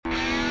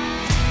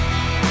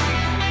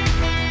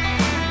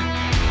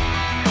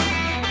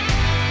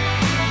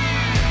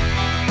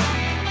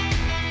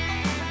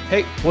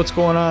Hey, what's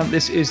going on?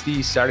 This is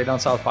the Saturday Down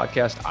South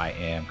podcast. I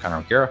am Connor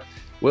O'Gara.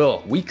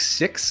 Will, week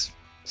 6,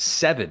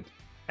 7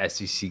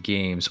 SEC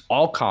games,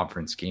 all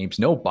conference games,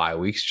 no bye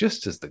weeks,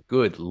 just as the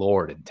good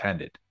Lord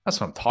intended. That's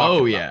what I'm talking Oh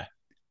about. yeah.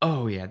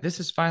 Oh yeah.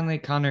 This is finally,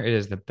 Connor. It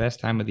is the best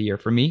time of the year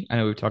for me. I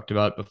know we've talked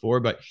about it before,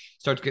 but it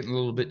starts getting a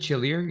little bit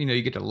chillier.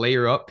 You get to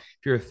layer up.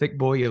 If you're a thick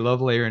boy, you love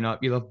layering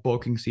up. You love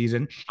bulking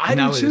season. I And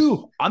do now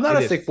too. I'm not it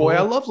a is thick boy. I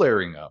full. love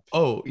layering up.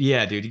 Oh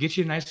yeah, dude. Get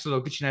you a nice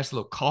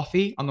little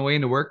coffee on the way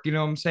into work, you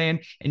know what I'm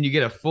saying? And you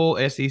get a full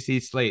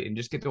SEC slate and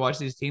just get to watch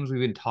these teams we've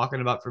been talking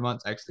about for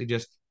months actually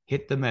just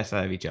hit the mess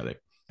out of each other.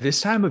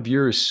 This time of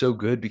year is so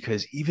good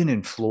because even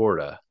in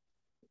Florida,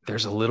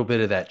 there's a little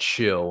bit of that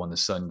chill when the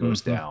sun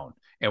goes Mm-hmm. down.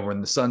 And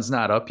when the sun's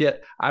not up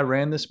yet, I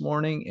ran this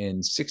morning in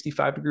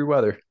 65-degree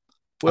weather.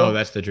 Oh, Well,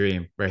 that's the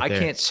dream right I there.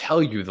 can't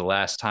tell you the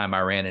last time I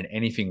ran in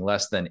anything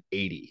less than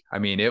 80. I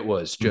mean, it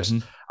was just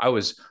Mm-hmm. I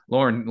was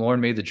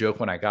Lauren made the joke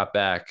when I got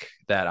back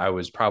that I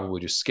was probably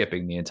just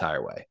skipping the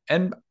entire way.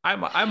 And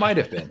I might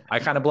have been. I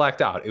kind of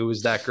blacked out. It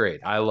was that great.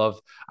 I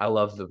love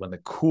when the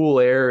cool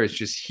air is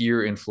just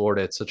here in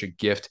Florida. It's such a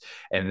gift.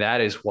 And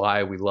that is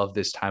why we love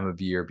this time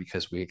of year,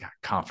 because we got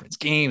conference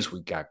games,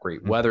 we got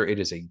great weather. It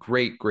is a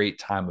great, great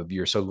time of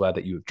year. So glad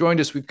that you have joined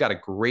us. We've got a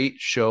great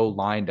show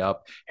lined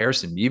up.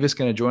 Harrison Mevis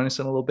going to join us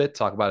in a little bit,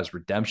 talk about his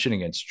redemption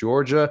against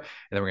Georgia. And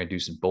then we're going to do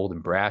some bold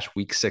and brash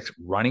week 6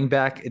 running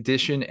back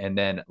edition, and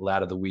then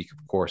lad of the week,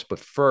 of course. But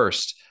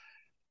first,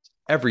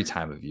 every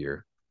time of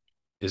year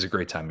is a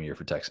great time of year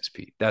for Texas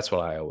Pete. That's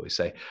what I always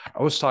say.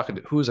 I was talking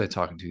to, who was I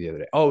talking to the other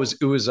day? Oh,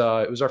 it was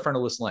our friend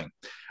Alyssa Lang.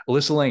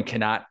 Alyssa Lang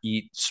cannot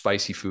eat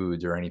spicy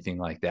foods or anything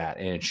like that.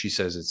 And she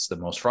says it's the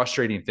most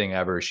frustrating thing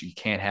ever. She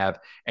can't have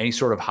any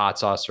sort of hot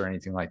sauce or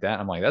anything like that.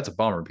 I'm like, that's a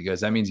bummer,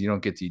 because that means you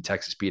don't get to eat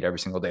Texas Pete every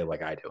single day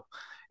like I do.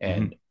 Mm-hmm.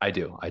 And I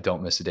do. I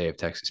don't miss a day of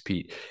Texas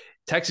Pete.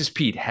 Texas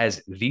Pete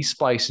has the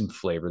spice and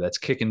flavor that's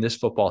kicking this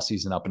football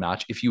season up a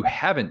notch. If you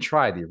haven't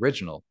tried the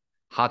original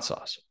hot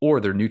sauce or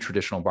their new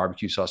traditional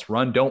barbecue sauce,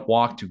 run, don't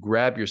walk to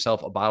grab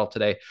yourself a bottle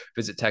today.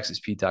 Visit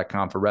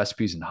texaspete.com for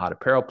recipes and hot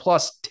apparel.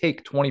 Plus,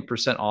 take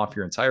 20% off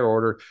your entire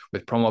order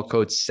with promo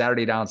code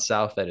Saturday Down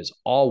South. That is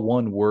all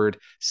one word,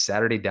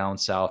 Saturday Down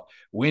South.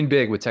 Win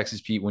big with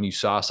Texas Pete when you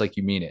sauce like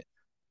you mean it.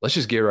 Let's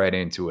just get right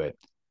into it.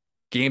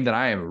 Game that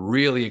I am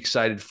really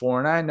excited for.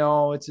 And I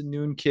know it's a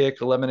noon kick,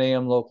 11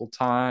 a.m. local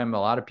time. A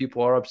lot of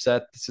people are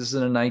upset. This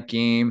isn't a night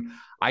game.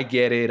 I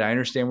get it. I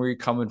understand where you're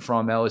coming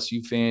from,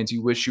 LSU fans.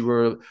 You wish you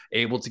were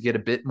able to get a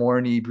bit more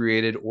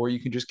inebriated, or you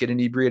can just get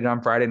inebriated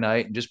on Friday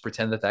night and just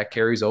pretend that that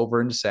carries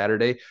over into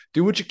Saturday.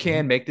 Do what you Mm-hmm.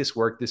 can, make this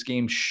work. This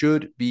game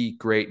should be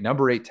great.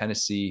 Number 8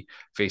 Tennessee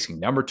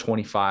facing number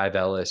 25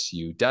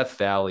 LSU, Death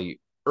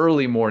Valley,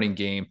 early morning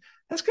game.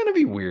 That's going to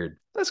be weird.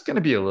 That's going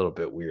to be a little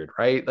bit weird,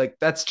 right? Like,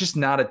 that's just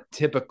not a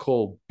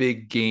typical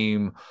big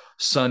game,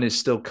 sun is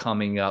still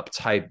coming up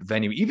type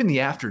venue. Even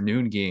the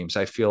afternoon games,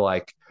 I feel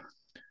like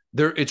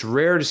it's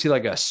rare to see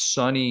like a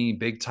sunny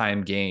big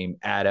time game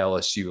at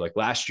LSU. Like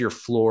last year,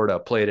 Florida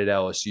played at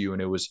LSU,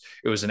 and it was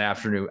an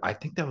afternoon. I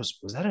think was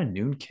that a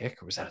noon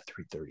kick or was that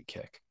a 3:30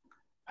 kick?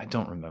 I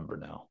don't remember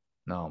now.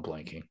 No, I'm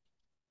blanking.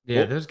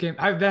 Yeah, Well, those games.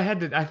 I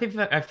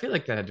feel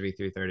like that had to be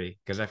 3:30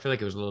 because I feel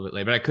like it was a little bit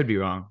late, but I could be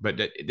wrong.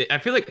 But I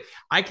feel like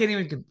I can't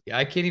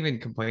even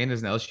complain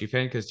as an LSU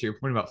fan because to your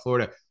point about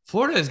Florida,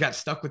 Florida has got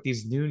stuck with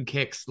these noon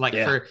kicks like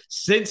yeah, for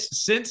since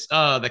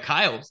the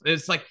Kyles.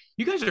 It's like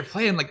you guys are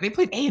playing like they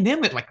played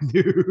A&M at like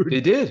noon. they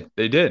did.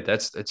 They did.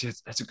 That's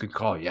a good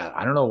call. Yeah,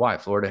 I don't know why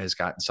Florida has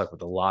gotten stuck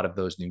with a lot of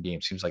those new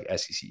games. Seems like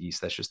SEC East.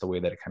 That's just the way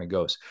that it kind of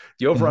goes.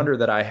 The over Mm-hmm. under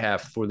that I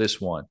have for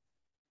this one,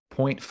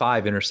 point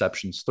 0.5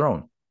 interceptions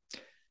thrown.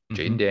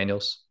 Jaden Mm-hmm.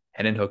 Daniels,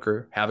 Hendon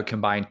Hooker have a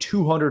combined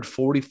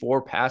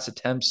 244 pass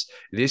attempts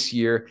this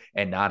year,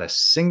 and not a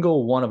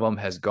single one of them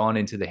has gone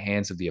into the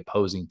hands of the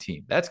opposing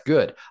team. That's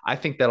good. I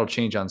think that'll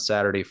change on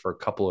Saturday for a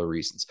couple of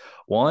reasons.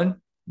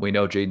 One, we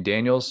know Jaden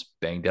Daniels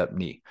banged up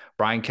knee.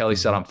 Brian Kelly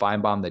said Mm-hmm.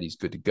 on Feinbaum that he's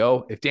good to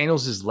go. If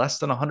Daniels is less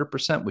than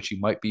 100%, which he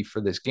might be for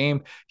this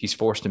game, he's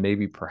forced to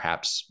maybe,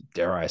 perhaps,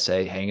 dare I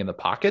say, hang in the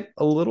pocket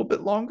a little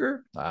bit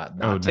longer, Oh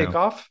not take no.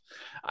 off.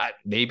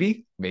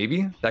 Maybe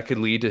that could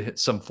lead to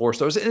some forced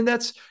throws. And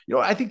that's,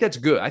 I think that's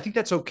good. I think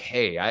that's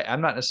okay. I'm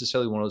not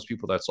necessarily one of those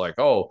people that's like,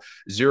 oh,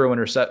 zero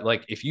intercept.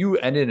 Like if you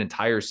end an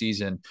entire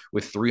season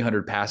with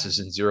 300 passes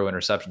and zero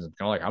interceptions, I'm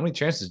kind of like, how many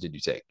chances did you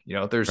take?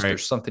 Right.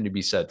 There's something to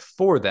be said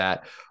for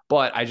that.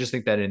 But I just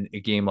think that in a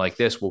game like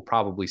this, we'll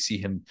probably see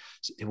him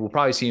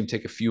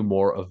take a few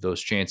more of those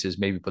chances,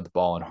 maybe put the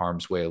ball in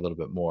harm's way a little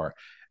bit more.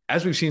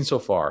 As we've seen so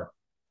far,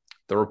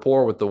 the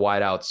rapport with the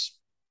wideouts,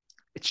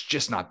 it's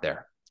just not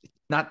there.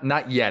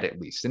 Not yet, at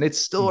least. And it's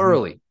still Mm-hmm.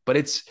 early,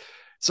 but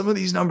some of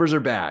these numbers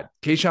are bad.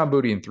 Kayshon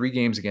Boutte in 3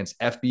 games against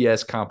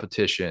FBS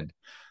competition,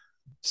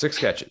 6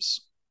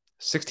 catches,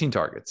 16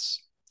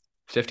 targets,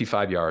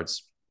 55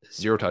 yards,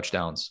 0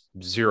 touchdowns,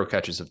 0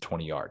 catches of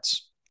 20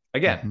 yards.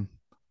 Again, Mm-hmm.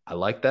 I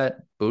like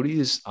that. Boutte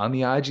is on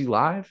the IG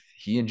Live.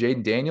 He and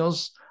Jaden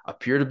Daniels,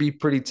 appear to be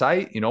pretty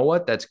tight. You know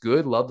what? That's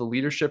good. Love the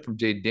leadership from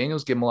Jayden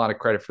Daniels. Give him a lot of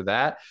credit for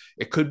that.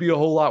 It could be a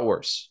whole lot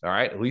worse. All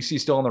right. At least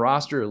he's still on the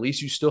roster. At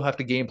least you still have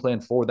to game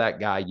plan for that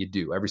guy. You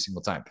do every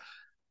single time.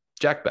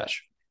 Jack Bech,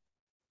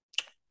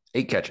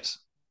 8 catches,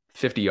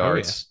 50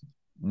 yards,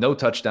 no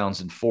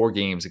touchdowns in 4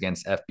 games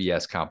against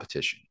FBS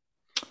competition.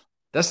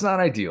 That's not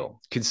ideal,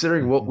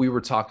 considering what we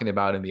were talking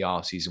about in the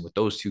offseason with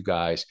those two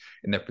guys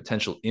and their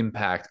potential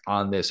impact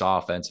on this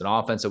offense, an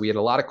offense that we had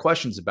a lot of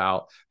questions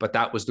about, but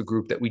that was the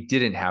group that we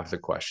didn't have the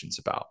questions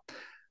about.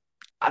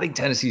 I think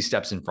Tennessee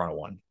steps in front of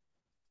one.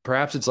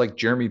 Perhaps it's like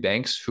Jeremy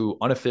Banks, who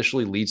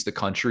unofficially leads the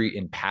country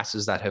in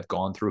passes that have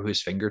gone through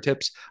his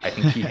fingertips. I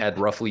think he had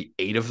roughly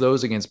 8 of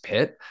those against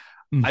Pitt.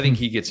 I think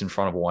he gets in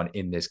front of one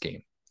in this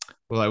game.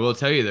 Well, I will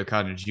tell you though,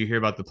 Connor, did you hear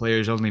about the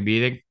players only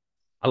meeting?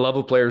 I love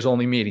a players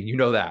only meeting. You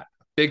know that.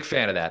 Big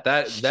fan of that.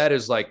 That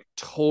is like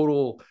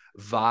total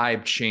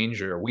vibe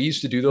changer. We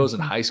used to do those in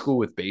high school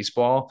with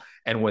baseball.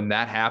 And when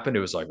that happened, it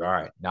was like, all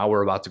right, now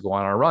we're about to go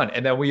on our run.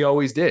 And then we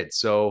always did.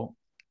 So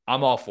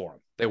I'm all for them.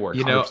 They work.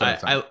 You know,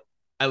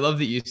 I love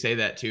that you say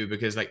that too,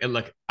 because like,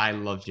 look, I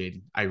love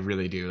Jayden. I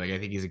really do. Like, I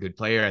think he's a good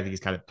player. I think he's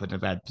kind of put in a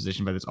bad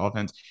position by this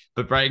offense.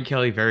 But Brian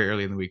Kelly very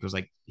early in the week was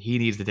like, he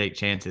needs to take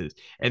chances.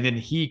 And then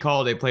he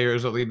called a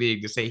players only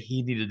meeting to say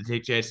he needed to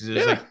take chances. It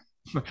was like,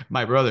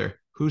 my brother,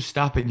 who's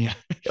stopping you?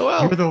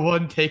 Well, you're the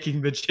one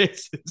taking the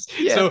chances.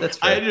 Yeah, so that's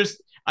fair.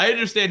 I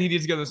understand he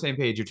needs to get on the same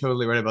page. You're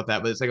totally right about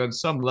that. But it's like on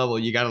some level,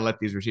 you got to let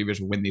these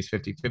receivers win these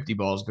 50-50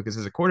 balls, because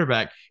as a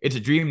quarterback, it's a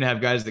dream to have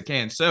guys that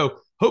can. So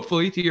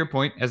hopefully, to your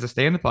point, as a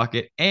stay in the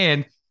pocket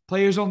and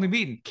players only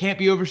meeting can't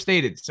be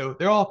overstated. So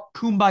they're all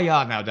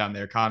kumbaya now down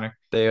there, Connor.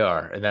 They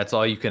are, and that's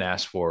all you can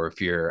ask for if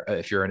you're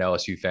an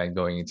LSU fan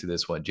going into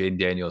this one. Jayden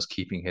Daniels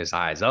keeping his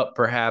eyes up,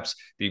 perhaps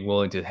being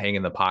willing to hang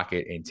in the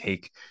pocket and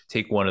take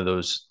one of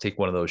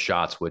those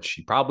shots, which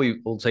he probably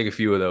will take a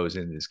few of those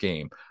in this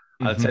game.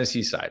 On the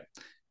Tennessee side,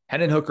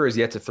 Hendon Hooker is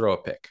yet to throw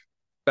a pick.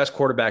 Best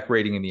quarterback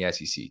rating in the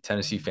SEC.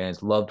 Tennessee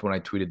fans loved when I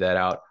tweeted that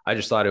out. I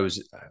just thought it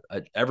was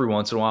every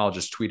once in a while, I'll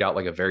just tweet out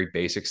like a very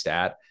basic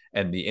stat,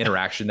 and the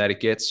interaction that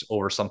it gets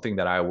over something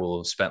that I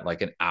will have spent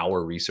like an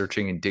hour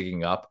researching and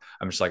digging up.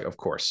 I'm just like, of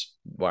course.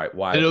 Why?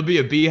 It'll be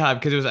a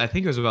beehive, because I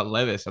think it was about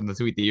Levis on the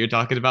tweet that you're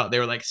talking about. They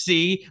were like,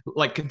 see,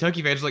 like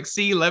Kentucky fans were like,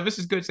 see, Levis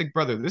is good. It's like,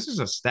 brother, this is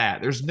a stat.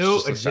 There's no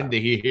agenda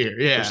here.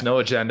 Yeah. There's no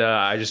agenda.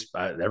 I just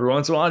every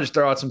once in a while, I just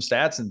throw out some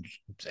stats and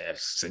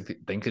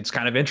think it's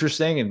kind of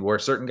interesting, and where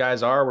certain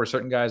guys are, where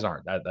certain guys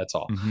aren't. That's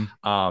all.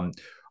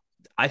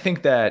 I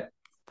think that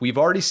we've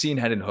already seen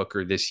Hendon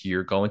Hooker this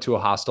year go into a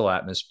hostile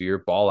atmosphere,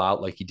 ball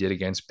out like he did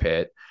against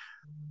Pitt.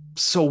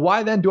 So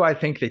why then do I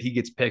think that he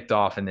gets picked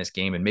off in this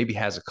game and maybe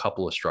has a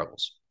couple of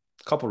struggles?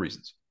 A couple of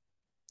reasons.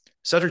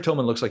 Cedric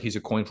Tillman looks like he's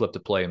a coin flip to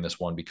play in this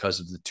one because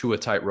of the Tua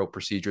tightrope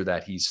procedure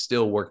that he's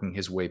still working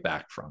his way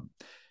back from.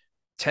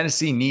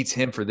 Tennessee needs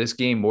him for this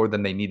game more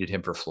than they needed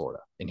him for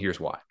Florida, and here's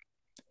why.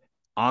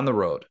 On the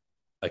road,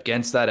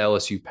 against that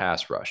LSU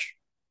pass rush,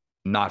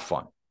 not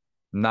fun,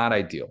 not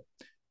ideal.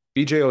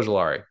 BJ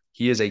Ojulari,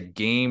 he is a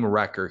game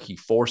wrecker. He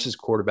forces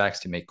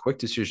quarterbacks to make quick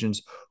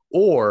decisions,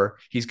 or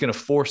he's going to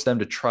force them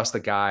to trust the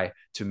guy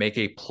to make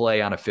a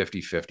play on a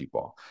 50-50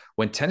 ball.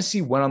 When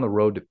Tennessee went on the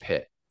road to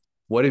Pitt,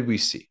 what did we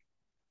see?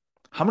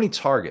 How many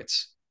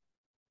targets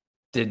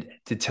did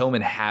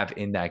Tillman have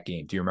in that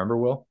game? Do you remember,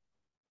 Will?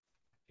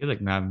 I feel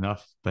like not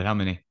enough, but how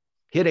many?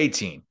 He had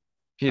 18.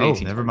 Never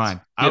targets.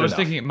 Mind. I was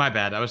thinking, my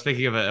bad. I was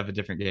thinking of a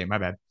different game. My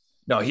bad.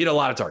 No, he had a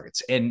lot of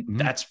targets. And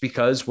that's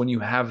because when you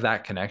have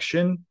that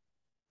connection,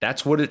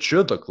 that's what it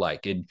should look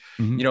like. And,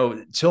 you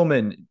know,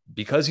 Tillman,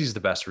 because he's the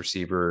best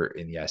receiver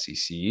in the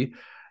SEC,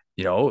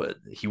 you know,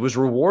 he was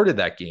rewarded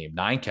that game.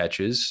 9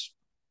 catches,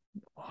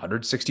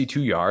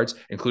 162 yards,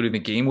 including the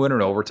game winner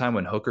in overtime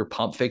when Hooker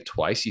pump faked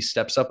twice. He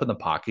steps up in the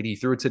pocket. He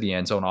threw it to the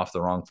end zone off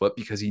the wrong foot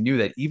because he knew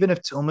that even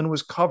if Tillman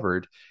was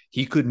covered,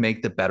 he could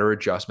make the better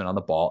adjustment on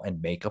the ball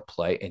and make a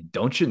play. And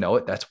don't you know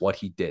it? That's what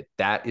he did.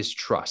 That is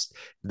trust.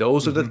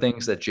 Those are the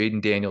things that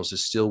Jayden Daniels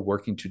is still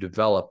working to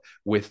develop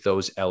with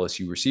those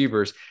LSU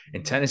receivers.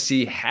 And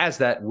Tennessee has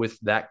that with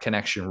that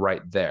connection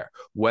right there.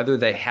 Whether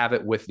they have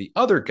it with the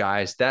other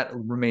guys, that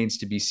remains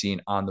to be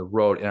seen on the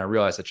road. And I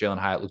realized that Jalin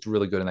Hyatt looked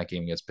really good in that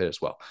game against Pitt as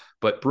well.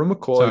 But Bru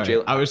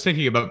McCoy, I was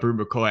thinking about Bru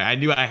McCoy. I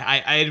knew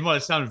I didn't want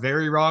to sound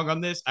very wrong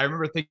on this. I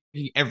remember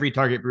thinking every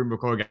target Bru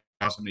McCoy got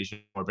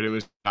more, but it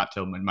was not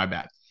Tillman. My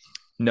bad.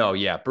 No,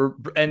 yeah.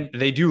 And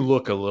they do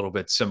look a little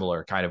bit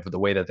similar, kind of the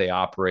way that they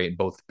operate.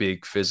 Both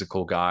big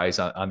physical guys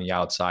on the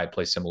outside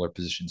play similar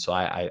positions. So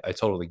I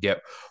totally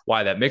get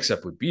why that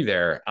mix-up would be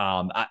there.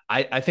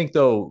 I think,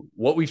 though,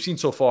 what we've seen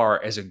so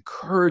far, as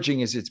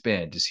encouraging as it's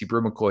been to see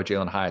Bru McCoy,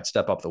 Jalin Hyatt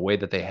step up the way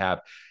that they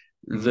have,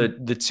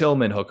 the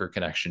Tillman Hooker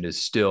connection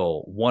is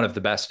still one of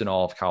the best in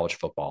all of college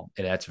football.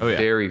 And that's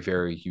very,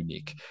 very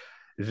unique.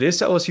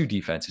 This LSU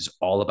defense is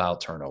all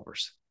about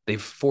turnovers.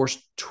 They've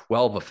forced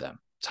 12 of them,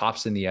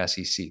 tops in the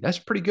SEC. That's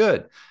pretty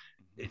good.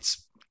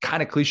 It's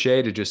kind of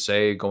cliche to just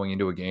say going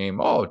into a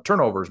game, oh,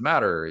 turnovers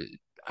matter.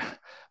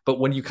 But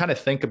when you kind of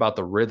think about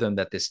the rhythm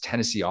that this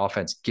Tennessee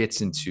offense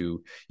gets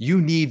into, you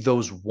need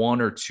those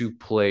one or two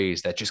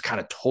plays that just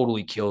kind of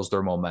totally kills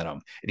their momentum.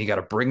 And you got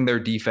to bring their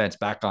defense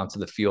back onto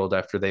the field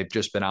after they've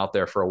just been out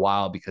there for a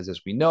while, because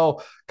as we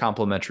know,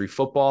 complementary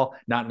football,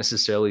 not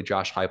necessarily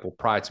Josh Heupel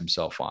prides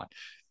himself on.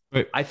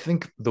 Right. I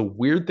think the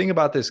weird thing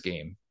about this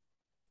game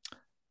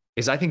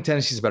is I think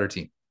Tennessee's a better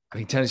team. I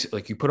think Tennessee,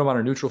 like you put them on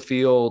a neutral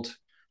field,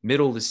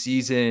 middle of the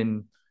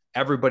season,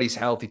 everybody's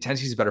healthy.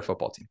 Tennessee's a better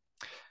football team.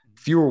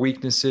 Fewer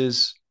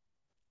weaknesses,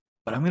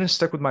 but I'm going to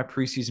stick with my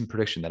preseason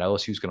prediction that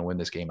LSU is going to win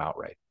this game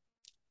outright,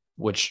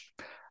 which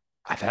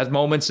I've had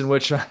moments in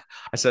which I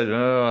said,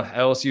 oh,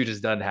 LSU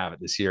just doesn't have it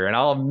this year. And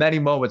I'll have many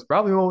moments,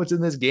 probably moments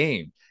in this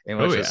game in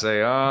which I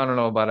say, oh, I don't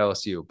know about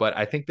LSU. But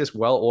I think this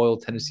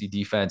well-oiled Tennessee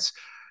defense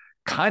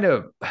kind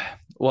of,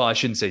 well, I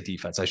shouldn't say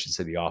defense. I should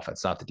say the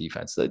offense, not the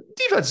defense. The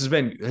defense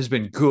has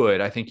been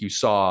good. I think you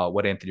saw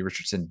what Anthony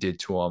Richardson did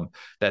to them,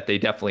 that they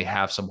definitely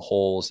have some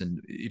holes.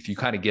 And if you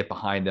kind of get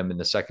behind them in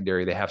the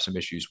secondary, they have some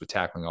issues with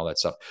tackling all that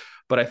stuff.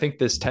 But I think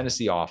this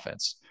Tennessee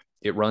offense,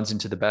 it runs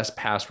into the best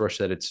pass rush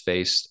that it's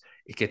faced.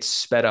 It gets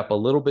sped up a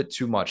little bit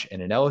too much.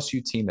 And an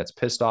LSU team that's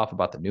pissed off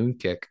about the noon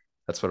kick,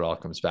 that's what it all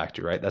comes back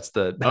to, right? That's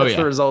the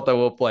result that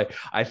we'll play.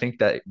 I think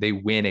that they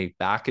win a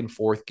back and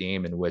forth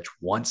game in which,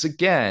 once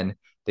again,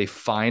 they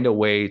find a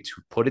way to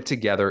put it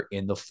together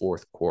in the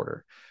fourth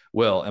quarter.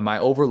 Will, am I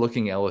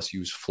overlooking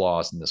LSU's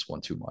flaws in this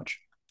one too much?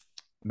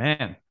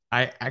 Man,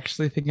 I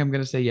actually think I'm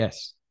going to say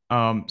yes.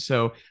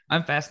 So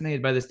I'm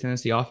fascinated by this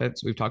Tennessee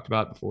offense. We've talked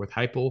about it before with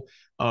Heupel.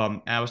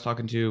 And I was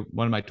talking to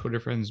one of my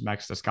Twitter friends,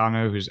 Max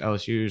Toscano, who's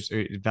LSU's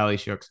Valley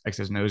Shooks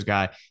X's nose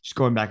guy, just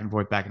going back and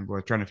forth,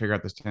 trying to figure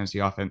out this Tennessee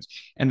offense.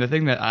 And the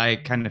thing that I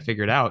kind of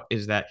figured out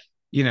is that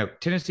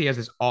Tennessee has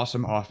this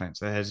awesome offense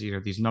that has,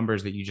 these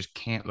numbers that you just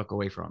can't look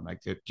away from. Like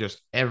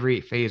just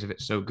every phase of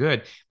it's so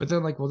good. But they're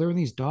like, well, they're in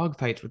these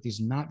dogfights with these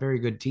not very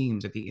good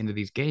teams at the end of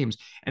these games.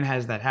 And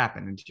has that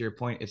happened? And to your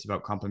point, it's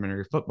about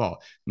complementary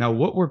football. Now,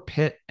 what were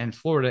Pitt and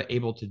Florida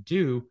able to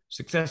do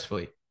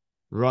successfully?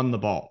 Run the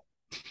ball.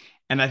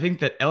 And I think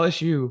that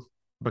LSU,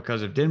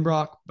 because of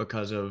Denbrock,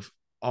 because of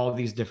all of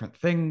these different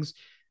things,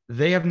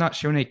 they have not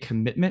shown a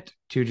commitment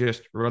to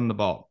just run the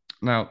ball.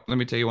 Now, let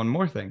me tell you one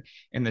more thing.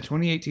 In the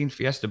 2018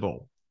 Fiesta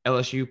Bowl,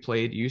 LSU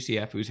played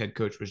UCF, whose head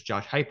coach was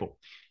Josh Heupel.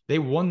 They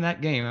won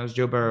that game. That was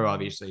Joe Burrow,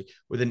 obviously,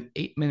 with an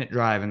 8-minute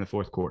drive in the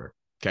fourth quarter.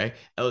 Okay.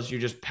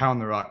 LSU just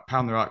pound the rock.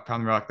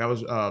 That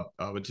was,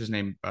 what's his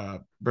name?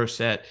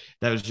 Brissett.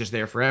 That was just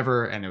there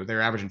forever. And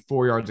they're averaging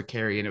 4 yards a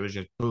carry. And it was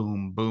just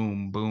boom,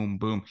 boom, boom,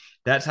 boom.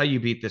 That's how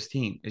you beat this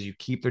team, is you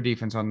keep their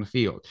defense on the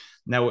field.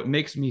 Now, what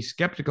makes me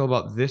skeptical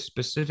about this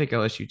specific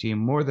LSU team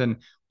more than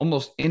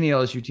almost any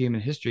LSU team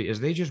in history is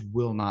they just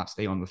will not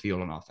stay on the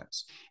field on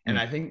offense. And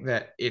I think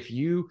that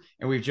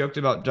and we've joked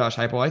about Josh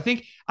Heupel, I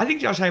think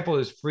Josh Heupel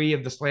is free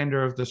of the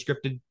slander of the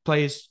scripted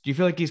plays. Do you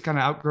feel like he's kind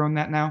of outgrown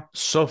that now?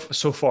 So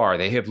far,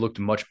 they have looked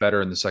much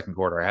better in the second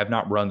quarter. I have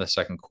not run the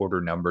second quarter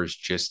numbers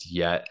just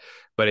yet,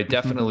 but it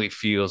definitely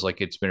feels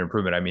like it's been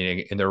improvement. I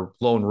mean, in their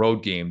lone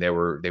road game, they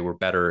were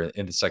better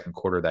in the second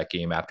quarter of that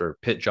game after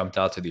Pitt jumped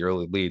out to the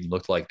early lead and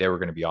looked like they were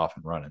going to be off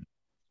and running.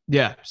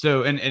 Yeah.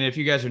 So, and if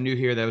you guys are new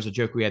here, that was a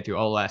joke we had through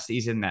all last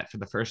season, that for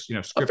the first,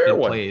 scripted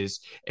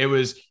plays, it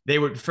was, they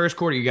would first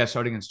quarter, you guys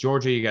saw it against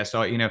Georgia. You guys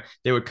saw it,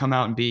 they would come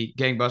out and be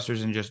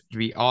gangbusters and just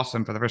be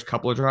awesome for the first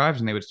couple of drives.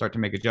 And they would start to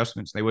make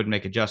adjustments. They wouldn't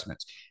make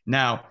adjustments.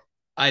 Now,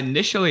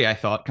 initially I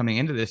thought coming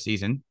into this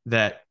season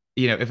that,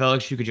 if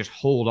LSU could just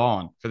hold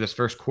on for this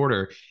first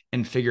quarter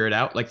and figure it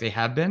out like they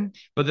have been.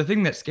 But the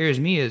thing that scares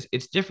me is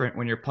it's different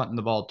when you're punting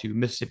the ball to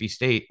Mississippi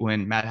State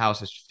when Matt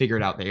House has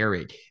figured out the air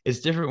raid. It's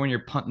different when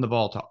you're punting the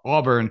ball to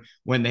Auburn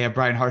when they have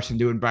Brian Harsin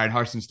doing Brian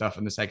Harsin stuff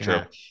in the second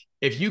half.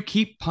 If you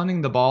keep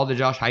punting the ball to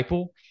Josh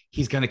Heupel,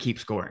 he's going to keep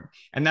scoring.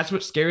 And that's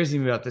what scares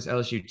me about this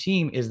LSU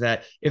team, is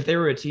that if they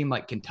were a team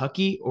like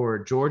Kentucky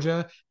or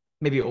Georgia,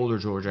 maybe older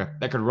Georgia,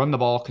 that could run the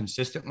ball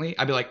consistently,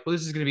 I'd be like, well,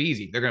 this is going to be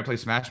easy. They're going to play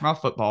smash mouth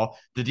football.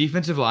 The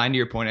defensive line, to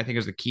your point, I think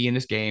is the key in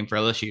this game for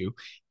LSU.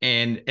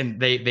 And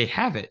they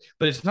have it,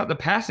 but it's not the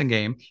passing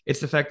game. It's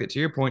the fact that, to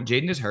your point,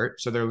 Jaden is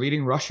hurt. So their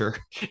leading rusher,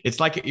 it's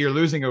like you're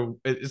losing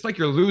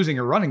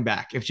a running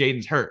back if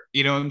Jaden's hurt.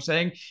 You know what I'm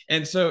saying?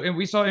 And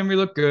we saw Emory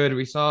look good.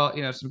 We saw,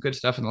 some good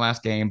stuff in the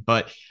last game,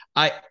 but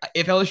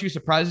if LSU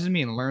surprises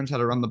me and learns how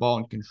to run the ball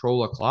and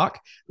control a clock,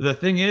 the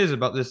thing is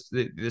about this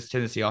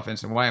Tennessee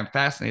offense, and why I'm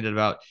fascinated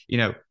about,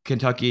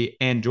 Kentucky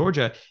and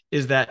Georgia,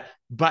 is that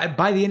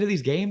by the end of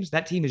these games,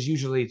 that team is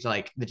usually, it's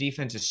like the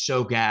defense is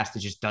so gassed, it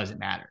just doesn't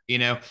matter,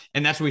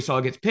 and that's what we saw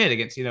against Pitt,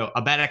 against,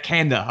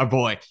 Abanikanda, our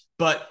boy.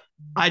 But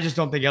I just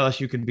don't think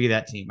LSU can be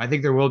that team. I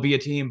think there will be a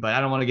team, but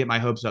I don't want to get my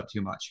hopes up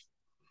too much.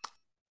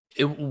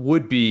 It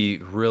would be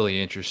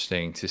really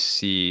interesting to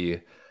see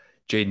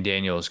Jaden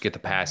Daniels get the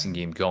passing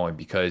game going,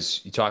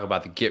 because you talk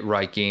about the get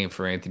right game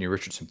for Anthony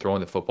Richardson throwing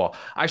the football.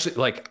 Actually,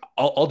 like,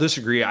 I'll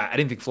disagree. I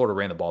didn't think Florida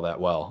ran the ball that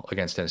well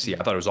against Tennessee.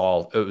 I thought it was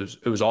all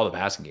the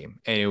passing game,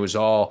 and it was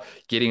all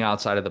getting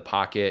outside of the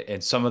pocket.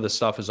 And some of the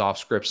stuff is off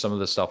script, some of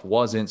the stuff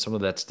wasn't. Some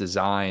of that's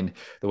designed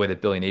the way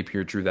that Billy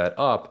Napier drew that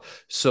up. Mhm.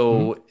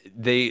 So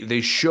they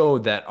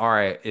showed that, all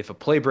right, if a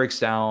play breaks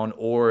down,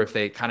 or if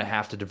they kind of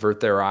have to divert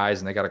their eyes,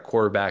 and they got a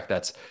quarterback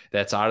that's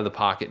out of the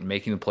pocket and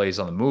making the plays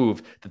on the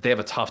move, that they have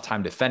a tough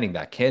time defending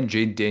that. Can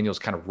Jaden Daniels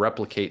kind of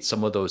replicate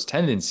some of those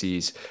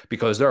tendencies?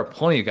 Because there are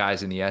plenty of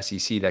guys in the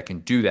SEC that can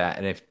do that.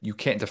 And if you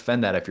can't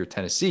defend that, if you're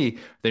Tennessee,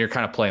 then you're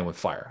kind of playing with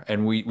fire.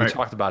 And we Right.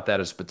 talked about that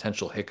as a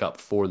potential hiccup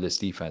for this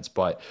defense.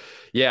 But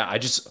yeah,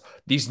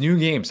 these new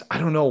games, I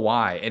don't know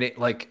why. And it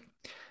like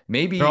They're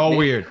maybe all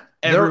weird.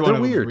 Every they're one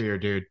of them's weird.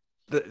 weird, dude.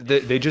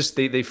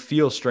 They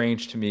feel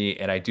strange to me,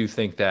 and I do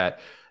think that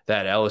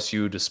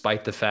LSU,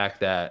 despite the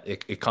fact that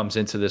it comes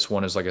into this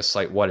one as like a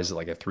slight, what is it,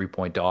 like a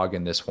 3-point dog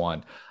in this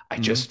one, I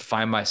Mhm. just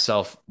find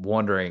myself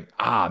wondering,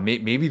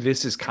 maybe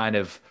this is kind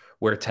of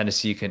where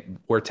Tennessee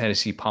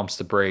pumps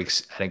the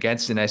brakes, and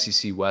against an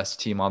SEC West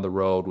team on the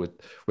road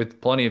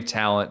with plenty of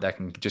talent that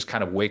can just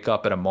kind of wake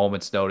up at a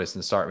moment's notice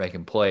and start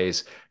making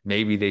plays.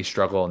 Maybe they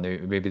struggle,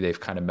 and maybe they've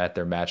kind of met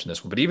their match in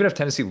this one. But even if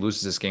Tennessee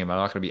loses this game, I'm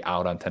not going to be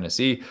out on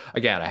Tennessee.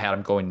 Again, I had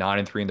them going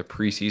 9-3 in the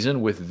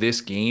preseason, with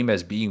this game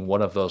as being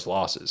one of those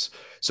losses.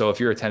 So if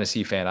you're a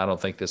Tennessee fan, I don't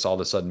think this all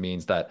of a sudden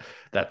means that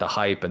the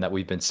hype and that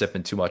we've been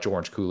sipping too much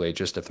orange Kool-Aid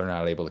just if they're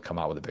not able to come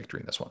out with a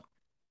victory in this one.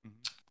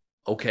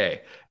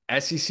 Okay.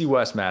 SEC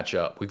West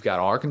matchup. We've got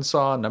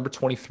Arkansas, number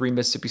 23,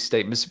 Mississippi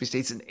State. Mississippi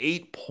State's an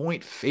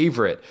 8-point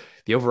favorite.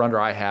 The over-under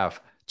I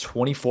have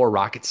 24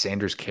 Rocket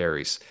Sanders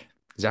carries.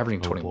 He's averaging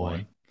Oh 21.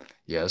 boy.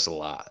 Yeah, that's a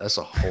lot. That's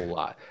a whole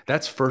lot.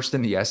 That's first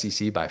in the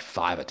SEC by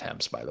 5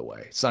 attempts, by the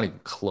way. It's not even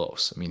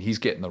close. I mean, he's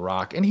getting the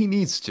rock, and he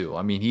needs to.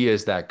 I mean, he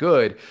is that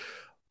good.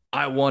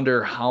 I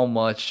wonder how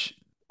much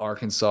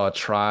Arkansas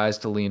tries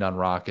to lean on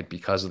Rocket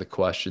because of the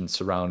questions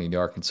surrounding the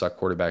Arkansas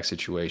quarterback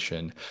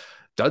situation.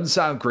 Doesn't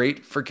sound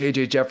great for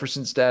KJ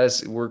Jefferson's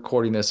status. We're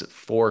recording this at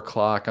 4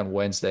 o'clock on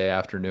Wednesday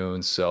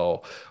afternoon,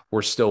 so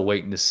we're still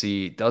waiting to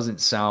see.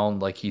 Doesn't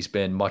sound like he's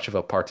been much of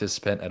a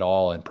participant at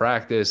all in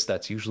practice.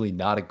 That's usually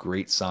not a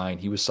great sign.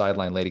 He was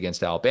sidelined late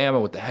against Alabama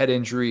with the head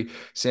injury.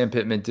 Sam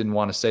Pittman didn't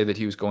want to say that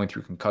he was going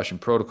through concussion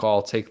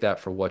protocol. Take that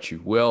for what you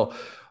will.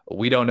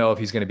 We don't know if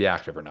he's going to be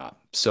active or not.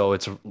 So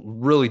it's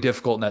really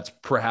difficult, and that's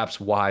perhaps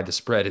why the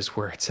spread is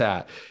where it's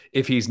at.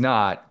 If he's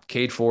not,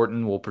 Cade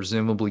Fortin will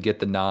presumably get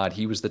the nod.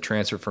 He was the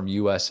transfer from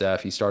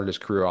USF. He started his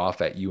career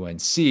off at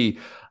UNC.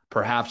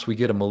 Perhaps we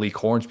get a Malik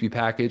Hornsby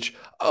package.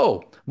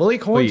 Oh,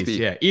 Malik Please, Hornsby.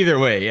 yeah. Either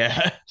way,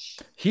 yeah.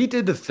 He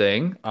did the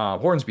thing,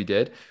 Hornsby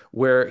did,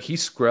 where he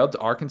scrubbed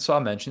Arkansas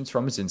mentions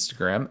from his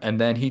Instagram,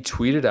 and then he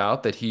tweeted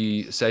out that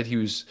he said he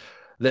was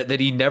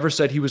that he never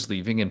said he was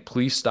leaving, and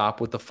please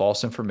stop with the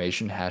false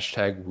information,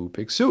 hashtag Woo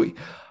Pig Sooie.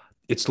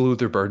 It's the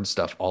Luther Burden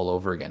stuff all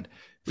over again.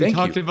 We Thank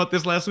talked you. about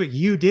this last week.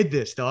 You did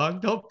this,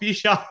 dog. Don't be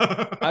shy.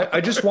 I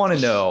just want to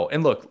know.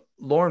 And look,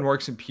 Lauren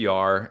works in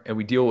PR, and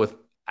we deal with.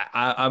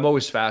 I'm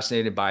always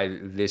fascinated by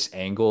this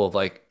angle of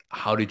like,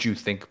 how did you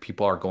think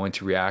people are going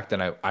to react?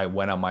 And I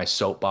went on my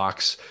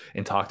soapbox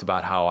and talked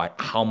about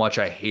how much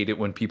I hate it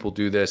when people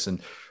do this,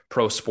 and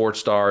pro sports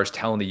stars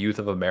telling the youth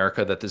of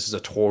America that this is a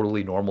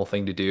totally normal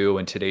thing to do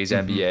in today's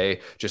Mhm.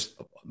 NBA.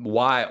 Just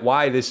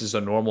why this is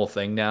a normal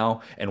thing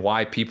now, and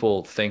why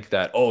people think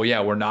that, oh yeah,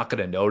 we're not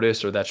going to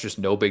notice, or that's just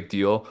no big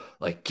deal.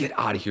 Like, get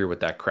out of here with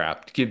that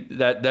crap.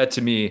 That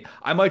to me,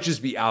 I might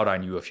just be out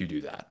on you if you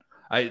do that.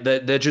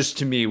 That just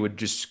to me would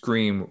just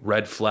scream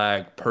red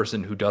flag,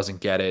 person who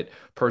doesn't get it,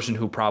 person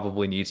who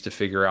probably needs to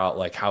figure out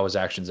like how his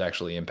actions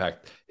actually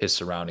impact his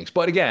surroundings.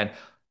 But again,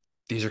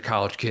 these are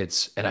college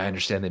kids, and I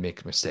understand they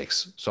make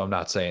mistakes. So I'm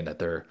not saying that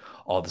they're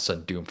all of a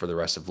sudden doomed for the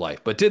rest of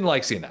life, but didn't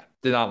like seeing that.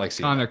 Did not like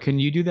seeing Connor, that. can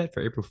you do that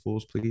for April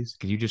Fools, please?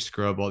 Can you just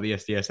scrub all the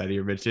SDS out of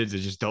your mentions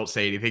and just don't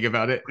say anything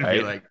about it and be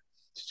Right? like,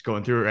 just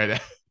going through it right now?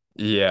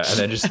 Yeah. And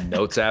then just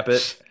notes app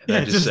it, and Yeah,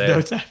 then just just say,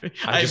 notes happening.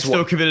 I I'm just still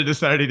want, committed to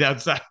Saturday Down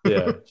South.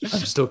 yeah, I'm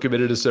still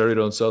committed to Saturday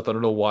Down South. I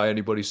don't know why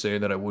anybody's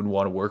saying that I wouldn't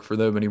want to work for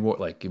them anymore.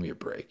 Like, give me a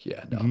break.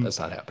 Yeah, no, Mhm. that's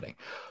not happening.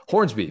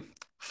 Hornsby,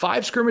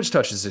 5 scrimmage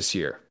touches this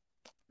year.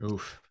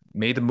 Oof.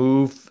 Made the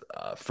move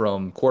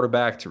from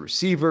quarterback to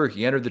receiver.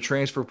 He entered the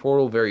transfer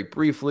portal very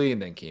briefly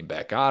and then came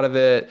back out of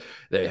it.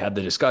 They had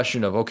the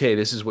discussion of, okay,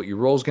 this is what your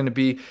role is going to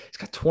be. He's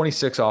got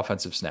 26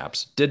 offensive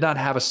snaps. Did not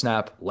have a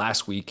snap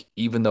last week,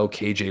 even though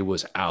KJ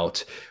was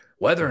out.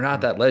 Whether or not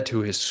Mhm. that led to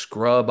his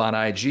scrub on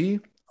IG,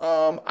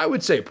 I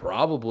would say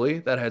probably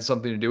that had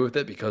something to do with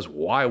it, because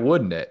why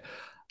wouldn't it?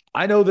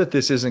 I know that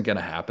this isn't going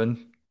to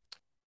happen,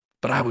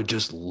 but I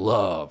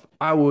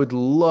would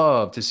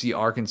love to see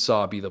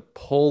Arkansas be the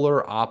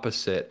polar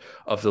opposite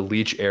of the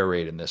Leach air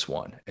raid in this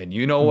one. And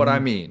you know what I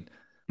Mhm. mean.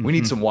 We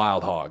need Mhm. some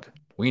wild hog.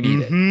 We need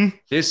it. Mhm.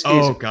 This is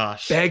Oh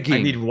gosh. I need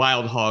begging.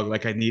 wild hog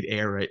like I need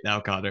air right now,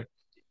 Connor.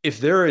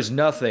 If there is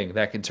nothing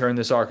that can turn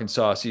this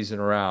Arkansas season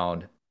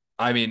around,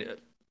 I mean,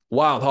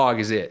 wild hog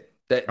is it.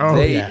 That Oh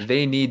yeah.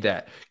 they need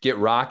that. Get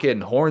Rocket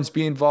and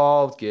Hornsby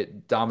involved.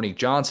 Get Dominique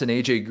Johnson,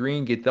 AJ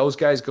Green. Get those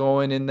guys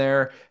going in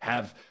there.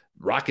 Have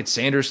Rocket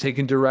Sanders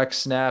taking direct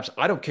snaps.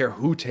 I don't care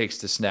who takes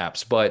the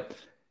snaps, but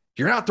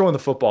you're not throwing the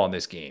football in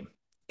this game.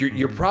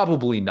 You're Mhm.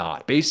 probably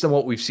not, based on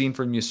what we've seen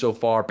from you so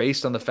far,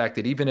 based on the fact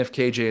that even if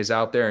KJ is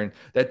out there, and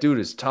that dude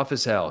is tough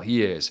as hell,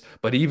 he is.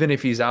 But even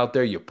if he's out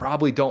there, you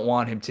probably don't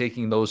want him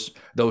taking those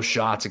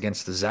shots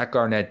against the Zach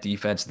Garnett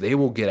defense. They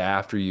will get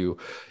after you.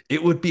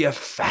 It would be a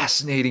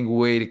fascinating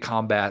way to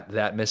combat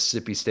that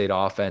Mississippi State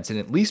offense and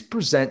at least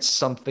present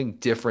something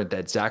different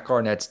that Zach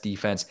Garnett's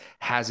defense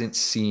hasn't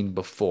seen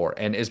before.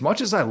 And as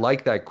much as I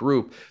like that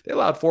group, they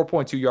allowed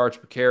 4.2 yards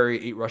per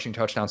carry, 8 rushing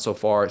touchdowns so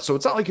far. So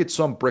it's not like it's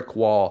some brick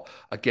wall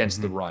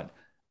against the Mhm. run.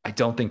 I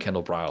don't think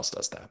Kendall Briles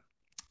does that.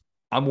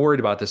 I'm worried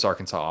about this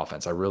Arkansas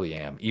offense. I really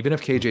am. Even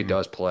if KJ Mhm.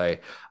 does play,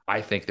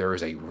 I think there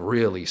is a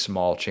really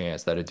small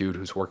chance that a dude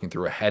who's working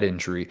through a head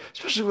injury,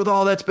 especially with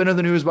all that's been in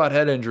the news about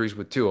head injuries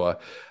with Tua,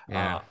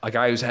 Yeah. a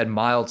guy who's had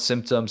mild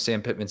symptoms,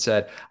 Sam Pittman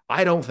said,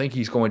 I don't think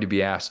he's going to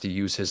be asked to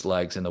use his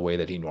legs in the way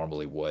that he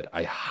normally would.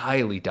 I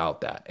highly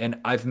doubt that. And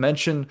I've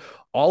mentioned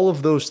all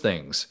of those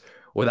things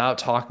without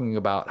talking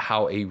about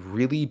how a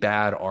really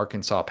bad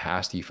Arkansas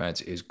pass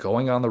defense is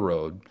going on the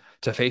road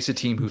to face a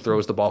team who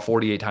throws the ball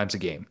 48 times a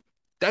game.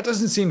 That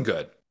doesn't seem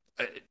good.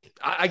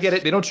 I get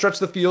it. They don't stretch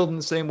the field in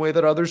the same way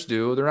that others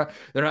do. They're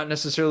not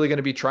necessarily going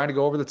to be trying to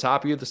go over the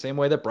top of you the same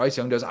way that Bryce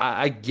Young does.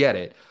 I get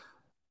it.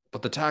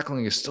 But the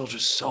tackling is still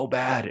just so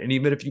bad. And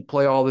even if you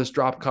play all this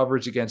drop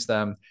coverage against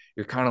them,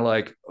 you're kind of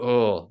like,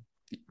 oh,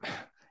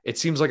 it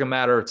seems like a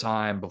matter of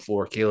time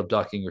before Caleb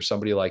Ducking or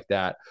somebody like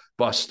that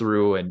busts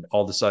through. And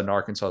all of a sudden,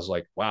 Arkansas is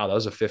like, wow, that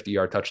was a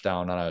 50-yard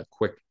touchdown on a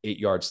quick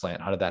 8-yard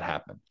slant. How did that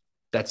happen?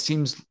 That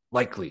seems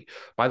likely.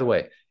 By the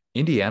way,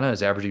 Indiana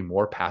is averaging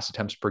more pass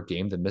attempts per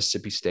game than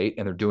Mississippi State,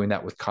 and they're doing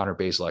that with Connor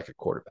Bazelak at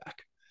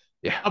quarterback.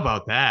 Yeah. How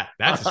about that?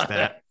 That's a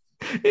stat.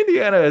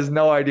 Indiana has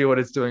no idea what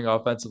it's doing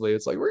offensively.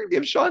 It's like, we're going to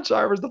give Sean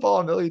Shivers the ball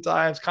a million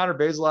times. Connor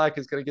Bazelak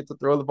is going to get to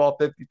throw the ball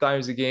 50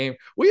 times a game.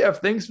 We have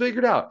things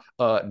figured out.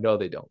 No,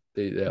 they don't.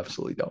 They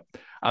absolutely don't.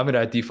 I'm going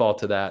to default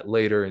to that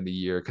later in the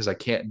year because I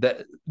can't,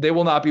 that they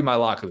will not be my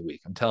lock of the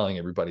week. I'm telling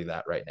everybody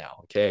that right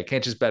now. Okay. I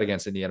can't just bet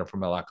against Indiana for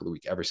my lock of the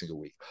week every single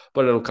week,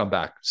 but it'll come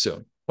back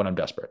soon when I'm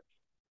desperate.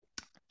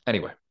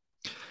 Anyway,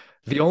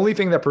 the only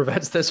thing that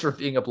prevents this from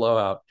being a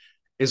blowout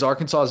is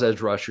Arkansas's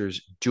edge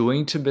rushers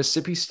doing to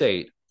Mississippi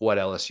State what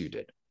LSU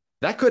did.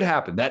 That could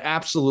happen. That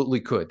absolutely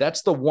could.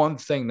 That's the one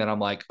thing that I'm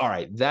like, all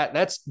right,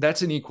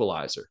 that's an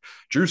equalizer.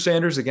 Drew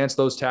Sanders against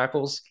those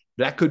tackles,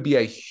 that could be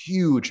a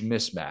huge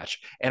mismatch.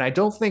 And I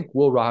don't think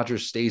Will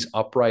Rogers stays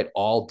upright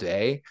all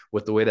day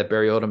with the way that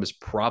Barry Odom is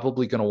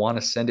probably going to want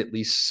to send at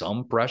least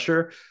some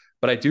pressure.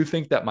 But I do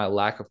think that my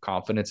lack of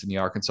confidence in the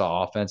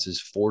Arkansas offense is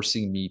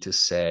forcing me to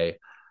say,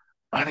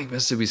 I think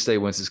Mississippi State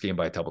wins this game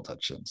by a double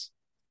touchdowns.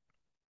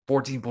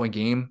 14-point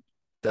game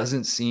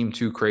doesn't seem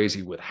too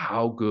crazy with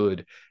how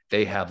good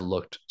they have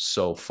looked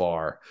so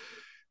far.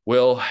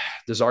 Will,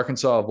 does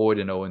Arkansas avoid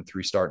an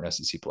 0-3 start in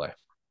SEC play?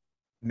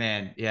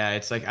 Man, yeah,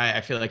 it's like I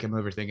feel like I'm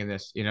overthinking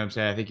this. You know what I'm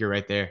saying? I think you're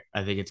right there.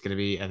 I think it's gonna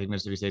be, I think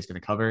Mississippi State's gonna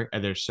cover.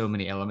 And there's so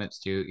many elements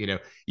to,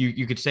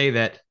 you could say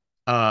that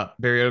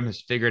Barry Odom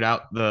has figured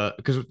out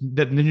because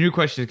the new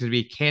question is gonna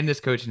be, can this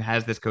coach and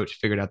has this coach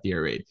figured out the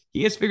air raid?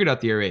 He has figured out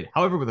the air raid,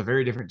 however, with a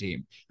very different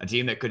team, a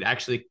team that could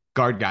actually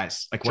guard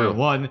guys like True.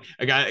 one-on-one,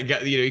 a guy,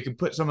 you can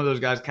put some of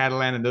those guys,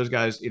 Catalan and those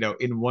guys,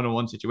 in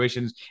one-on-one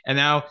situations. And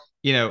now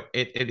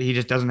he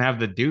just doesn't have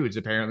the dudes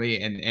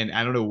apparently, and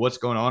I don't know what's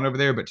going on over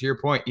there. But to your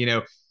point,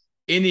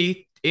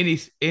 any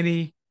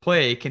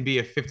play can be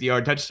a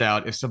 50-yard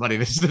touchdown if somebody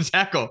misses the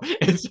tackle,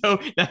 and so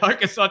that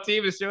Arkansas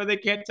team is showing they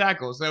can't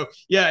tackle. So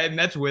yeah, and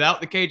that's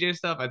without the KJ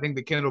stuff. I think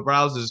the Kendall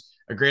Briles is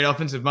a great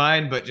offensive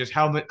mind, but just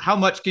how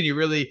much can you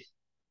really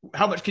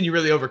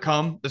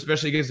overcome,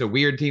 especially against a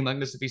weird team like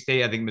Mississippi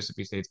State? I think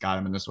Mississippi State's got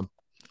him in this one.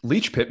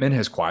 Leach Pittman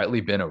has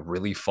quietly been a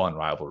really fun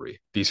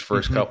rivalry these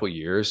first couple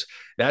years.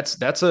 That's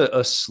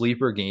a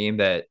sleeper game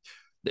that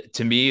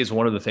to me is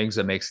one of the things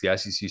that makes the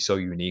SEC so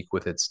unique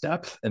with its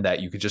depth, and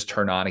that you could just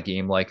turn on a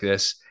game like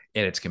this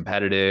and it's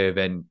competitive,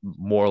 and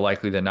more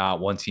likely than not,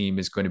 one team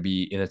is going to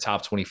be in the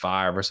top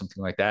 25 or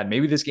something like that.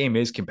 Maybe this game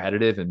is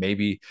competitive, and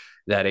maybe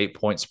that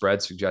 8-point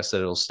spread suggests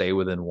that it'll stay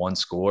within one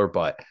score.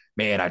 But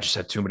man, I just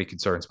have too many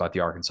concerns about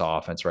the Arkansas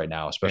offense right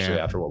now, especially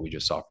after what we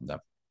just saw from them.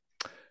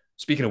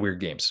 Speaking of weird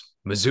games,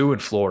 Mizzou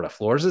and Florida.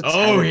 Florida's a 10.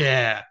 Oh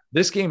yeah,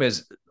 This game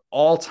is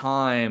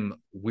all-time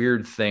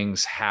weird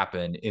things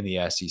happen in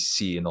the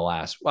SEC in the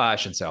last, well, I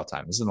shouldn't say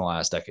all-time. This is in the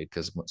last decade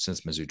because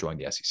since Mizzou joined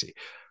the SEC.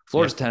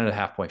 Florida's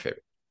 10.5-point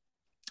favorite.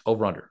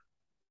 Over-under.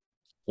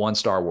 One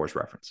Star Wars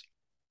reference.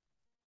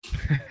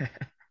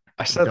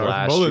 I said Darth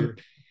last Mullen. year.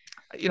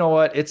 You know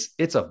what?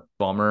 It's a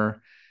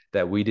bummer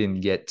that we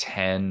didn't get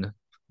 10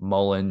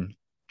 Mullen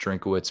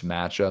Drinkowitz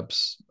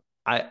matchups.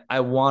 I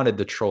wanted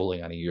the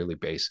trolling on a yearly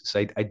basis.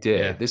 I did.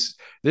 Yeah.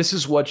 This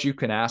is what you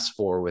can ask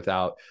for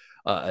without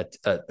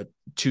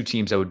two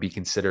teams that would be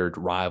considered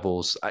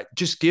rivals.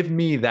 Just give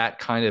me that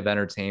kind of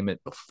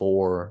entertainment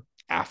before,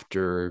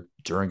 after,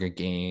 during a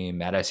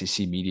game, at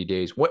SEC media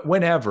days,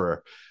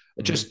 whenever.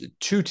 Just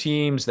two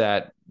teams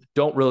that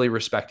don't really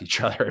respect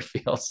each other, it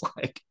feels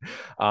like.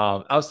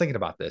 I was thinking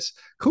about this.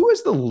 Who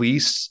is the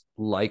least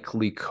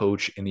likely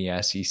coach in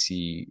the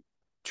SEC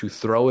to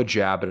throw a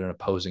jab at an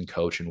opposing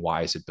coach, and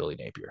why is it Billy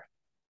Napier?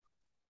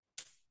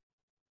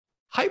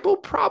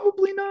 Heupel,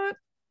 probably not.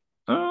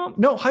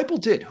 No, Heupel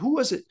did. Who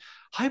was it?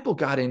 Heupel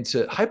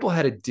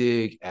had a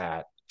dig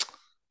at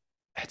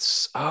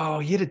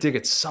he had a dig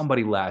at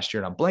somebody last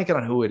year, and I'm blanking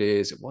on who it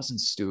is. It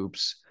wasn't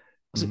Stoops.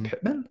 Was it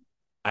Pittman?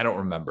 I don't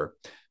remember.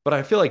 But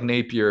I feel like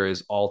Napier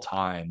is all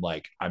time,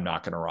 like, I'm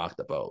not going to rock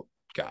the boat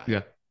guy.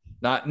 Yeah.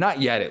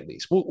 Not yet, at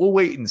least. We'll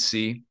wait and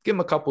see. Give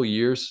him a couple of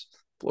years.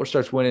 Florida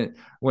starts winning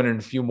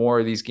a few more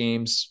of these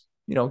games.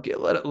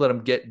 Let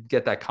them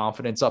get that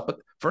confidence up. But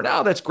for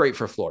now, that's great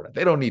for Florida.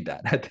 They don't need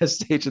that at this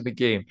stage of the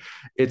game.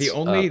 It's the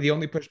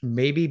only push,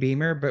 maybe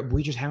Beamer, but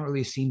we just haven't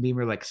really seen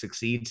Beamer like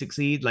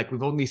succeed. Like,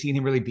 we've only seen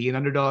him really be an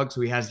underdog,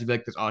 so he has to be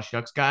like this aw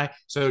shucks guy.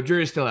 So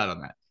jury's still out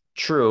on that.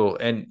 True,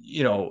 and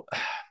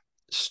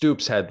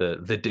Stoops had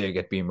the dig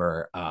at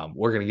Beamer.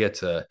 We're gonna get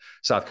to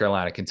South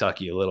Carolina,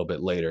 Kentucky a little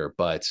bit later,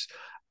 but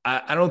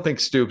I don't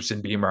think Stoops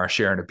and Beamer are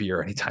sharing a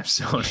beer anytime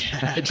soon.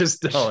 I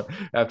just don't,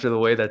 after the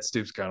way that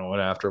Stoops kind of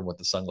went after him with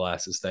the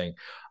sunglasses thing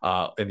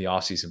in the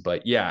offseason.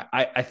 But yeah,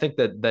 I think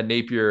that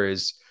Napier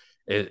is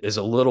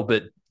a little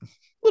bit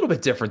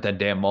different than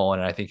Dan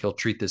Mullen. And I think he'll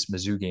treat this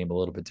Mizzou game a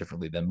little bit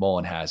differently than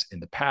Mullen has in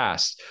the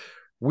past.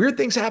 Weird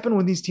things happen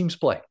when these teams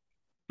play.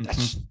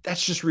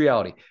 That's just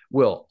reality.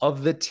 Will,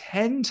 of the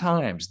 10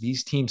 times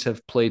these teams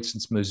have played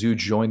since Mizzou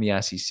joined the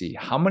SEC,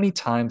 how many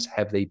times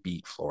have they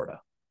beat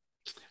Florida?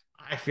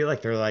 I feel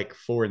like they're like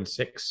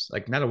 4-6,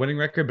 like not a winning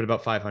record, but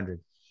about 500.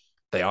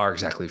 They are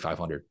exactly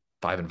 500,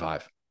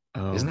 5-5.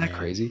 Oh, isn't that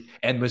crazy?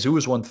 And Mizzou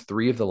has won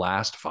 3 of the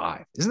last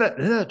 5. Isn't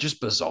that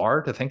just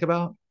bizarre to think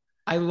about?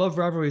 I love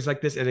rivalries like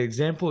this. An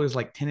example is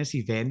like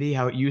Tennessee Vandy,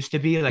 how it used to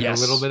be like a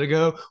little bit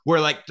ago, where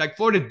like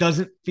Florida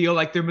doesn't feel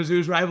like they're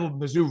Mizzou's rival.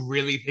 Mizzou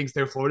really thinks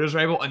they're Florida's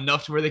rival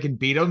enough to where they can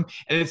beat them.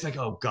 And it's like,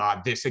 oh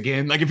God, this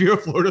again. Like, if you're a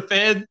Florida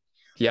fan.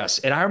 Yes.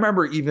 And I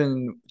remember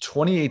even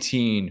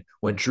 2018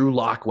 when Drew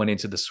Lock went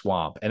into the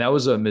Swamp, and that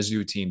was a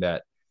Mizzou team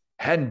that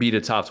hadn't beat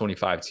a top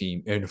 25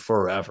 team in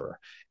forever.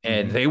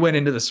 And they went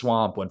into the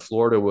Swamp when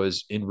Florida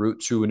was en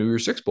route to a New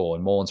Year's Six Bowl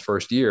in Mullen's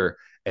first year,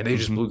 and they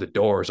just blew the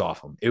doors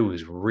off them. It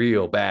was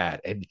real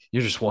bad. And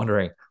you're just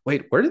wondering,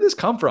 wait, where did this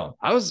come from?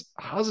 How's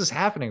this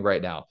happening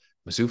right now?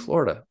 Mizzou,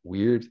 Florida,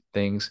 weird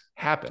things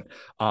happen.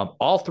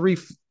 All three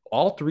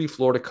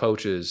Florida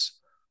coaches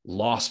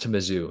lost to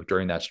Mizzou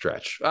during that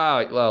stretch.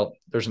 Well,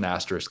 there's an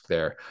asterisk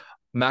there.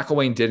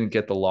 McElwain didn't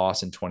get the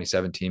loss in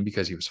 2017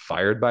 because he was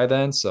fired by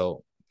then.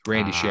 So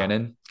Randy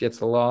Shannon gets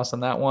the loss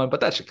on that one,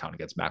 but that should count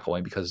against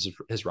McElwain because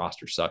his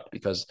roster sucked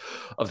because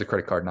of the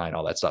credit card 9,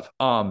 all that stuff.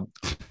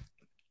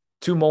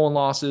 2 Mullen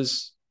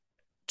losses,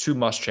 2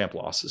 Muschamp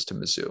losses to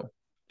Mizzou.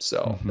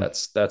 So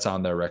that's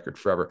on their record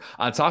forever.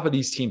 On top of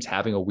these teams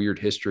having a weird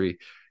history,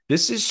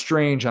 this is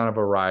strange on a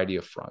variety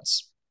of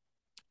fronts.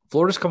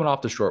 Florida's coming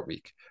off the short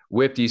week,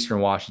 whipped Eastern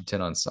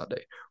Washington on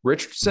Sunday.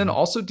 Richardson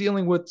also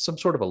dealing with some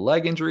sort of a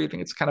leg injury. I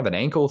think it's kind of an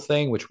ankle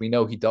thing, which we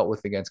know he dealt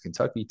with against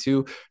Kentucky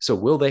too. So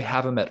will they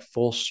have him at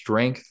full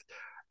strength?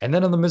 And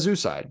then on the Mizzou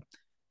side,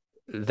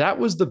 that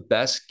was the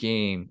best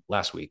game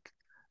last week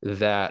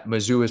that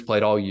Mizzou has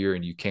played all year,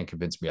 and you can't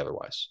convince me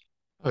otherwise.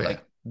 Oh, yeah.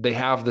 Like, they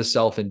have the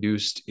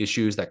self-induced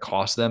issues that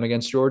cost them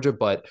against Georgia,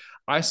 but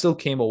I still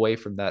came away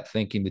from that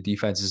thinking the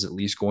defense is at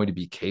least going to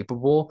be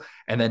capable.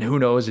 And then who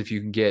knows if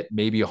you can get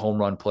maybe a home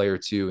run play or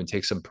two and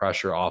take some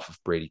pressure off of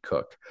Brady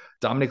Cook.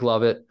 Dominic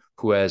Lovett,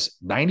 who has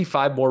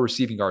 95 more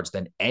receiving yards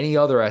than any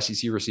other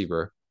SEC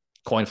receiver,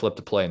 coin flip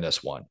to play in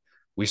this one.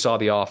 We saw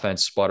the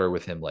offense sputter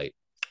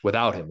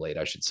without him late,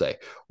 I should say.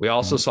 We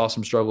also saw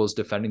some struggles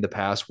defending the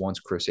pass once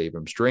Chris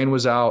Abrams-Draine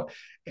was out.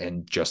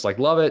 And just like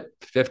Lovett,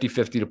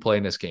 50-50 to play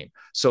in this game.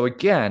 So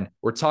again,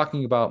 we're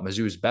talking about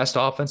Mizzou's best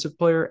offensive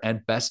player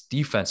and best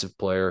defensive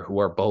player, who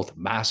are both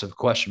massive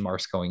question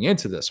marks going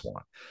into this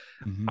one.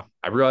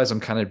 I realize I'm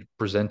kind of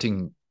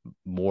presenting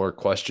more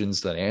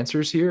questions than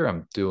answers here.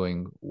 I'm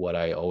doing what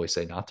I always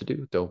say not to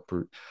do.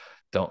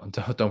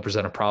 Don't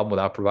present a problem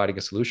without providing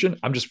a solution.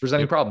 I'm just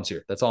presenting problems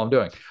here. That's all I'm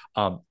doing.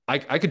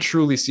 I could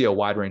truly see a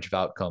wide range of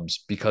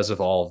outcomes because of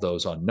all of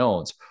those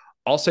unknowns.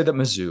 I'll say that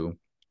Mizzou,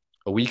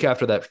 a week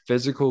after that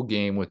physical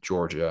game with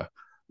Georgia,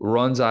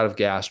 runs out of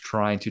gas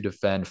trying to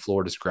defend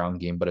Florida's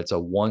ground game, but it's a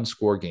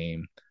 1-score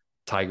game.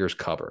 Tigers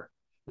cover.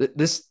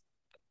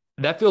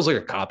 That feels like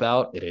a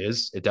cop-out. It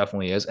is. It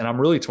definitely is. And I'm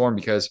really torn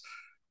because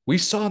we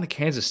saw in the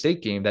Kansas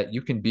State game that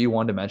you can be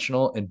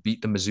one-dimensional and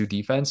beat the Mizzou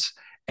defense.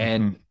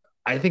 And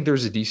I think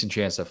there's a decent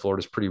chance that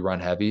Florida's pretty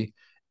run-heavy,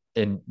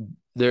 and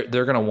they're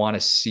going to want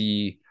to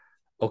see,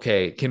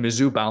 okay, can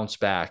Mizzou bounce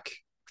back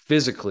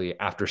physically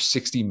after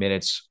 60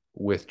 minutes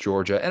with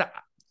Georgia? And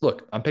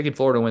look, I'm picking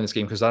Florida to win this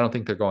game because I don't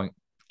think they're going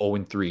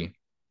 0-3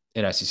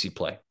 in SEC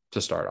play to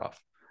start off.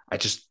 I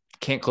just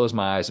can't close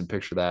my eyes and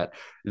picture that.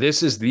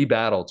 This is the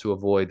battle to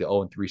avoid the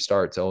 0-3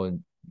 start to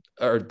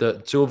avoid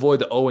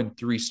the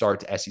 0-3 start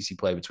to SEC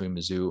play between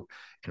Mizzou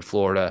and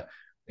Florida.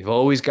 We've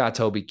always got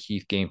Toby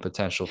Keith game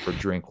potential for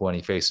drink when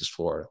he faces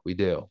Florida. We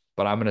do.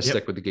 But I'm going to Yep.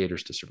 stick with the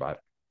Gators to survive.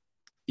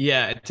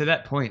 Yeah, to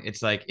that point,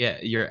 it's like, yeah,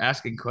 you're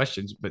asking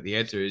questions, but the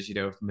answer is,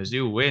 if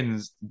Mizzou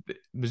wins,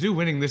 Mizzou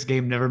winning this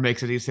game never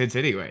makes any sense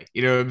anyway.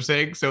 You know what I'm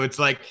saying? So it's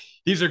like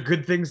these are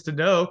good things to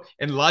know.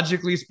 And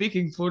logically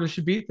speaking, Florida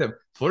should beat them.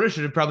 Florida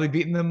should have probably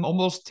beaten them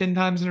almost 10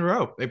 times in a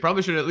row. They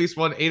probably should have at least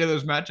won 8 of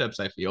those matchups,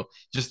 I feel.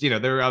 Just, there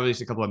were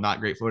obviously a couple of not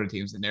great Florida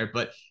teams in there,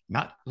 but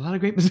not a lot of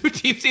great Mizzou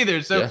teams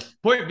either. So, Yeah.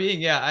 point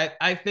being, yeah,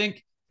 I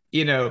think,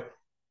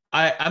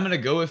 I'm gonna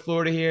go with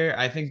Florida here.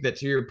 I think that,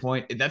 to your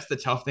point, that's the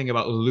tough thing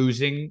about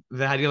losing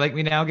the "How do you like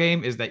me now"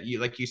 game, is that, you,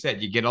 like you said,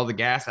 you get all the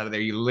gas out of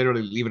there. You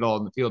literally leave it all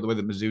in the field the way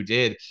that Mizzou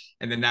did,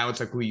 and then now it's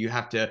like, well, you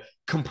have to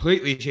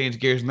completely change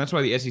gears, and that's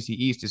why the SEC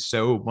East is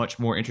so much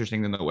more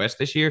interesting than the West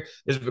this year.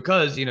 Is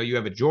because you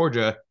have a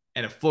Georgia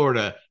and a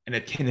Florida and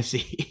a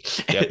Tennessee.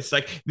 Yep. It's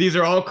like these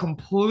are all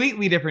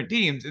completely different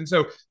teams, and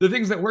so the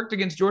things that worked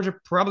against Georgia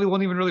probably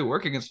won't even really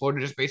work against Florida,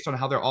 just based on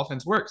how their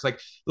offense works.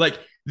 Like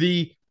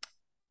the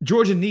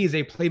Georgia needs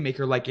a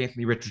playmaker like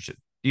Anthony Richardson.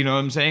 You know what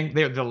I'm saying?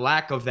 The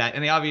lack of that,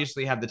 and they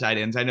obviously have the tight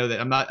ends. I know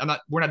that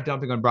we're not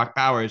dumping on Brock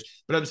Bowers,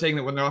 but I'm saying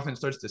that when their offense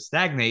starts to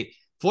stagnate,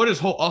 Florida's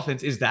whole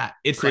offense is that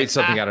it's Create like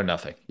something out of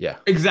nothing. Yeah.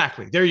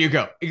 Exactly. There you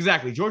go.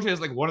 Exactly. Georgia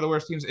is like one of the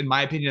worst teams, in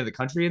my opinion, of the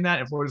country in that.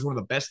 And Florida's one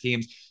of the best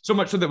teams. So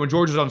much so that when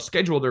Georgia's on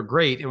schedule, they're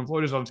great. And when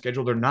Florida's on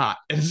schedule, they're not.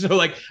 And so,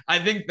 I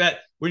think that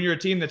when you're a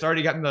team that's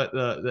already gotten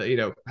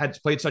the had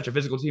played such a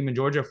physical team in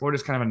Georgia,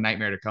 Florida's kind of a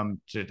nightmare to come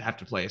to have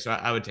to play. So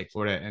I would take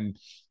Florida and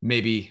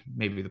maybe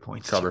the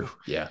points. Cover. Too.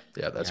 Yeah.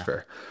 That's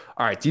fair.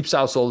 All right. Deep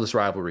South's oldest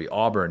rivalry,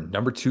 Auburn,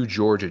 number 2,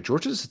 Georgia.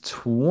 Georgia's a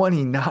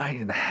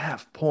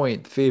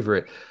 29.5-point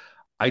favorite.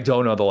 I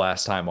don't know the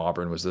last time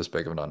Auburn was this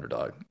big of an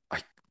underdog.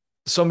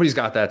 Somebody's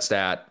got that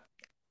stat.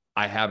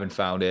 I haven't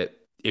found it.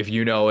 If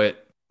you know it,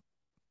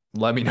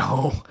 let me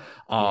know.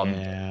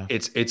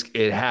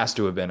 It has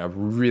to have been a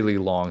really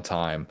long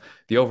time.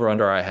 The over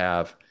under I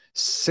have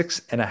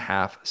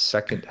 6.5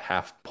 second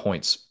half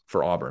points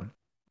for Auburn.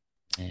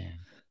 Yeah.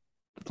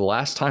 The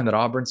last time that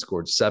Auburn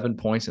scored 7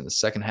 points in the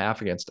second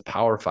half against a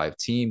Power 5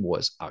 team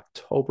was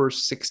October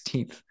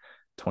 16th,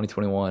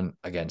 2021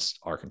 against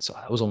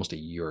Arkansas. That was almost a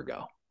year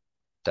ago.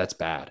 That's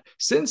bad.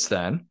 Since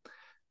then,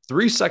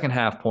 3 second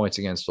half points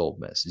against Ole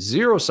Miss,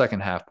 0 second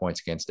half points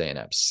against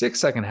A&M, 6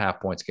 second half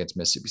points against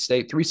Mississippi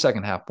State, 3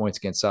 second half points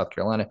against South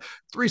Carolina,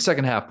 3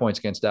 second half points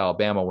against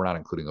Alabama. We're not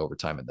including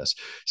overtime in this.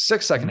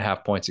 6 second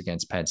half points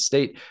against Penn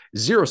State,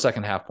 0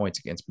 second half points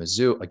against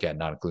Mizzou. Again,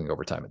 not including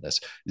overtime in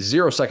this.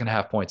 0 second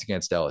half points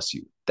against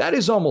LSU. That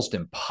is almost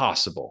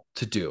impossible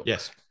to do.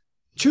 Yes.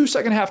 2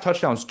 second half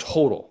touchdowns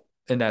total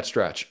in that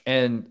stretch.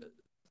 And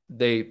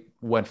they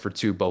went for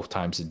 2 both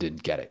times and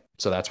didn't get it.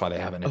 So that's why they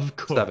haven't hit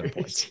 7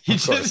 points. You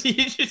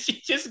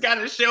just got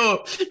to show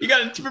up. You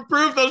got to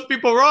prove those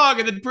people wrong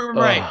and then prove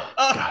them right.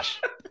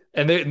 Gosh.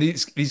 And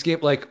these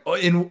games, so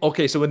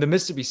in the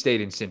Mississippi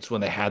State instance,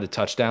 when they had the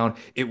touchdown,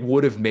 it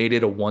would have made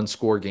it a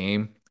 1-score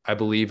game, I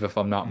believe, if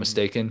I'm not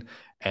mistaken.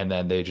 And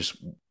then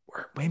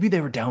maybe they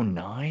were down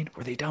 9.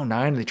 Were they down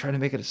 9? And they tried to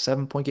make it a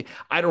 7-point game.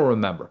 I don't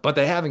remember, but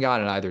they haven't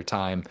gotten either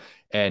time.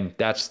 And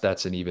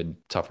that's an even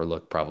tougher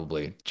look,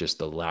 probably, just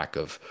the lack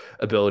of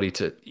ability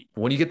to,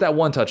 when you get that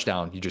 1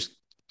 touchdown, you just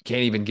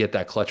can't even get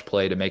that clutch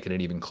play to make it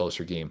an even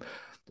closer game.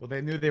 Well,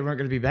 they knew they weren't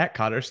going to be back,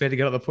 Cotter, so they had to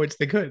get all the points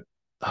they could.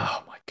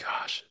 Oh my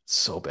gosh, it's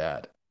so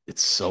bad.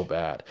 It's so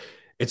bad.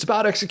 It's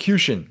about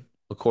execution,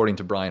 according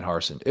to Brian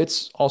Harsin.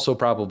 It's also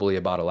probably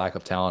about a lack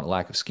of talent,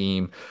 lack of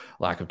scheme,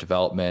 lack of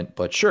development.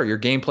 But sure, your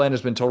game plan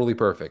has been totally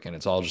perfect, and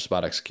it's all just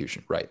about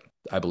execution. Right.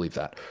 I believe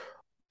that.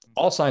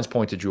 All signs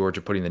point to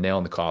Georgia putting the nail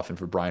in the coffin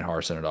for Brian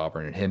Harsin at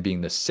Auburn and him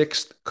being the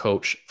 6th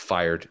coach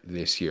fired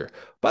this year.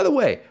 By the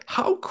way,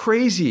 how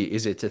crazy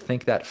is it to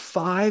think that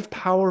 5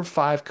 Power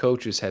 5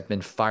 coaches have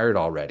been fired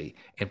already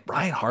and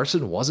Brian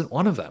Harsin wasn't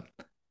one of them?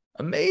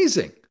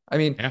 Amazing. I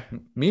mean,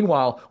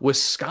 Meanwhile,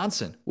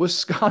 Wisconsin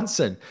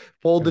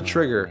pulled the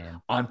trigger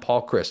on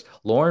Paul Chryst.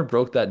 Lauren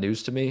broke that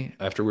news to me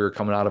after we were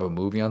coming out of a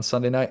movie on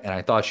Sunday night, and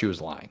I thought she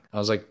was lying. I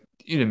was like,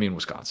 you didn't mean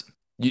Wisconsin.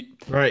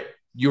 Right.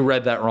 You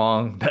read that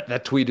wrong.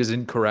 That tweet is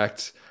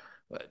incorrect.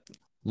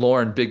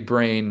 Lauren, big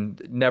brain,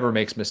 never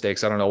makes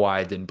mistakes. I don't know why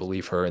I didn't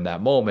believe her in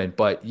that moment.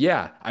 But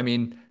yeah, I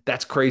mean,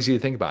 that's crazy to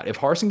think about. If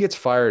Harsin gets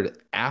fired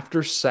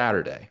after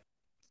Saturday,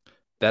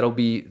 that'll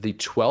be the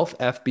 12th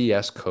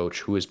FBS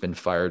coach who has been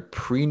fired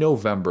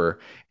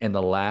pre-November in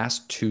the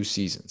last 2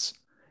 seasons.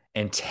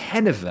 And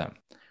 10 of them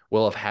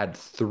will have had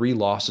 3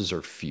 losses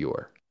or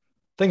fewer.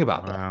 Think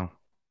about that.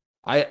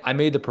 I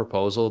made the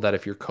proposal that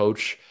if your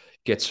coach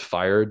gets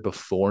fired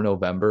before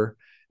November,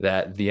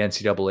 that the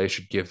NCAA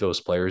should give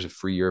those players a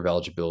free year of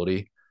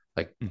eligibility.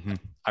 I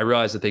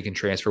realize that they can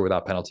transfer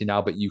without penalty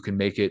now, but you can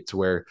make it to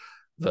where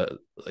the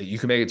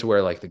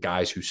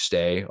guys who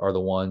stay are the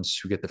ones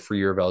who get the free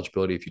year of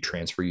eligibility. If you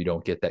transfer, you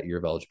don't get that year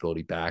of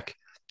eligibility back.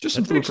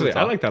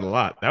 I like that a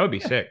lot. That would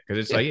be sick,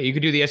 because it's you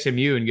could do the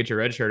SMU and get your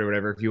red shirt or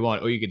whatever if you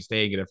want, or you could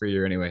stay and get a free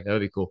year anyway. That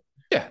would be cool.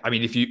 Yeah, I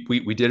mean, if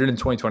we did it in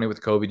 2020 with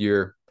the COVID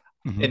year.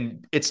 Mm-hmm.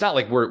 And it's not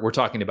like we're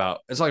talking about,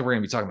 it's not like we're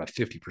going to be talking about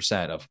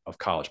 50% of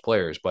college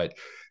players, but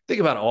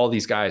think about all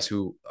these guys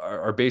who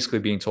are basically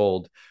being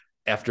told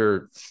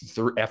after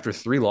after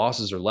 3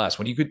 losses or less,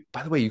 when you could,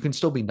 by the way, you can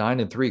still be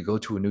 9-3, go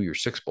to a New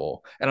Year's Six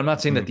bowl. And I'm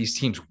not saying that these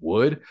teams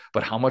would,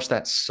 but how much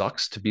that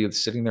sucks to be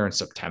sitting there in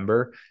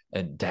September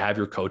and to have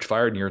your coach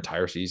fired and your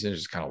entire season is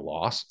just kind of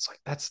lost. It's like,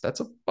 that's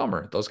a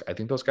bummer. I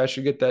think those guys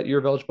should get that year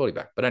of eligibility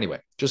back. But anyway,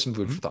 just some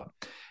food Mm-hmm. for thought.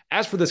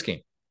 As for this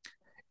game,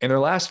 in their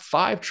last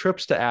 5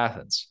 trips to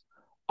Athens,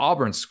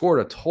 Auburn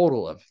scored a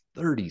total of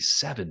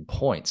 37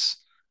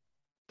 points.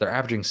 They're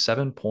averaging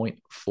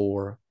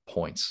 7.4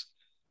 points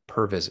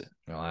per visit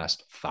in the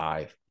last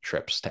 5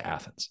 trips to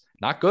Athens.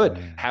 Not good.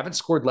 Man. Haven't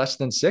scored less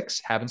than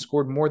 6, haven't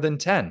scored more than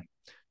 10.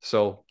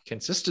 So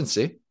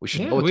consistency, we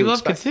should know what we to love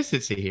expect.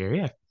 consistency here.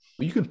 Yeah.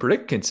 You can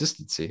predict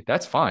consistency.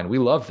 That's fine. We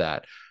love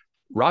that.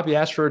 Robbie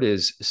Ashford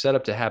is set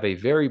up to have a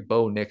very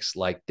Bo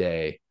Nix-like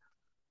day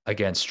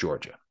against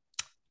Georgia.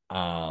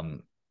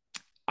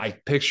 I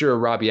picture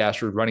Robbie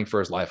Ashford running for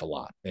his life a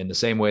lot in the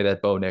same way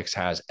that Bo Nix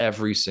has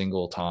every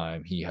single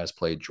time he has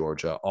played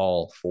Georgia,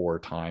 all 4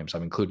 times.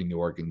 I'm including the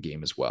Oregon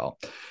game as well.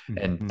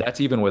 And that's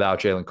even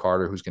without Jalen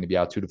Carter, who's going to be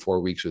out 2 to 4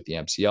 weeks with the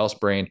MCL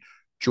sprain.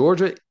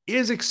 Georgia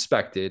is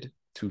expected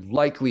to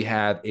likely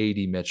have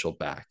A.D. Mitchell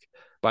back.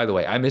 By the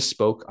way, I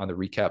misspoke on the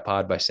recap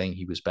pod by saying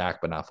he was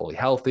back but not fully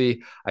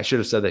healthy. I should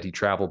have said that he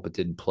traveled but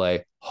didn't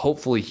play.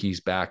 Hopefully he's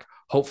back.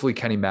 Hopefully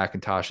Kenny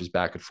McIntosh is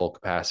back at full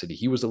capacity.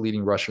 He was the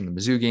leading rusher in the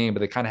Mizzou game,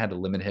 but they kind of had to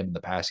limit him in the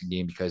passing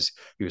game because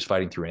he was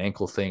fighting through an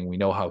ankle thing. We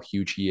know how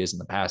huge he is in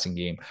the passing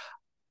game.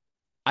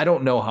 I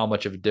don't know how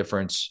much of a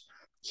difference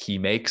he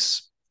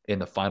makes in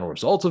the final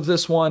result of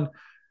this one.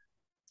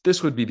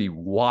 This would be the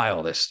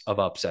wildest of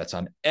upsets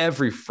on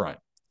every front.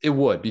 It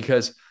would,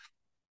 because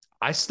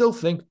I still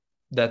think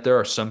that there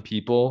are some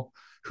people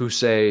who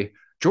say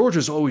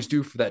Georgia's always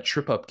due for that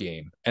trip up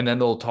game, and then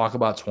they'll talk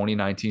about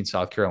 2019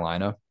 South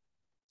Carolina.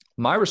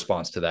 My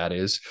response to that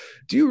is,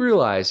 do you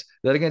realize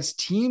that against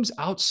teams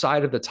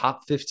outside of the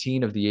top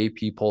 15 of the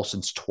AP poll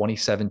since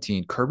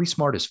 2017, Kirby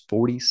Smart is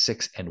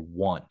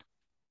 46-1?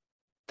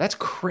 That's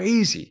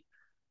crazy.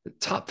 The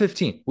top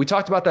 15. We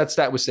talked about that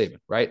stat with Saban,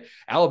 right?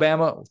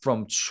 Alabama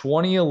from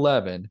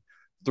 2011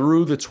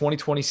 through the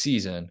 2020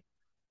 season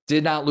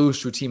did not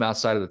lose to a team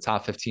outside of the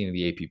top 15 of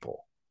the AP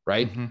poll,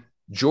 right? Mm-hmm.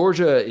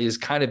 Georgia is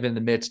kind of in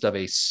the midst of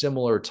a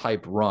similar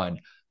type run.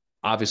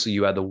 Obviously,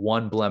 you had the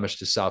one blemish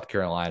to South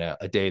Carolina,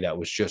 a day that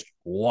was just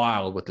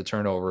wild with the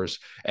turnovers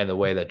and the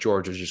way that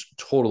Georgia just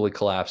totally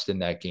collapsed in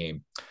that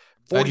game.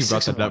 Glad you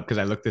brought that up because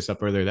I looked this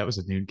up earlier. That was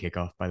a noon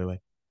kickoff, by the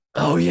way.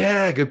 Oh,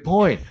 yeah, good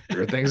point.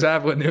 There are things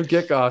happen with noon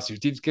kickoffs. Your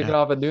team's kicking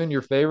off at noon,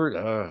 your favorite?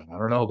 I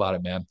don't know about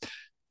it, man.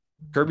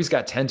 Kirby's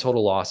got 10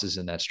 total losses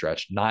in that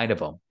stretch. 9 of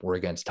them were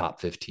against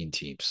top 15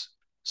 teams.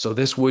 So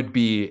this would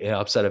be an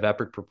upset of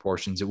epic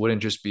proportions. It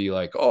wouldn't just be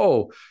like,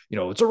 oh,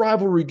 it's a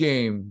rivalry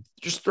game,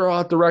 just throw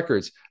out the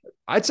records.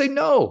 I'd say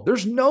no,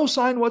 there's no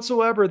sign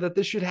whatsoever that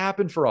this should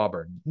happen for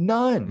Auburn.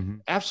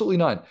 None, absolutely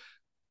none.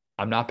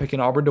 I'm not picking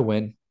Auburn to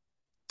win.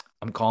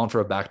 I'm calling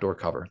for a backdoor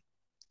cover.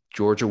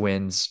 Georgia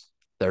wins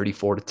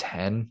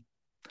 34-10.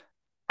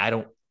 I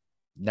don't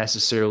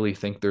necessarily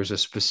think there's a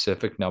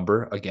specific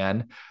number,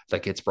 again,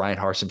 that gets Brian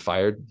Harsin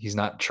fired. He's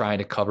not trying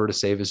to cover to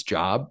save his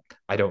job,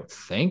 I don't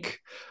think.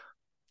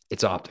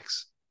 It's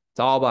optics.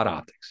 It's all about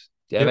optics.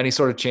 Do you have any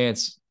sort of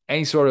chance,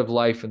 any sort of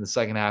life in the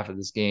second half of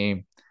this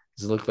game?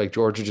 Does it look like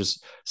Georgia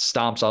just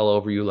stomps all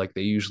over you like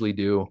they usually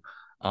do?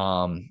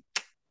 A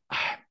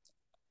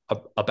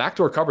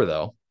backdoor cover,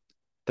 though,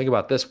 think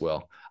about this,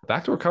 Will. A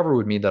backdoor cover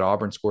would mean that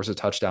Auburn scores a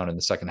touchdown in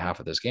the second half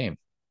of this game.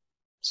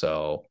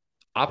 So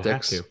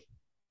optics.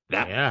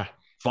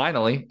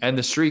 Finally, end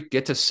the streak,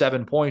 get to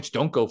 7 points.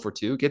 Don't go for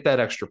 2. Get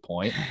that extra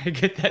point.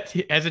 Get that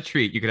as a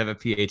treat. You could have a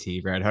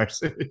PAT, Brad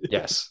Harsin.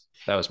 Yes.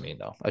 That was mean,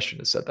 though. I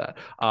shouldn't have said that.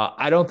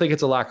 I don't think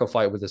it's a lack of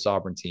fight with this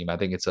Auburn team. I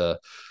think it's a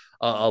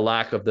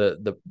lack of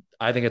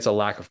I think it's a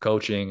lack of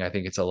coaching. I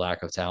think it's a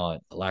lack of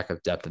talent, a lack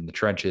of depth in the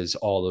trenches,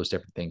 all those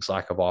different things,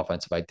 lack of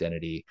offensive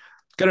identity.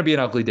 It's going to be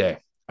an ugly day,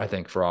 I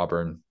think, for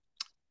Auburn.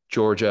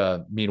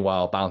 Georgia,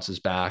 meanwhile, bounces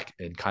back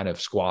and kind of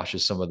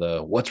squashes some of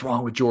the what's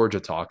wrong with Georgia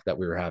talk that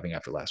we were having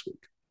after last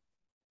week.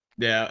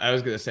 Yeah, I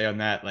was going to say on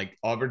that, like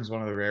Auburn's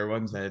one of the rare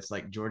ones that it's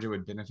like Georgia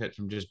would benefit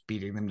from just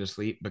beating them to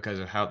sleep because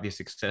of how the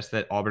success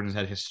that Auburn has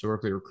had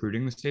historically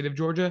recruiting the state of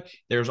Georgia.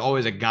 There's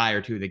always a guy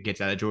or two that gets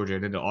out of Georgia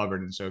and into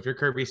Auburn. And so if you're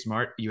Kirby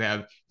Smart, you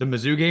have the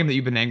Mizzou game that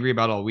you've been angry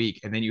about all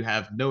week, and then you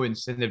have no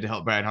incentive to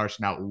help Brian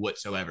Harsin out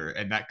whatsoever.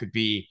 And that could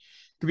be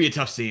a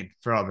tough scene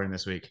for Auburn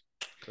this week.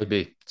 Could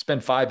be. It's been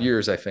 5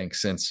 years, I think,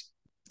 since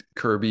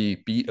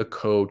Kirby beat a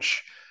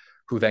coach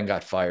who then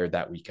got fired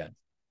that weekend.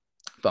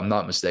 If I'm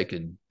not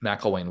mistaken,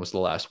 McElwain was the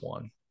last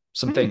one.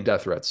 Some fake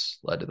death threats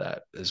led to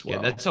that as well.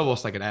 Yeah, that's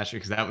almost like an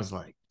asterisk because that was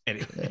like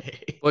anyway.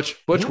 Butch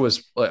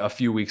was like a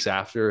few weeks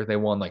after they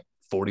won like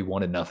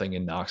 41-0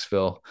 in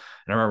Knoxville.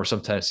 And I remember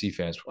some Tennessee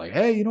fans were like,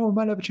 hey, we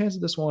might have a chance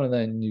at this one. And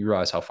then you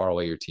realize how far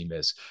away your team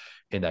is.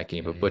 in that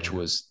game, Yeah. which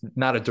was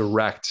not a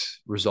direct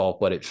result,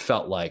 but it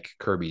felt like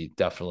Kirby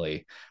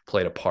definitely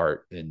played a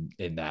part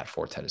in that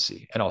for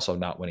Tennessee. And also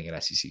not winning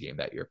an SEC game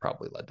that year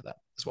probably led to that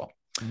as well.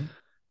 Mm-hmm.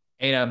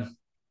 A&M,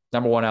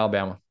 number one,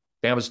 Alabama.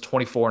 Bama's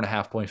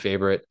 24.5-point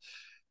favorite.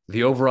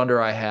 The over-under,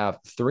 I have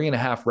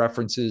 3.5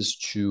 references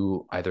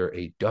to either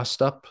a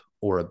dust-up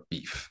or a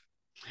beef.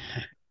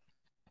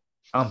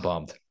 I'm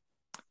bummed.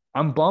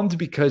 I'm bummed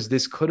because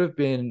this could have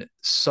been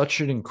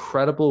such an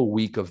incredible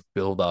week of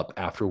build-up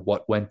after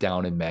what went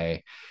down in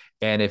May.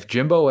 And if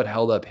Jimbo had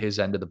held up his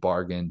end of the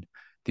bargain,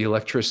 the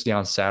electricity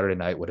on Saturday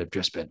night would have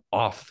just been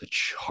off the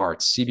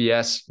charts.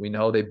 CBS, we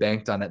know they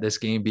banked on it, this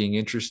game being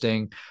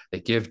interesting. They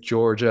give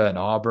Georgia and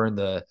Auburn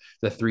the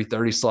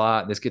 3:30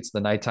 slot. This gets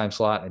the nighttime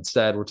slot.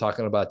 Instead, we're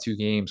talking about two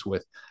games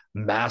with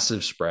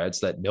massive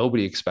spreads that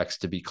nobody expects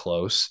to be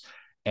close.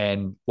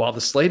 And while the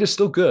slate is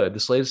still good, the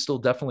slate is still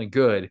definitely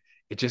good,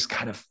 it just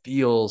kind of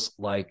feels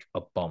like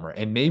a bummer.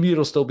 And maybe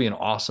it'll still be an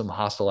awesome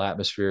hostile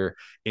atmosphere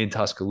in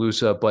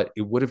Tuscaloosa, but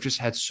it would have just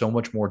had so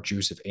much more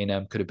juice if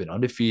A&M could have been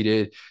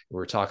undefeated.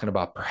 We're talking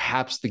about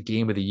perhaps the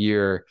game of the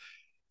year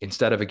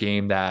instead of a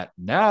game that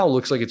now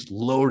looks like it's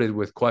loaded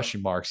with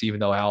question marks, even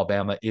though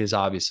Alabama is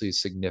obviously a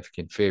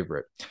significant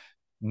favorite.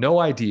 No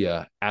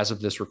idea as of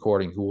this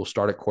recording who will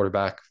start at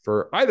quarterback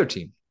for either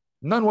team.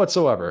 None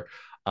whatsoever.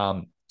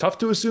 Tough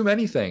to assume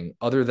anything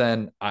other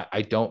than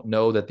I don't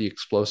know that the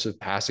explosive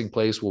passing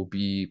plays will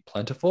be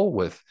plentiful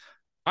with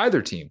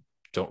either team.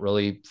 Don't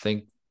really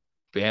think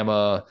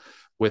Bama,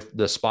 with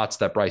the spots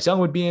that Bryce Young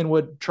would be in,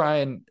 would try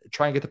and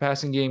get the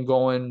passing game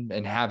going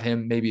and have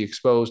him maybe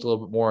exposed a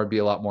little bit more and be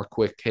a lot more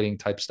quick hitting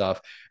type stuff.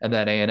 And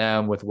then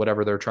A&M with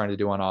whatever they're trying to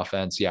do on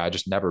offense. Yeah, I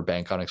just never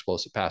bank on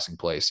explosive passing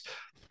plays.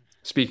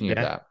 Speaking of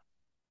that,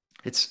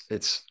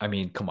 it's I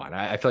mean, come on.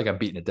 I feel like I'm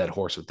beating a dead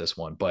horse with this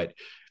one, but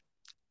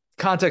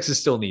context is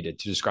still needed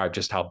to describe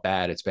just how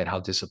bad it's been, how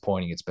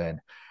disappointing it's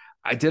been.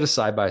 I did a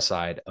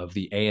side-by-side of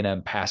the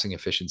A&M passing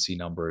efficiency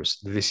numbers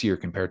this year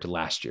compared to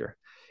last year.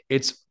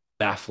 It's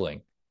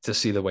baffling to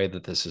see the way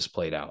that this has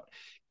played out.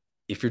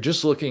 If you're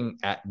just looking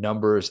at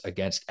numbers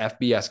against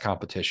FBS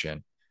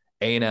competition,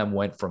 A&M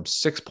went from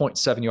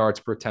 6.7 yards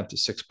per attempt to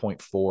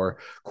 6.4.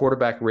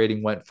 Quarterback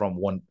rating went from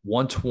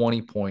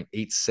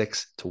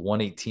 120.86 to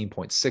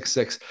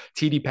 118.66.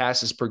 TD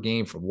passes per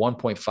game from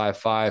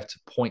 1.55 to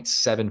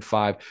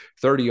 0.75.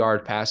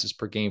 30-yard passes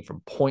per game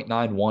from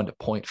 0.91 to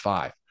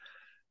 0.5.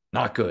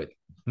 Not good.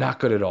 Not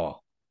good at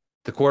all.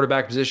 The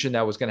quarterback position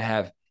that was going to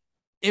have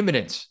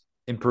imminent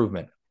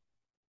improvement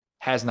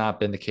has not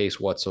been the case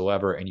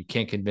whatsoever. And you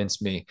can't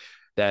convince me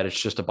that it's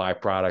just a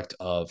byproduct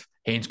of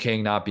Haynes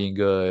King not being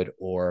good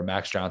or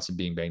Max Johnson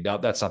being banged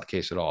up. That's not the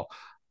case at all.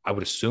 I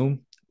would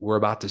assume we're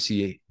about to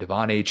see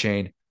Devon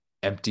Achane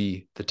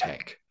empty the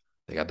tank.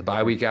 They got the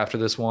bye week after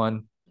this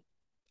one,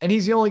 and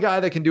he's the only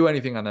guy that can do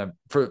anything on them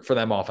for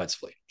them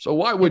offensively. So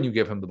why wouldn't you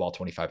give him the ball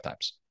 25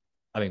 times?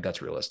 I think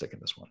that's realistic in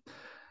this one.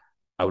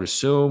 I would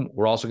assume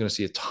we're also going to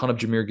see a ton of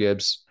Jahmyr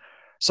Gibbs.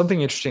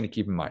 Something interesting to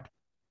keep in mind.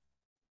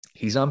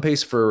 He's on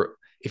pace for,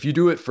 if you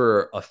do it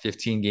for a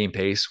 15-game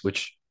pace,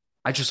 which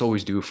I just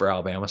always do for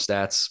Alabama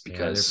stats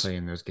because they're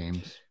playing those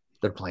games.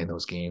 They're playing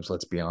those games,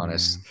 let's be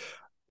honest.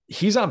 Yeah.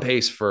 He's on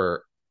pace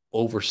for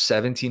over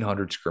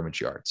 1,700 scrimmage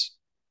yards.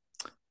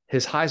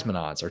 His Heisman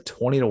odds are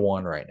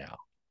 20-1 right now.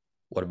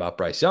 What about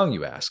Bryce Young,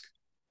 you ask?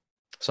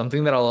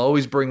 Something that I'll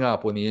always bring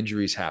up when the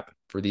injuries happen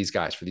for these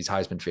guys, for these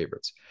Heisman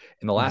favorites.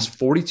 In the last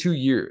 42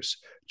 years,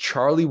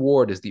 Charlie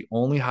Ward is the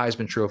only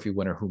Heisman Trophy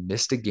winner who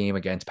missed a game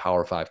against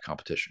Power 5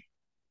 competition.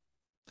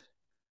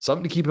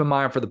 Something to keep in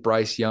mind for the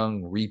Bryce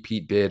Young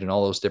repeat bid and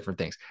all those different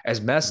things. As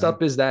messed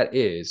up as that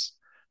is,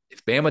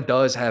 if Bama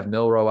does have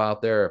Milroe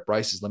out there, if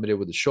Bryce is limited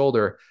with the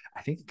shoulder,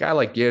 I think a guy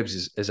like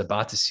Gibbs is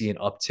about to see an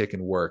uptick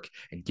in work.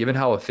 And given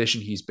how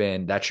efficient he's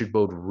been, that should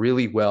bode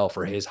really well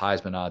for his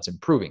Heisman odds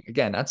improving.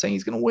 Again, not saying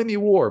he's going to win the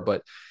award,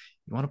 but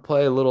you want to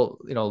play a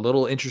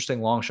little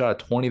interesting long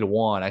shot at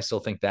 20-1. I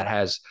still think that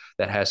has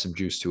some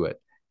juice to it.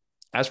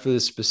 As for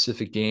this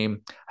specific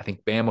game, I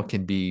think Bama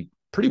can be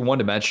pretty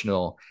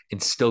one-dimensional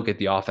and still get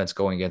the offense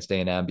going against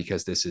A&M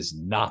because this is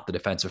not the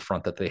defensive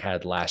front that they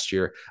had last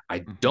year. I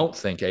don't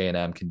think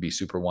A&M can be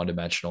super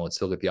one-dimensional and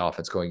still get the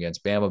offense going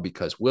against Bama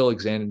because Will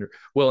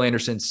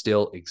Anderson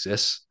still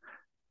exists.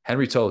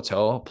 Henry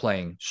To'oTo'o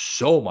playing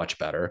so much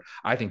better.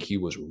 I think he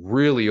was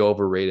really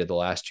overrated the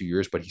last 2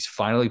 years, but he's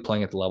finally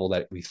playing at the level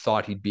that we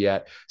thought he'd be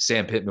at.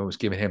 Sam Pittman was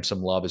giving him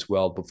some love as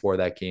well before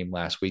that game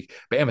last week.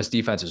 Bama's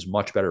defense is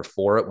much better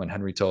for it when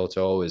Henry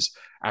To'oTo'o is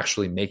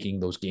actually making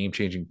those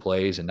game-changing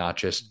plays and not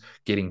just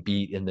getting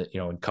beat in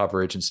in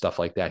coverage and stuff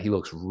like that. He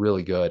looks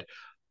really good.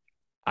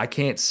 I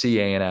can't see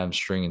A&M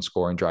stringing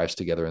scoring drives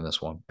together in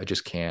this one. I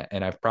just can't.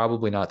 And I've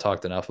probably not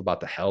talked enough about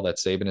the hell that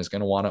Saban is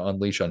going to want to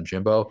unleash on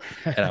Jimbo.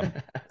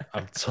 And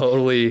I'm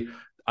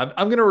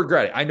going to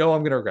regret it. I know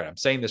I'm going to regret it. I'm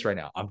saying this right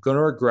now. I'm going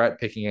to regret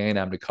picking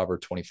A&M to cover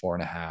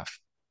 24.5,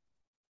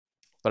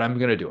 but I'm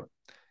going to do it.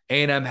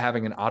 A&M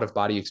having an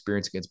out-of-body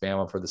experience against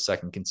Bama for the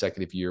second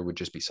consecutive year would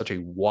just be such a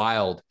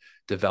wild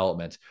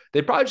development.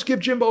 They'd probably just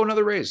give Jimbo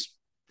another raise.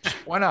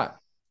 Why not?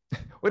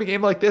 Win a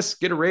game like this,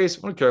 get a raise.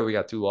 I don't care if we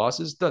got 2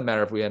 losses. Doesn't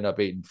matter if we end up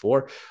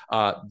 8-4.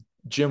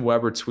 Jim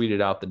Weber tweeted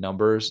out the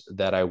numbers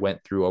that I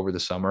went through over the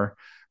summer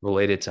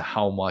related to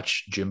how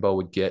much Jimbo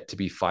would get to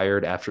be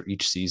fired after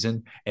each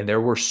season. And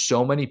there were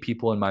so many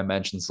people in my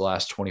mentions the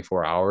last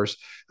 24 hours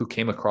who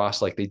came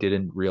across like they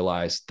didn't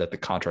realize that the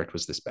contract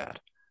was this bad.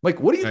 Like,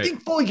 what do you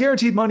think fully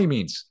guaranteed money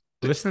means?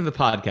 Listen to the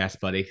podcast,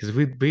 buddy, because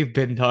we've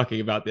been talking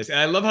about this, and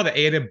I love how the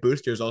A&M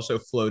boosters also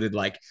floated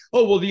like,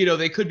 oh well,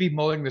 they could be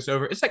mulling this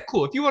over. It's like,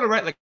 cool, if you want to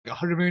write like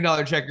 $100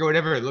 million check or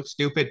whatever, it looks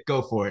stupid,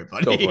 go for it,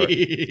 buddy. Go for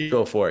it.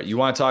 Go for it. You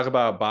want to talk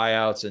about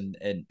buyouts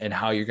and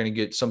how you're going to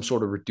get some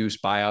sort of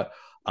reduced buyout?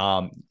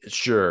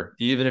 Sure.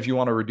 Even if you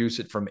want to reduce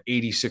it from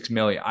 86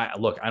 million, I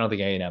don't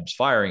think A&M's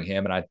firing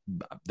him, and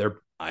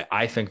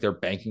I think they're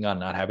banking on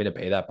not having to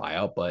pay that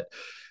buyout, but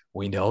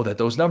we know that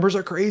those numbers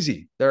are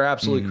crazy. They're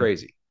absolutely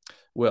crazy.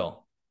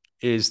 Will,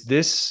 is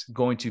this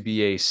going to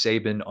be a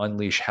Saban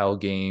unleash hell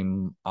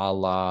game a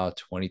la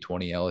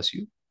 2020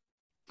 LSU?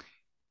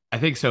 I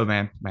think so,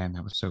 man. Man,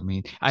 that was so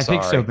mean. I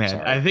think so, man.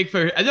 Sorry.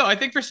 I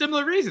think for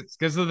similar reasons,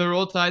 because of the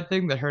Roll Tide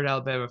thing that hurt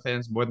Alabama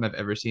fans more than I've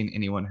ever seen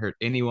anyone hurt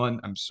anyone.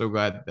 I'm so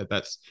glad that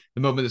that's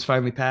the moment that's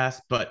finally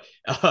passed. But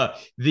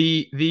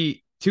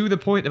the to the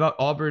point about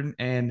Auburn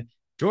and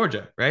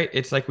Georgia, right?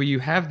 It's like when you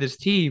have this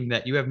team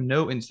that you have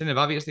no incentive.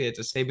 Obviously, it's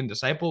a Saban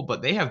disciple,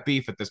 but they have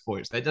beef at this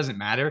point, so that doesn't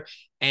matter.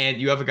 And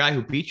you have a guy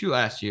who beat you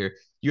last year.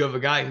 You have a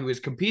guy who is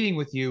competing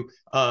with you,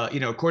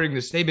 according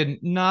to Saban,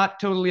 not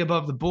totally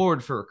above the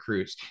board for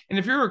recruits. And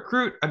if you're a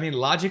recruit, I mean,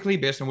 logically,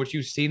 based on what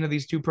you've seen of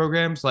these two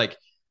programs, like,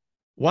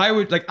 why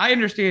would, like, I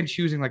understand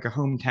choosing like a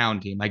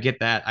hometown team. I get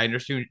that. I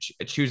understand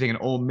choosing an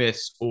Ole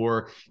Miss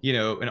or,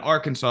 an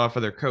Arkansas for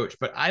their coach,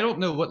 but I don't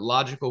know what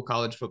logical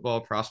college football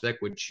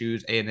prospect would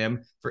choose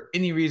A&M for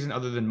any reason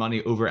other than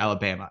money over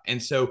Alabama.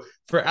 And so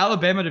for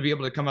Alabama to be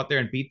able to come out there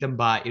and beat them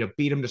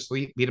beat them to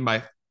sleep, beat them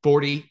by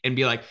 40 and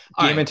be like,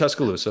 game in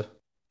Tuscaloosa.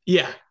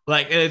 Yeah.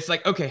 Like, it's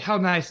like, okay, how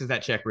nice is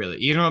that check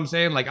really? You know what I'm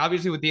saying? Like,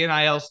 obviously with the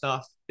NIL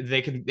stuff,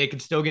 they can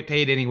still get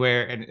paid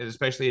anywhere, and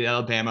especially at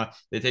Alabama,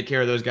 they take care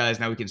of those guys.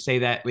 Now we can say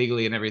that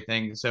legally and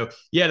everything. So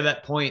yeah, to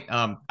that point,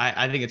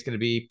 I think it's going to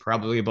be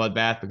probably a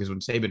bloodbath, because when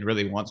Saban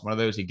really wants one of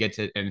those, he gets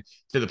it. And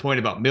to the point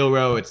about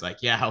Milroe, it's like,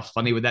 yeah, how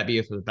funny would that be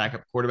if it was a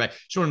backup quarterback?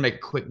 Just want to make a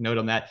quick note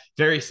on that.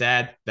 Very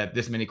sad that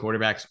this many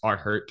quarterbacks are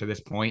hurt to this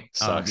point.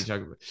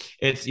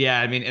 It's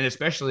I mean, and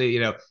especially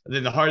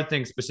then the hard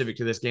thing specific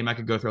to this game, I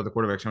could go through all the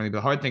quarterbacks only, but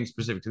the hard thing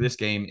specific to this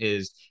game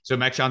is, so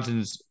Max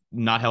Johnson's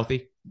not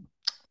healthy.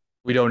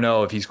 We don't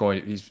know if he's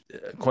coin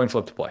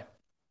flip to play.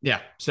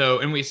 Yeah. So,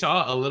 and we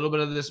saw a little bit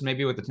of this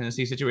maybe with the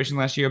Tennessee situation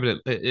last year, but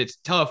it's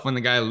tough when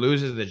the guy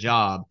loses the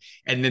job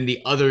and then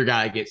the other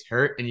guy gets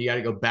hurt and you got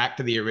to go back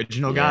to the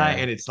original guy.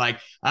 And it's like,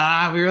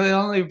 we really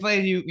only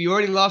played you. You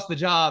already lost the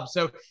job.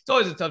 So it's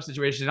always a tough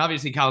situation.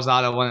 Obviously,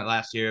 Calzada won it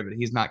last year, but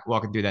he's not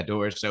walking through that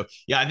door. So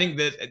yeah, I think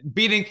that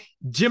beating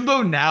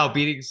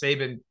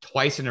Saban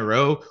twice in a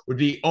row would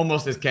be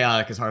almost as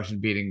chaotic as Harsin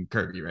beating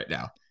Kirby right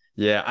now.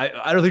 Yeah,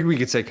 I don't think we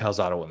could say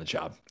Calzada won the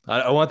job.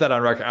 I want that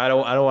on record. I don't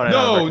want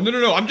to.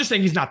 No. I'm just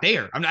saying he's not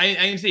there. I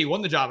didn't say he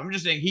won the job. I'm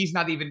just saying he's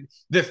not even,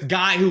 the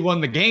guy who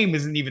won the game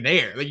isn't even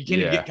there. Like, you can't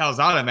even get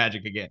Calzada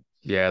magic again.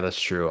 Yeah, that's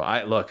true.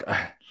 I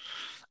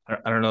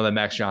don't know that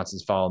Max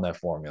Johnson's following that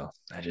formula.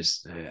 I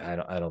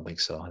don't think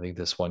so. I think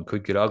this one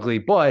could get ugly,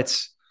 but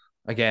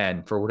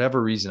again, for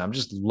whatever reason, I'm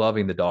just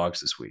loving the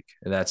dogs this week,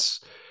 and that's.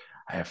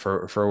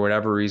 For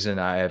whatever reason,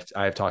 I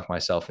have talked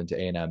myself into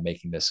A&M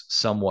making this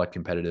somewhat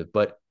competitive,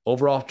 but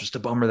overall, just a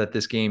bummer that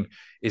this game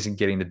isn't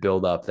getting the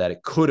build up that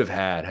it could have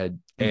had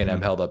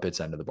A&M held up its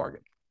end of the bargain.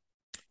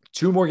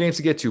 2 more games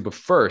to get to, but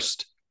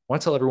first, I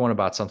want to tell everyone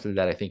about something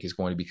that I think is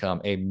going to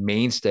become a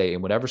mainstay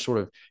in whatever sort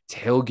of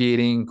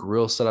tailgating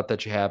grill setup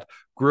that you have.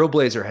 Grill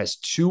Blazer has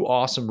 2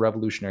 awesome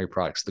revolutionary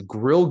products. The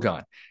Grill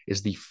Gun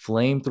is the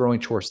flame-throwing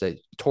torch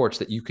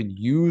that you can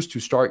use to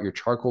start your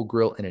charcoal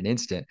grill in an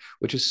instant,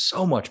 which is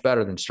so much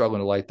better than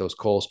struggling to light those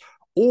coals.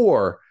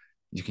 Or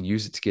you can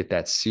use it to get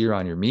that sear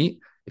on your meat.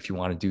 If you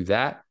want to do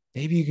that,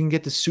 maybe you can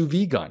get the sous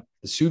vide gun.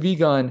 The sous vide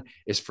gun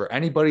is for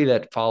anybody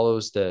that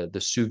follows the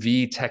sous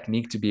vide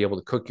technique to be able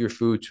to cook your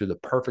food to the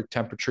perfect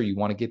temperature. You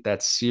want to get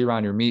that sear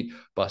on your meat,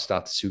 bust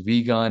out the sous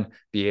vide gun,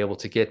 be able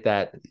to get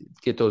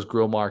those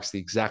grill marks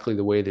exactly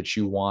the way that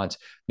you want.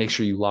 Make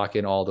sure you lock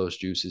in all those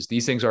juices.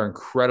 These things are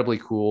incredibly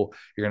cool.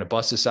 You're going to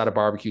bust this out of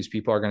barbecues.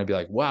 People are going to be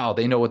like, wow,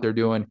 they know what they're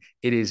doing.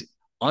 It is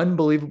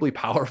unbelievably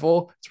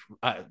powerful.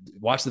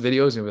 Watch the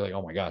videos and be like,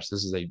 oh my gosh,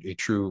 this is a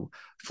true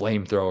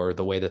flamethrower,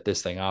 the way that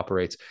this thing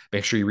operates.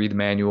 Make sure you read the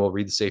manual,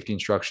 read the safety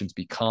instructions,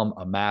 become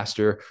a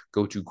master.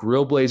 Go to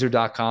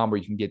grillblazer.com where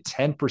you can get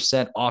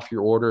 10% off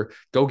your order.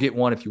 Go get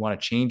one if you want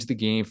to change the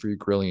game for your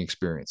grilling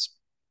experience.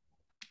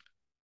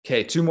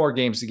 Okay, 2 more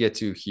games to get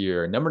to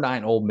here. Number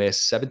 9, Ole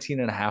Miss,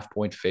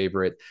 17.5-point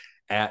favorite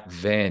at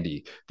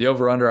Vandy. The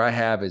over-under I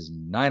have is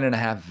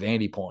 9.5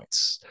 Vandy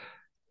points.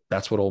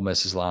 That's what Ole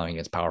Miss is allowing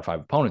against Power 5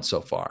 opponents so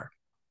far.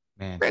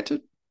 Man.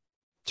 Granted,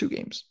 2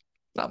 games,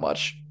 not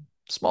much.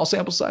 Small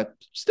sample size,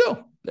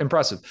 still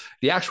impressive.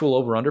 The actual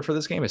over-under for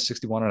this game is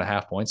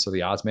 61.5 points. So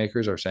the odds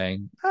makers are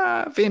saying,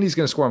 Vandy's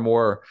going to score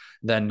more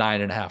than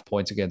 9.5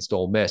 points against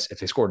Ole Miss. If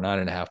they score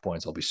 9.5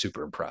 points, I'll be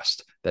super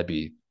impressed. That'd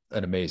be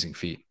an amazing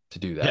feat to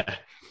do that. Yeah.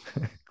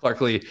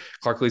 Clark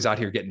Lea's out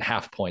here getting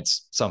half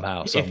points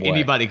somehow. If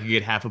anybody could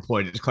get half a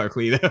point, it's Clark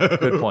Lea.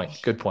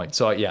 Good point.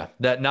 So yeah,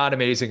 that not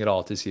amazing at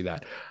all to see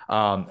that.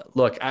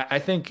 Look, I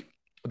think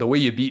the way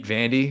you beat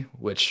Vandy,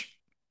 which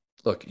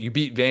look, you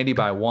beat Vandy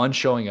by 1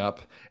 showing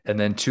up and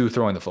then 2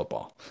 throwing the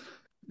football.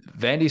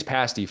 Vandy's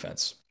pass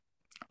defense,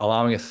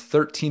 allowing a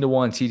 13-1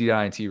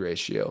 TD-INT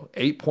ratio,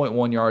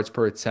 8.1 yards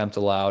per attempt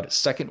allowed,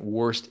 second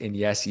worst in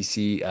the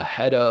SEC,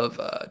 ahead of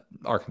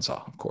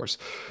Arkansas, of course.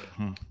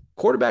 Mm-hmm.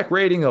 Quarterback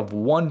rating of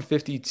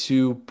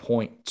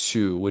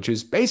 152.2, which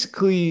is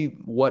basically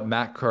what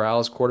Matt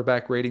Corral's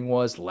quarterback rating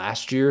was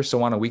last year.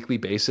 So on a weekly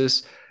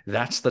basis,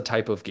 that's the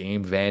type of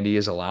game Vandy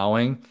is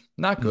allowing.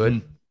 Not good.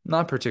 Mm-hmm.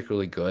 Not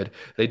particularly good.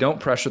 They don't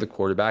pressure the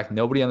quarterback.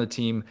 Nobody on the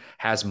team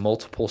has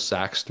multiple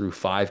sacks through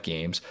 5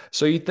 games.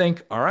 So you'd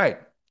think, all right,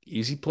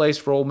 easy place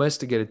for Ole Miss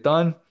to get it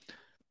done.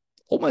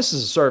 Ole Miss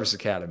is a service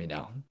academy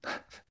now.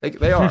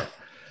 They are.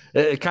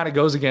 It kind of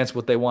goes against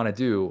what they want to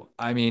do.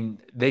 I mean,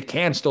 they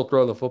can still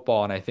throw the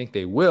football, and I think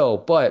they will,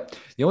 but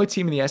the only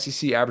team in the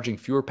SEC averaging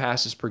fewer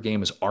passes per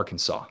game is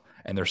Arkansas,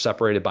 and they're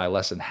separated by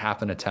less than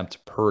half an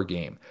attempt per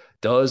game.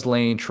 Does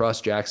Lane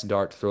trust Jackson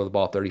Dart to throw the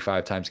ball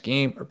 35 times a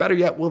game? Or better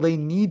yet, will they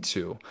need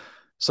to?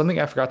 Something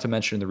I forgot to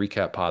mention in the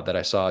recap pod that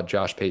I saw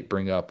Josh Pate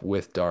bring up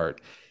with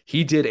Dart.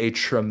 He did a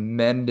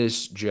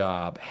tremendous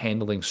job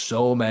handling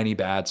so many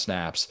bad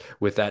snaps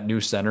with that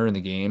new center in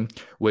the game,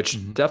 which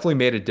definitely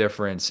made a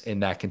difference in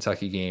that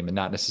Kentucky game and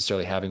not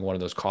necessarily having one of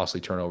those costly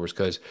turnovers,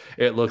 because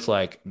it looks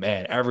like,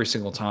 man, every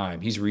single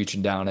time he's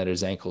reaching down at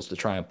his ankles to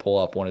try and pull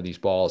up one of these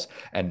balls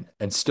and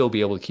still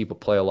be able to keep a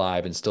play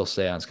alive and still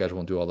stay on schedule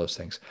and do all those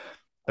things.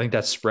 I think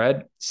that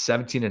spread,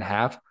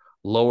 17.5,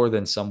 lower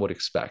than some would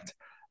expect.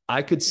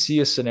 I could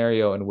see a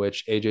scenario in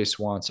which AJ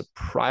Swann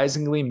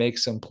surprisingly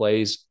makes some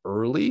plays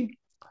early.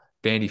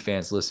 Vandy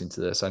fans listening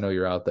to this, I know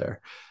you're out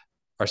there,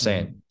 are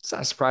saying, it's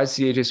not surprised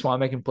to see AJ Swann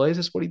making plays.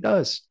 That's what he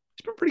does.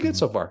 He's been pretty good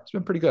so far. It's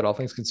been pretty good, all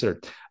things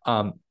considered.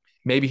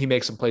 Maybe he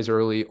makes some plays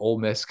early. Ole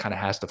Miss kind of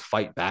has to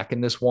fight back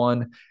in this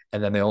one,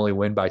 and then they only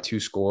win by 2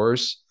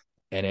 scores,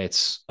 and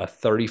it's a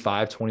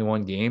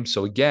 35-21 game.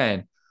 So again,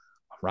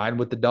 I'm riding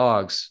with the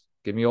dogs.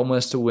 Give me Ole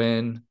Miss to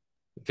win,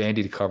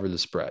 Vandy to cover the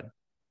spread.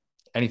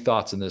 Any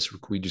thoughts on this? Or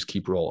can we just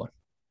keep rolling?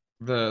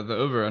 The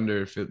over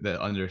under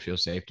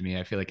feels safe to me.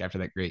 I feel like after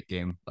that great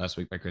game last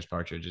week by Chris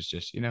Partridge, it's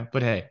just,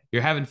 but hey,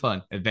 you're having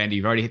fun at Vandy.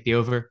 You've already hit the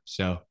over,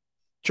 so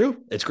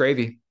true. It's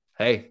gravy.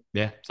 Hey,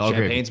 yeah, it's all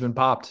champagne's gravy. Been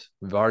popped.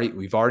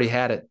 We've already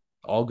had it.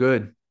 All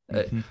good.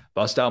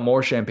 Bust out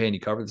more champagne. You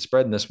covered the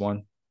spread in this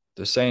one.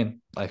 Just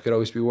saying, life could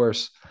always be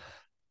worse.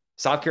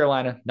 South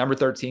Carolina, number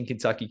 13,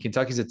 Kentucky.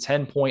 Kentucky's a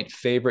 10-point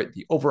favorite.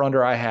 The over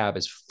under I have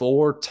is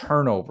 4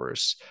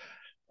 turnovers.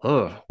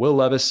 Will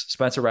Levis,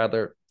 Spencer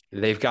Rattler,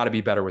 they've got to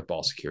be better with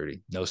ball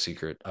security. No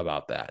secret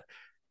about that.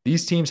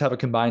 These teams have a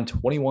combined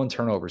 21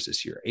 turnovers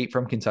this year, 8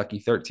 from Kentucky,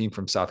 13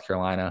 from South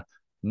Carolina.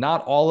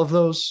 Not all of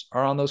those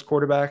are on those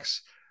quarterbacks,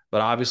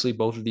 but obviously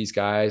both of these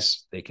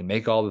guys, they can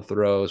make all the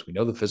throws. We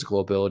know the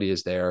physical ability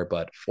is there,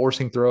 but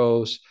forcing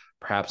throws,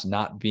 perhaps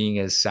not being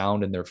as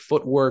sound in their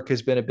footwork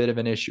has been a bit of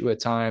an issue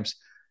at times.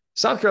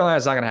 South Carolina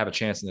is not going to have a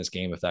chance in this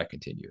game if that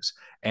continues.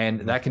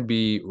 And that can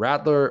be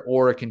Rattler,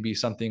 or it can be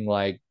something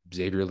like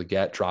Xavier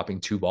Legette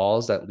dropping 2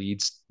 balls that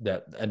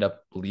end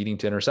up leading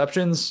to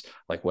interceptions,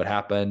 like what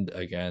happened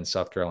against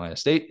South Carolina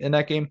State in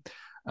that game.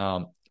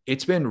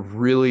 It's been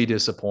really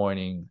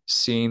disappointing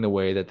seeing the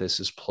way that this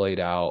has played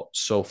out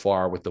so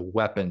far with the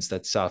weapons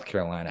that South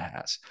Carolina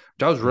has,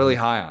 which I was really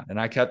high on. And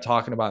I kept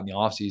talking about in the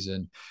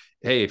offseason,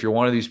 hey, if you're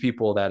one of these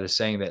people that is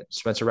saying that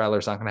Spencer Rattler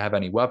is not going to have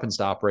any weapons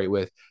to operate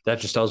with, that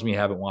just tells me you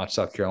haven't watched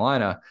South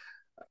Carolina.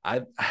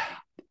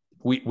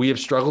 We have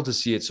struggled to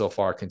see it so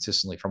far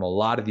consistently from a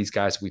lot of these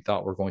guys we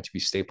thought were going to be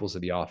staples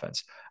of the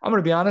offense. I'm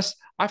going to be honest,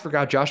 I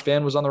forgot Josh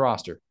Vann was on the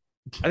roster.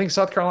 I think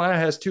South Carolina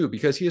has 2,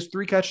 because he has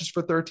 3 catches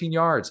for 13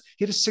 yards.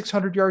 He had a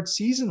 600-yard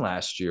season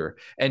last year,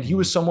 and he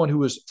was someone who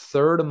was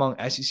 3rd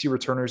among SEC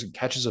returners in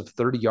catches of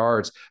 30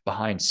 yards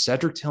behind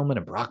Cedric Tillman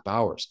and Brock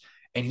Bowers.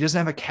 And he doesn't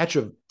have a catch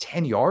of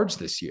 10 yards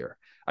this year.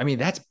 I mean,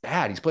 that's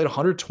bad. He's played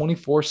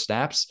 124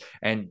 snaps,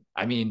 and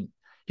I mean,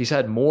 he's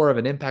had more of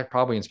an impact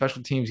probably in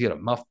special teams. He had a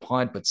muff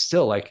punt, but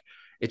still,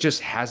 it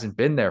just hasn't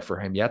been there for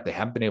him yet. They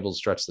haven't been able to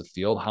stretch the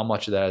field. How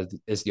much of that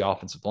is the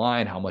offensive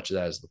line? How much of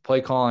that is the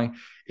play calling?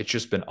 It's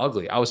just been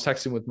ugly. I was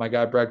texting with my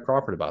guy, Brad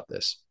Crawford, about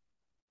this.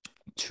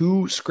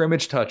 2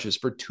 scrimmage touches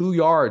for 2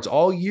 yards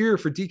all year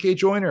for DK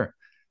Joyner.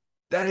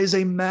 That is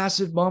a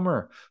massive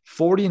bummer.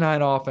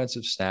 49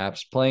 offensive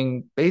snaps,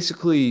 playing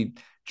basically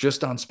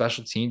just on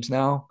special teams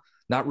now.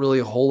 Not really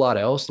a whole lot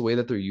else the way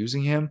that they're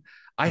using him.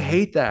 I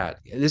hate that.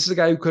 This is a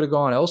guy who could have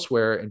gone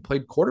elsewhere and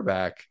played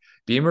quarterback.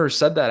 Beamer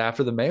said that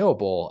after the Mayo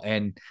Bowl.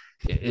 And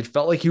it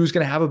felt like he was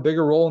going to have a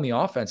bigger role in the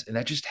offense, and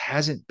that just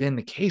hasn't been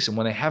the case. And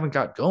when they haven't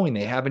got going,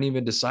 they haven't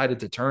even decided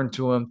to turn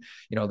to him.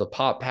 The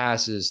pop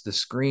passes, the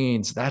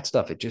screens, that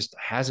stuff, it just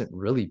hasn't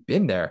really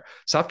been there.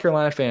 South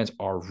Carolina fans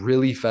are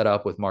really fed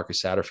up with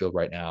Marcus Satterfield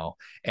right now.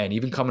 And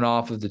even coming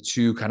off of the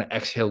two kind of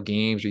exhale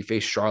games, you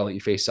face Charlotte,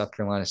 you face South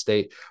Carolina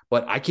State,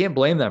 but I can't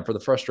blame them for the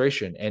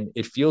frustration. And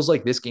it feels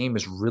like this game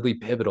is really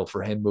pivotal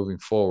for him moving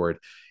forward.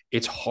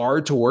 It's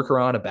hard to work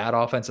around a bad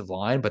offensive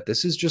line, but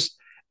this is just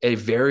a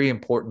very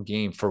important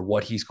game for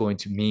what he's going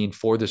to mean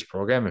for this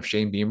program. If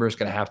Shane Beamer is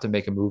going to have to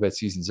make a move at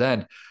season's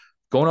end,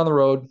 going on the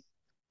road,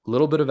 a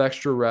little bit of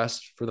extra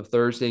rest for the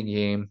Thursday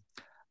game.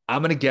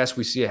 I'm going to guess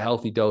we see a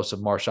healthy dose of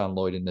Marshawn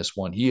Lloyd in this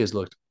one. He has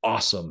looked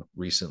awesome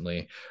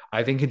recently.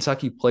 I think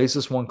Kentucky plays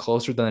this one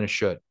closer than it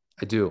should.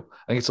 I do.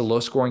 I think it's a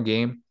low-scoring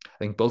game. I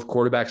think both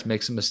quarterbacks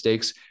make some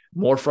mistakes.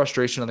 More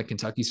frustration on the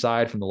Kentucky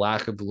side from the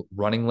lack of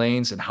running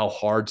lanes and how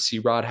hard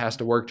C-Rod has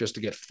to work just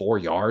to get 4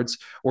 yards,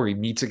 or he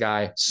meets a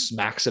guy,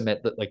 smacks him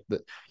at the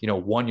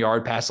 1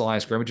 yard past the line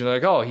of scrimmage, and they're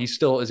like, oh, he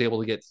still is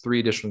able to get 3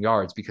 additional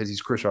yards because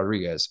he's Chris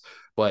Rodriguez.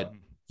 But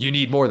you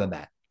need more than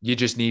that. You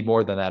just need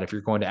more than that if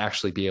you're going to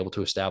actually be able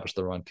to establish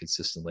the run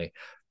consistently.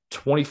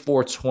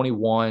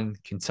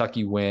 24-21,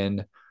 Kentucky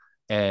win.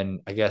 And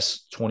I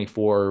guess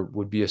 24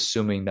 would be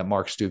assuming that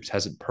Mark Stoops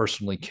hasn't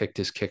personally kicked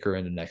his kicker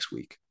into next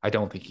week. I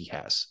don't think he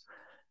has.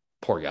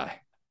 Poor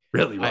guy.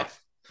 Really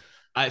rough.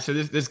 So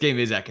this game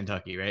is at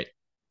Kentucky, right?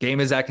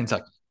 Game is at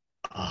Kentucky.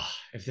 Oh,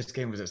 if this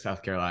game was at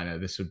South Carolina,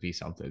 this would be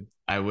something.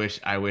 I wish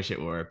it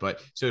were.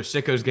 But so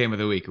Sicko's game of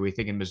the week. Are we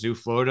thinking Mizzou,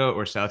 Florida,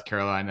 or South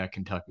Carolina,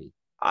 Kentucky?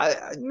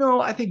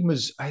 I think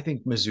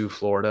Mizzou,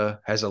 Florida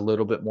has a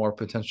little bit more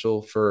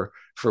potential for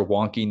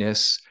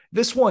wonkiness.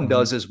 This one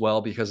does as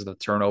well because of the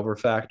turnover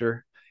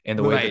factor and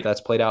the way that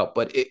that's played out.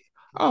 But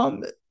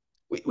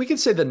we can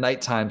say the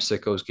nighttime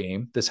Sickos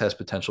game. This has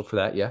potential for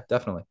that. Yeah,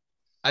 definitely.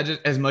 I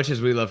just, as much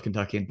as we love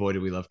Kentucky, and boy, do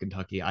we love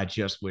Kentucky, I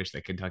just wish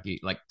that Kentucky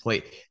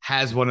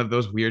has one of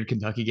those weird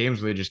Kentucky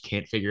games where they just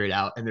can't figure it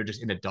out and they're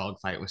just in a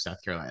dogfight with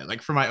South Carolina.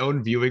 Like, for my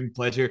own viewing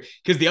pleasure,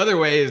 because the other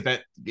way is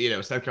that,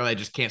 South Carolina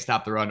just can't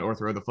stop the run or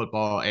throw the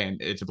football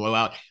and it's a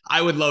blowout.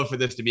 I would love for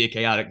this to be a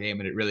chaotic game,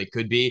 and it really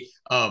could be.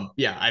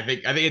 I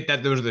think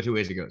that those are the two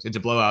ways it goes. It's a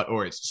blowout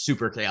or it's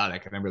super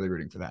chaotic, and I'm really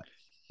rooting for that.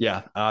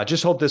 Yeah,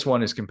 just hope this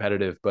one is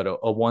competitive, but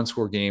a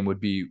one-score game would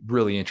be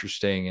really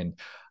interesting. And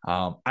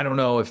I don't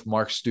know if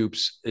Mark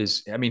Stoops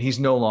he's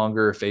no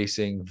longer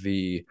facing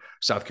the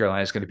South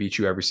Carolina is going to beat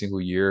you every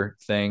single year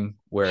thing,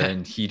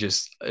 wherein he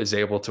just is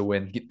able to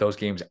win those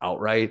games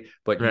outright.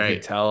 But you can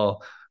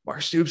tell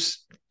Mark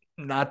Stoops,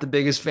 not the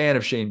biggest fan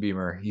of Shane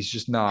Beamer. He's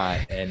just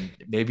not. And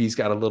maybe he's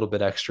got a little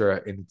bit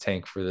extra in the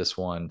tank for this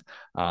one.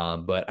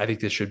 But I think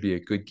this should be a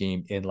good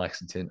game in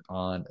Lexington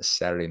on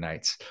Saturday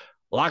nights.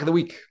 Lock of the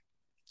week.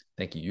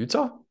 Thank you,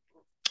 Utah.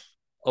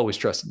 Always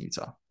trust in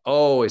Utah.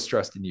 Always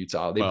trust in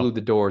Utah. They blew the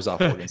doors off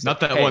Oregon State.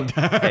 Not that one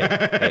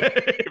time.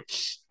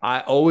 I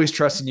always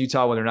trust in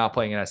Utah when they're not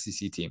playing an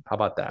SEC team. How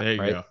about that? There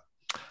you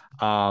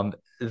go.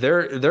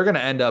 They're going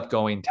to end up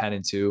going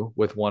 10-2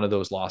 with one of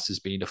those losses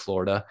being to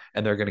Florida,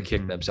 and they're going to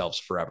kick themselves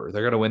forever.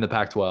 They're going to win the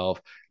Pac-12,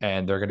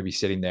 and they're going to be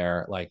sitting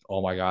there like,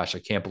 oh my gosh, I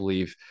can't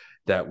believe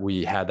that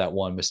we had that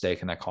one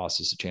mistake and that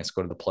cost us a chance to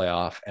go to the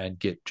playoff and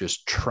get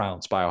just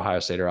trounced by Ohio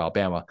State or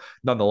Alabama.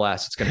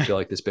 Nonetheless, it's going to feel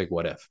like this big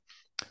what if.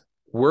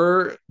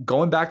 We're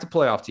going back to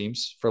playoff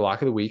teams for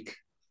lock of the week.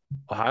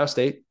 Ohio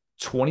State,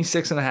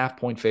 26.5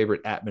 point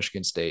favorite at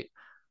Michigan State.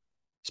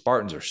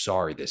 Spartans are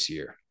sorry this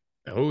year.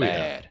 Oh,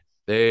 bad. Yeah.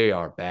 They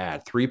are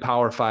bad. 3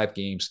 Power 5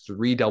 games,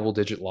 3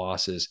 double-digit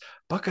losses.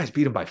 Buckeyes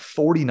beat them by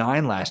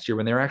 49 last year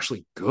when they were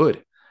actually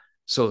good.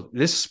 So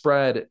this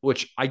spread,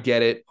 which I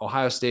get it,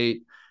 Ohio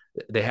State,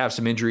 they have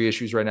some injury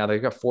issues right now.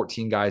 They've got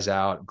 14 guys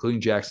out,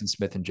 including Jackson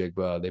Smith and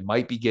Jigba. They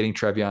might be getting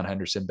Trevion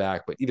Henderson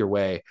back, but either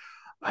way,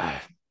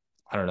 I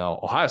don't know.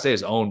 Ohio State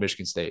has owned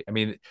Michigan State. I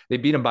mean, they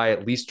beat them by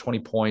at least 20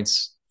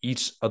 points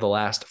each of the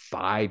last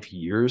 5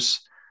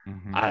 years.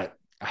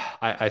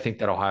 I think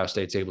that Ohio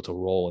State's able to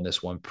roll in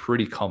this one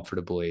pretty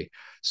comfortably.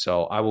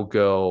 So I will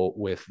go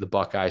with the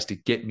Buckeyes to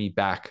get me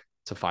back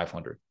to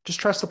 500. Just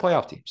trust the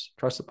playoff teams.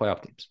 Trust the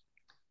playoff teams.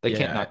 They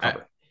can't not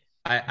cover.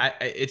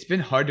 It's been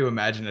hard to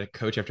imagine a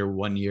coach after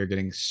 1 year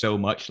getting so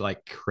much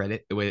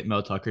credit the way that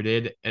Mel Tucker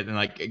did. And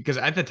then because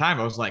at the time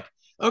I was like,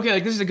 okay,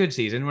 this is a good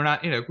season. We're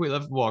not, we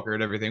love Walker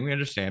and everything. We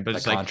understand, but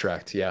it's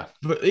contract. Yeah.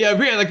 But yeah.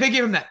 They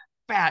gave him that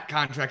fat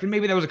contract. And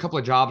maybe there was a couple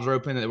of jobs were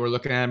open that we're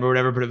looking at him or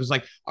whatever, but it was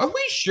like, are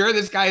we sure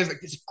this guy is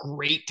this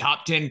great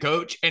top 10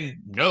 coach? And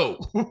no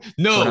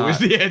is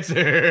the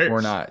answer.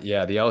 We're not.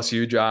 Yeah. The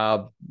LSU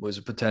job was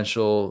a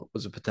potential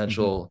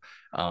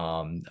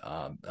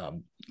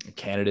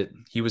candidate.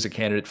 He was a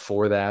candidate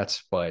for that,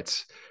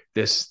 but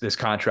this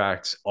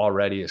contract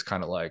already is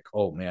kind of like,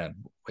 oh man,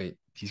 wait,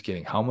 he's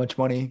getting how much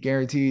money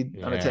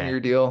guaranteed on a 10-year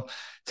deal?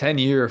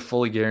 10-year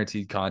fully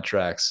guaranteed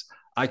contracts.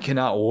 I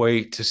cannot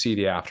wait to see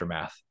the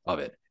aftermath of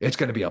it. It's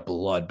going to be a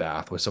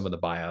bloodbath with some of the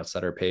buyouts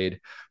that are paid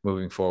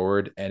moving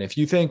forward. And if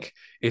you think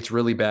it's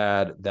really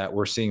bad that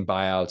we're seeing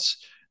buyouts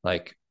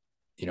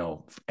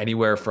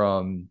anywhere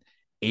from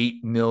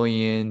 8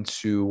 million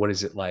to what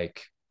is it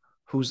like?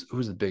 Who's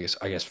the biggest?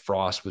 I guess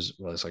Frost was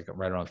like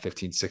right around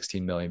 15,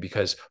 16 million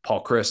because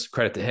Paul Chryst,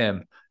 credit to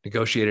him,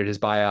 negotiated his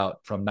buyout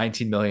from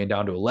 19 million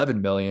down to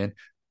 11 million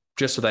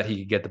just so that he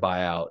could get the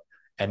buyout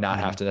and not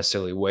have to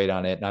necessarily wait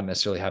on it, not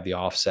necessarily have the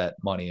offset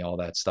money, all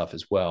that stuff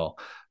as well.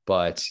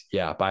 But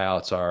yeah,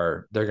 buyouts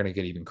they're going to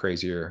get even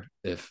crazier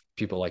if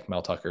people like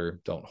Mel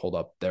Tucker don't hold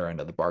up their end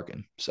of the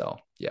bargain. So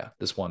yeah,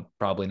 this one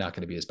probably not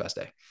going to be his best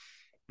day.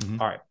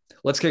 All right,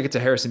 let's kick it to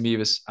Harrison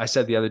Mevis. I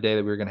said the other day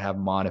that we were going to have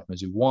him on if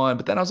Mizzou won,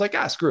 but then I was like,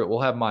 screw it. We'll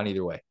have him on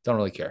either way. Don't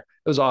really care.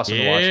 It was awesome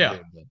to watch him.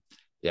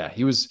 Yeah,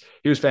 he was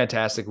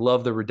fantastic.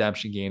 Love the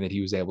redemption game that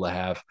he was able to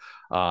have.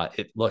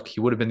 Look, he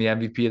would have been the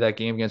MVP of that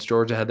game against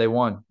Georgia had they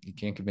won. You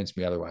can't convince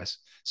me otherwise.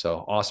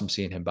 So awesome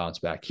seeing him bounce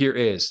back. Here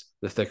is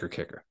the thicker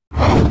kicker.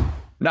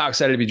 Now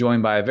excited to be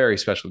joined by a very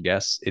special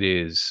guest. It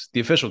is the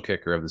official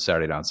kicker of the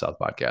Saturday Down South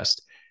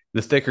podcast,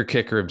 the thicker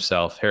kicker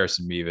himself,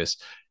 Harrison Mevis.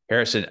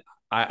 Harrison,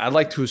 I'd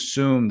like to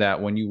assume that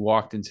when you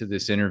walked into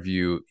this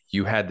interview,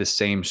 you had the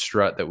same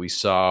strut that we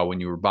saw when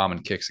you were bombing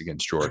kicks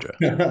against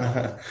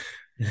Georgia.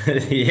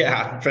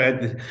 Yeah,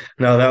 but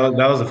no,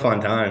 that was a fun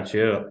time.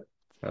 Shoot,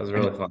 that was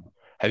really fun.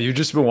 Have you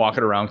just been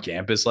walking around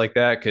campus like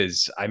that?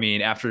 Because I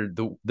mean, after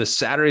the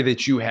Saturday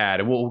that you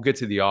had, and we'll get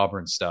to the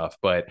Auburn stuff,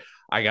 but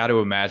I got to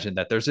imagine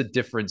that there's a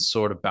different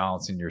sort of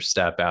balance in your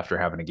step after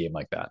having a game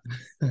like that.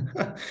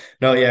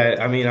 No, yeah,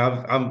 I mean,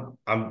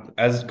 I'm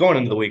as going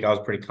into the week, I was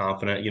pretty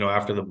confident.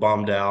 After the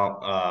bummed out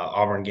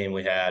Auburn game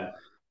we had,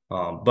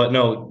 but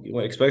no,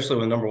 especially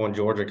when number one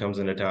Georgia comes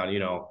into town,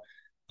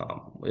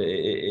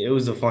 it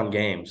was a fun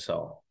game.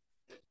 So.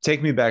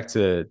 Take me back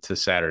to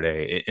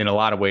Saturday. In a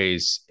lot of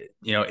ways,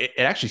 it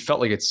actually felt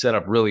like it set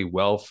up really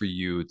well for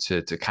you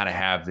to kind of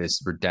have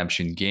this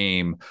redemption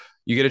game.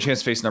 You get a chance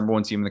to face number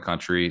one team in the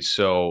country.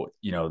 So,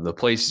 the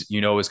place, is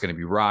going to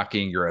be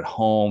rocking. You're at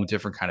home,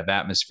 different kind of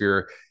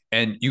atmosphere.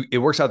 And it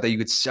works out that you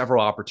get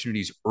several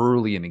opportunities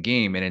early in the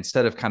game. And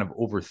instead of kind of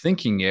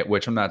overthinking it,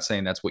 which I'm not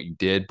saying that's what you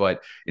did,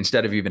 but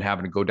instead of even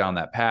having to go down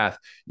that path,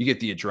 you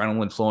get the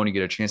adrenaline flowing, you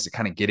get a chance to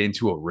kind of get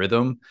into a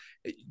rhythm.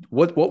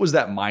 What was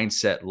that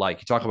mindset like?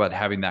 You talk about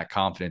having that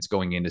confidence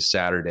going into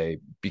Saturday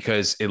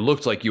because it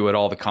looked like you had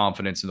all the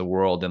confidence in the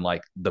world and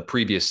like the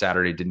previous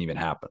Saturday didn't even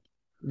happen.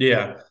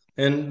 Yeah.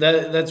 And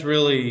that's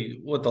really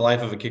what the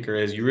life of a kicker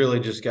is. You really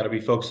just got to be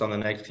focused on the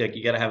next kick.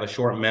 You got to have a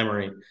short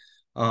memory.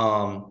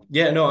 I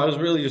was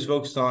really just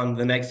focused on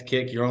the next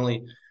kick. You're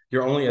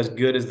only as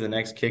good as the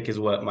next kick is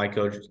what my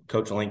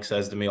coach Link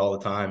says to me all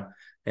the time.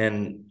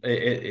 And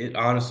it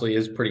honestly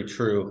is pretty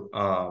true.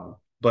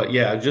 But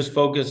yeah, just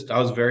focused. I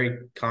was very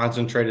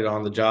concentrated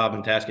on the job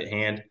and task at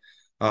hand.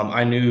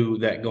 I knew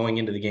that going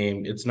into the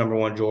game, it's number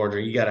one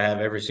Georgia. You got to have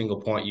every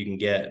single point you can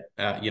get,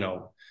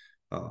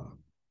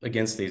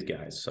 against these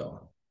guys.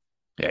 So.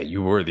 Yeah,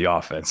 you were the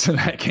offense in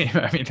that game.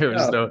 I mean, there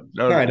was no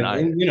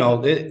denying. And,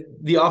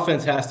 the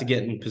offense has to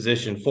get in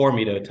position for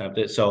me to attempt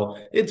it. So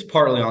it's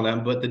partly on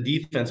them, but the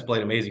defense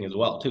played amazing as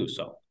well, too.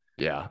 So,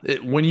 yeah,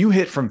 when you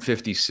hit from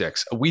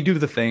 56, we do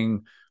the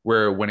thing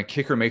where when a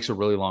kicker makes a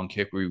really long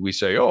kick, we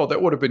say, oh,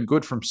 that would have been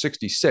good from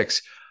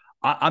 66.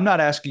 I'm not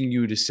asking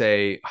you to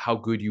say how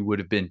good you would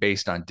have been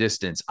based on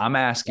distance. I'm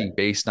asking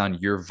based on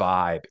your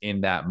vibe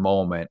in that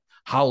moment.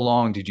 How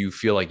long did you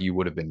feel like you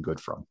would have been good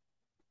from?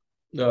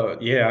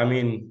 Yeah, I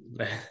mean,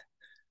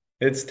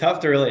 it's tough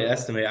to really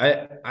estimate.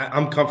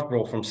 I'm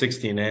comfortable from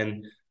 16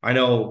 in. I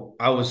know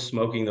I was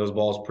smoking those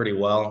balls pretty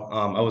well.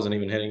 I wasn't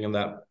even hitting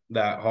them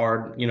that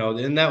hard,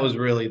 and that was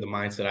really the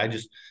mindset. I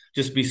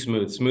just be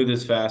smooth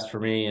as fast for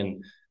me.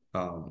 And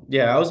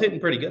I was hitting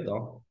pretty good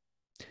though.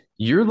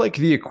 You're like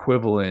the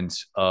equivalent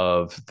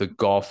of the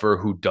golfer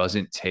who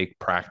doesn't take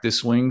practice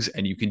swings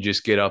and you can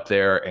just get up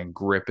there and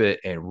grip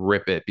it and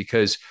rip it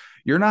because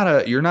you're not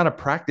a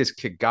practice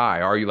kick guy,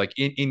 are you? Like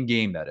in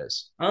game, that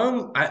is.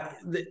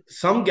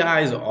 Some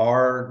guys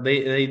are.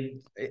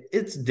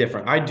 It's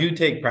different. I do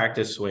take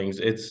practice swings.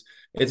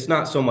 It's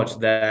not so much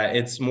that.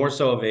 It's more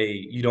so of a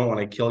you don't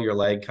want to kill your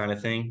leg kind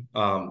of thing.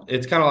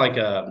 It's kind of like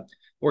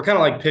we're kind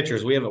of like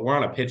pitchers. We're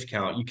on a pitch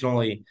count. You can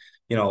only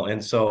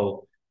and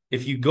so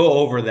if you go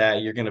over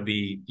that, you're gonna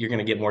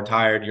get more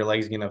tired. Your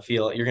leg's gonna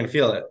feel it. You're gonna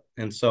feel it.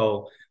 And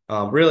so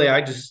really,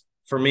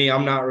 for me,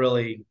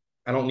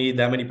 I don't need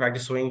that many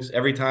practice swings.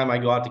 Every time I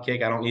go out to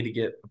kick, I don't need to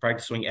get a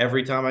practice swing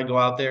every time I go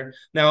out there.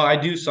 Now, I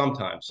do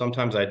sometimes.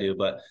 Sometimes I do.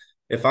 But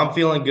if I'm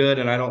feeling good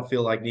and I don't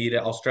feel like need it,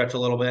 I'll stretch a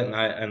little bit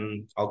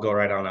and I'll go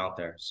right on out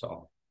there.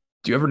 So,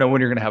 do you ever know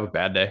when you're going to have a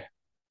bad day?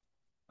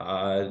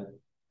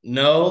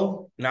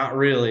 No, not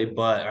really.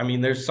 But, I mean,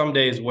 there's some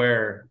days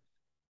where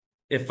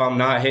if I'm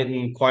not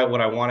hitting quite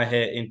what I want to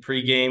hit in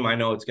pregame, I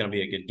know it's going to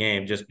be a good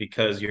game just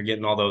because you're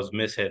getting all those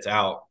mishits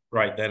out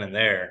right then and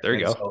there. There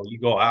you go. So you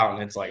go out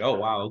and it's like, oh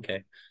wow,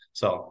 okay.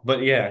 So,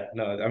 but yeah,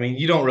 no, I mean,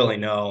 you don't really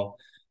know.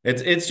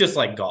 It's just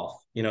like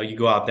golf. You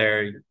go out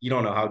there, you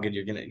don't know how good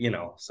you're gonna,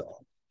 so.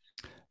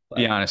 But,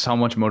 be honest, how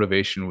much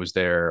motivation was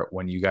there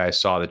when you guys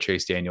saw the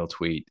Chase Daniel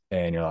tweet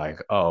and you're like,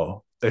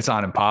 oh, it's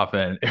on and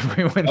popping.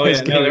 There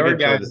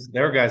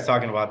were guys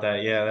talking about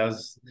that. Yeah,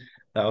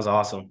 that was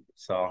awesome.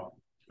 So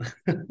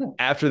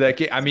After that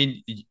game, I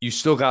mean, you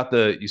still got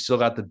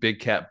the big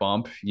cat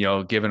bump,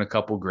 given a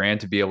couple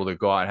grand to be able to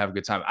go out and have a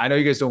good time. I know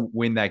you guys don't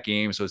win that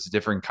game, so it's a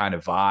different kind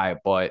of vibe,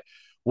 but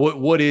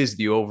what is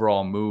the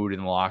overall mood in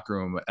the locker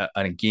room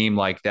on a game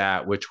like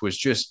that, which was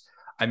just,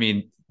 I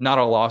mean, not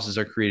all losses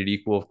are created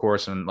equal, of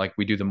course, and like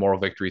we do the moral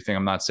victory thing.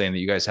 I'm not saying that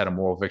you guys had a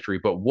moral victory,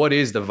 but what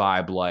is the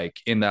vibe like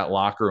in that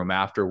locker room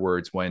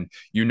afterwards when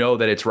you know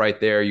that it's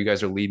right there? You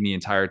guys are leading the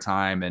entire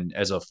time, and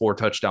as a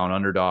 4-touchdown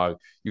underdog,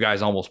 you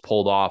guys almost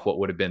pulled off what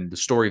would have been the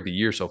story of the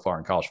year so far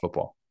in college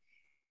football.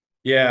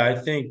 Yeah, I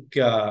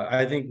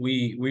think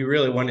we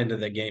really went into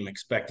the game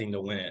expecting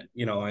to win it,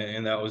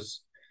 and that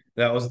was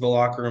the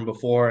locker room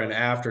before and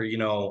after.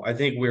 I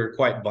think we were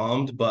quite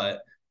bummed, but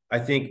I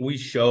think we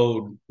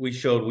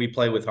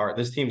play with heart.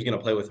 This team's going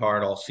to play with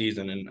heart all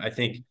season, and I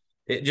think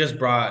it just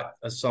brought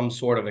some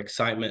sort of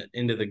excitement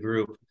into the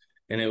group.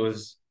 And it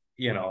was,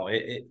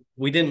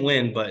 we didn't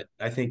win, but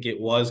I think it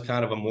was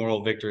kind of a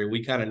moral victory.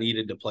 We kind of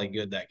needed to play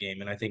good that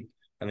game, and I think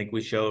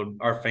we showed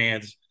our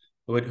fans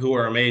who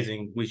are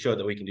amazing. We showed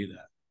that we can do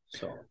that.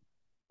 So.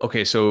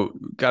 Okay, so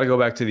got to go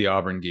back to the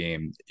Auburn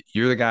game.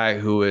 You're the guy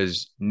who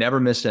has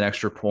never missed an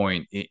extra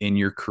point in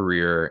your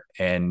career,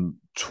 and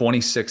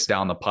 26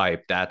 down the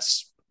pipe,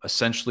 that's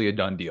essentially a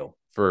done deal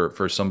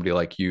for somebody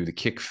like you. The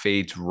kick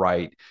fades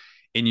right.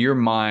 In your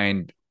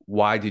mind,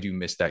 why did you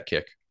miss that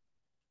kick?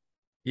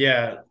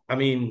 Yeah, I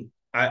mean,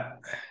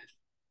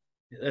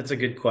 that's a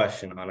good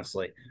question,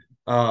 honestly.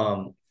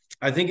 Um,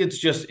 I think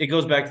it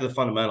goes back to the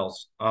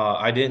fundamentals.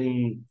 I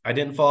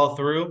didn't follow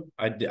through.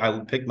 I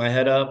picked my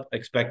head up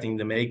expecting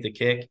to make the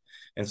kick,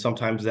 and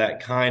sometimes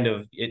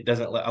it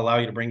doesn't allow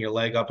you to bring your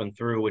leg up and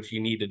through, which you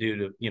need to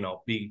do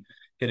to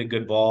hit a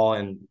good ball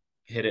and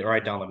hit it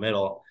right down the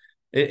middle.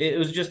 It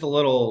was just a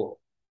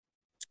little.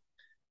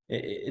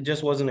 It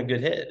just wasn't a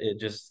good hit. It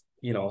just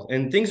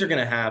and things are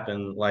going to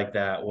happen like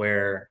that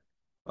where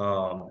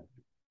um,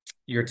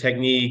 your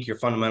technique, your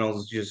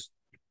fundamentals just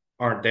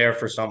aren't there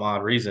for some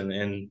odd reason,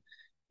 and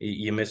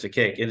you miss a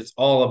kick. It's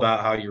all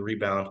about how you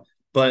rebound.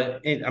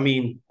 But I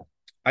mean,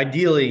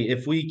 ideally,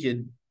 if we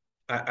could,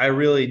 I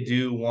really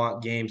do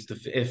want games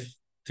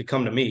to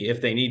come to me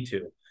if they need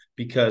to,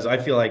 because I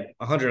feel like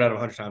 100 out of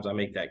 100 times I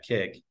make that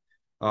kick.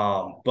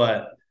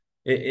 But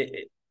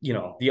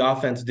the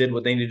offense did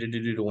what they needed to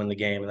do to win the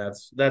game, and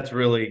that's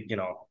really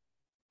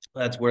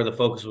that's where the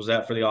focus was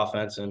at for the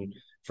offense. And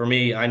for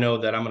me, I know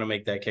that I'm going to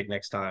make that kick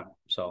next time.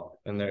 So,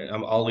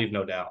 I'll leave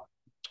no doubt.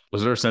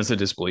 Was there a sense of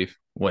disbelief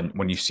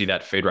when you see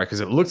that fade right? Because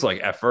it looks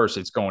like at first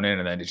it's going in,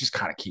 and then it just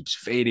kind of keeps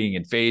fading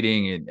and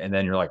fading, and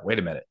then you're like, wait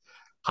a minute,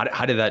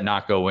 how did that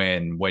not go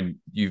in when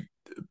you've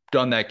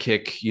done that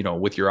kick,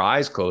 with your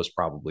eyes closed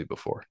probably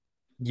before?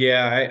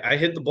 Yeah, I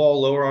hit the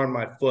ball lower on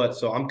my foot,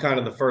 so I'm kind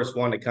of the first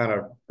one to kind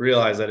of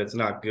realize that it's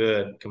not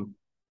good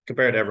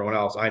compared to everyone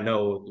else. I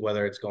know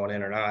whether it's going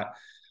in or not.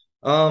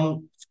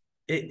 Um,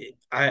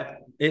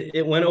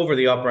 it went over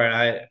the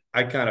upright.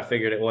 I kind of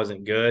figured it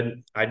wasn't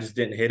good. I just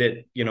didn't hit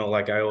it,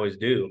 like I always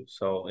do.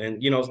 So,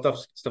 and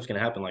stuff's gonna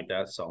happen like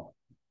that. So,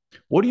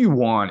 What do you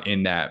want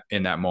in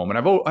that moment?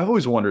 I've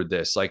always wondered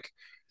this. Like,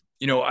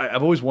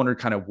 I've always wondered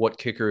kind of what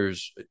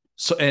kickers.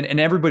 So, and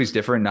everybody's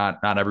different.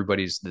 Not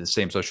everybody's the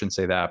same. So I shouldn't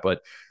say that.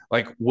 But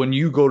like when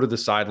you go to the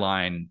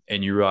sideline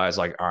and you realize,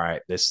 like, all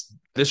right, this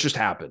just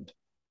happened.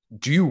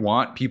 Do you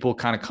want people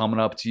kind of coming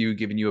up to you,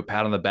 giving you a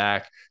pat on the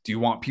back? Do you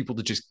want people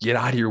to just get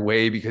out of your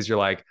way because you're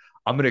like,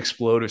 I'm gonna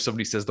explode if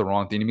somebody says the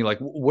wrong thing to me? Like,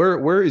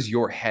 where is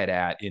your head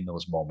at in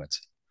those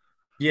moments?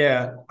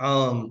 yeah,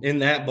 in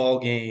that ball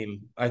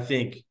game, I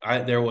think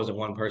there wasn't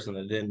one person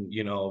that didn't,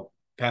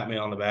 pat me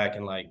on the back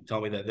and like tell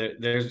me that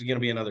there's going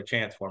to be another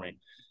chance for me.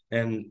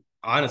 And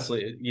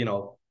honestly,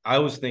 I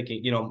was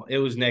thinking, it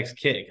was next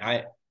kick.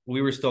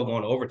 We were still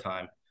going to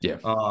overtime. Yeah.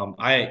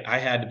 I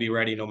had to be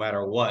ready no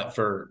matter what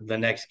for the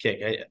next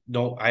kick.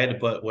 I had to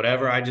put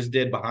whatever I just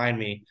did behind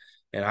me,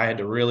 and I had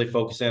to really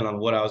focus in on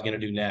what I was going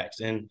to do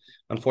next. And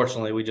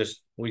unfortunately, we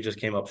just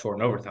came up short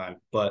in overtime.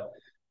 But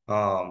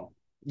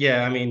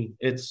yeah, I mean,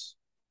 it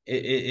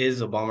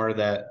is a bummer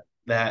that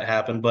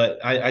happened,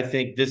 but I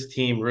think this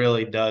team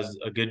really does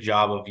a good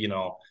job of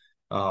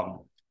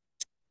um,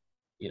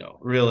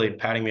 really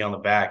patting me on the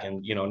back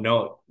and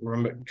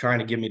trying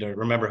to get me to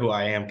remember who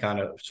I am, kind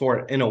of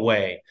sort in a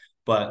way.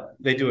 But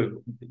they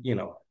do it,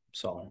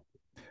 so.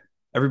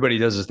 Everybody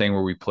does this thing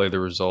where we play the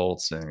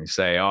results and we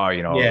say, oh,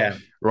 Yeah,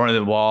 running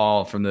the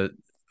ball from the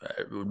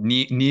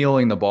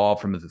kneeling the ball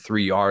from the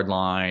 3 yard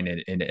line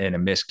and a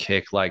missed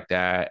kick like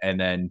that. And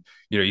then,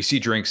 you see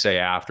Drink say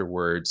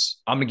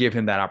afterwards, I'm going to give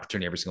him that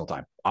opportunity every single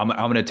time. I'm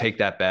going to take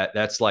that bet.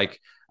 That's like,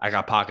 I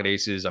got pocket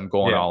aces. I'm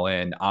going all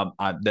in.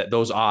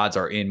 Those odds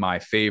are in my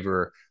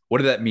favor. What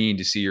did that mean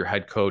to see your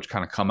head coach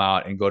kind of come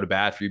out and go to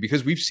bat for you?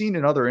 Because we've seen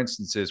in other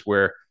instances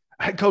where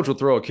a head coach will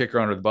throw a kicker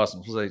under the bus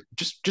and say,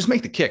 just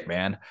make the kick,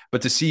 man.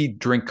 But to see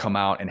Drink come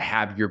out and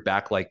have your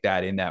back like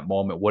that in that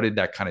moment, what did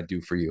that kind of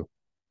do for you?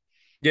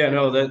 yeah,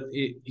 no,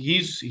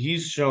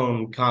 he's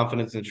shown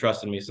confidence and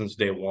trust in me since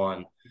day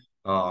one,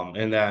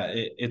 and that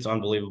it's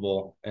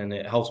unbelievable, and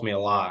it helps me a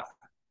lot.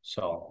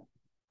 So.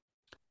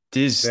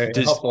 It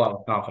Does helps a lot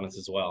with confidence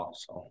as well.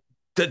 So.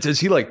 does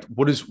he like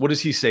what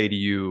does he say to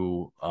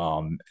you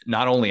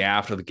not only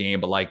after the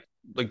game but like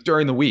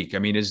during the week? I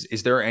mean,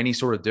 is there any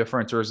sort of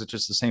difference, or is it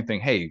just the same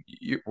thing? Hey,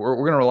 we're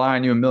going to rely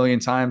on you a million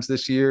times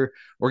this year.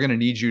 We're going to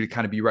need you to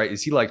kind of be right.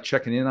 Is he like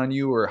checking in on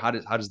you, or how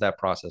does that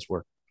process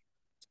work?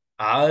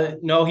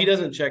 No, he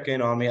doesn't check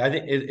in on me. I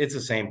think it's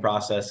the same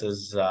process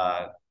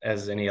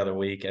as any other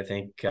week. I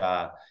think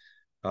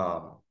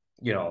um,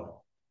 you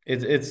know,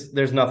 it's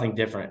there's nothing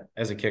different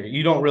as a kicker.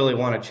 You don't really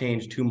want to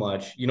change too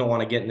much. You don't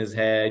want to get in his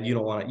head. You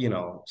don't want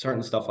to,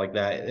 certain stuff like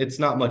that. It's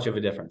not much of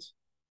a difference.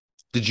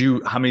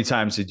 How many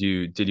times did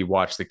you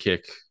watch the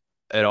kick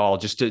at all,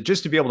 just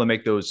to be able to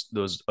make those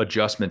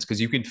adjustments?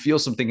 Because you can feel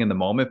something in the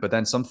moment, but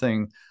then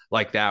something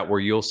like that where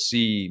you'll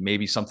see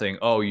maybe something,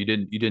 oh, you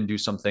didn't do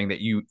something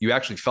that you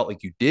actually felt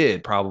like you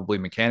did, probably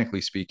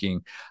mechanically speaking.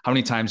 How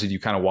many times did you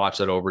kind of watch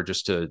that over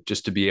just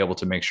to be able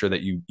to make sure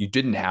that you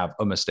didn't have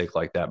a mistake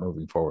like that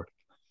moving forward?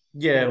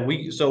 Yeah,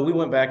 we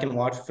went back and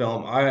watched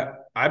film.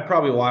 I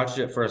probably watched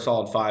it for a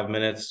solid 5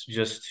 minutes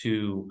just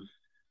to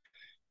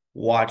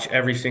watch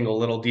every single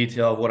little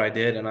detail of what I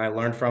did, and I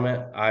learned from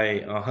it.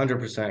 I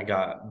 100%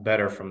 got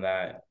better from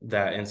that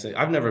instance.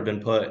 I've never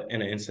been put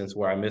in an instance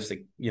where I missed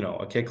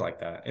a kick like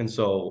that, and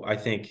so I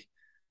think,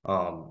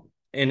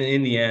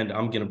 in the end,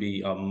 I'm going to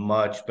be a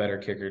much better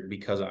kicker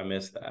because I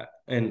missed that.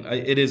 And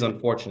it is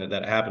unfortunate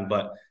that it happened,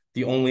 but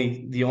the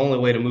only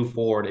way to move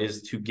forward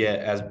is to get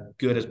as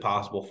good as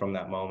possible from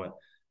that moment.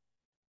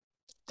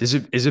 Is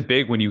it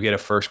big when you get a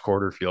first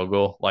quarter field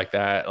goal like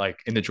that, like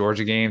in the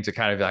Georgia game, to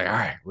kind of be like, all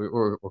right,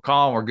 we're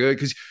calm, we're good?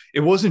 Because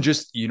it wasn't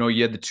just,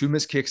 you had the two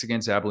missed kicks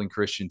against Abilene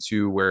Christian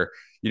too, where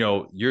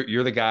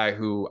you're the guy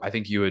who I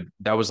think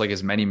that was like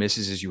as many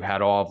misses as you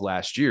had all of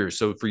last year.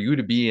 So for you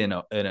to be in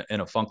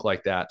a funk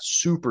like that,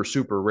 super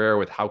super rare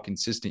with how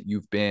consistent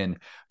you've been,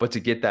 but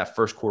to get that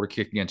first quarter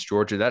kick against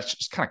Georgia, that's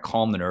just kind of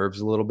calm the nerves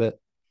a little bit.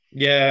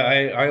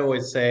 Yeah, I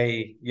always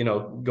say,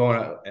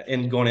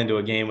 going into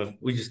a game, if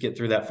we just get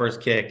through that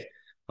first kick,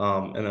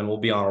 and then we'll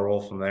be on a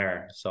roll from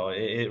there. So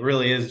it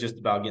really is just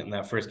about getting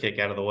that first kick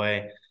out of the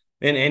way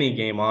in any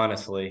game,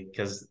 honestly,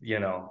 because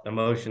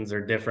emotions are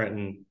different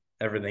and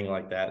everything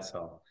like that.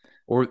 So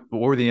Or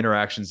the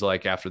interactions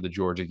like after the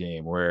Georgia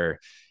game where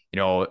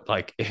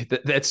like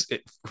that's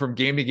from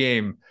game to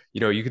game.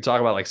 You could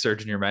talk about like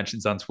searching your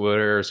mentions on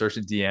Twitter or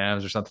searching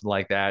DMs or something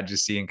like that,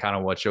 just seeing kind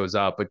of what shows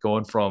up. But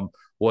going from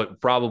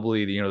what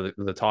probably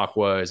the talk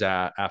was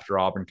after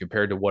Auburn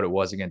compared to what it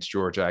was against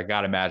Georgia, I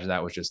got to imagine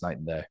that was just night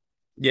and day.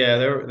 yeah,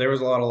 there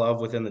was a lot of love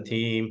within the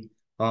team.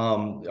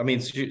 I mean,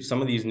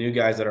 some of these new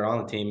guys that are on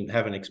the team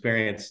haven't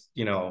experienced,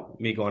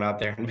 me going out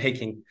there and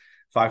making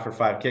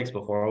 5-for-5 kicks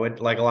before,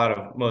 like a lot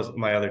of most of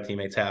my other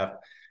teammates have.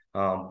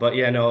 But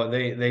yeah, no,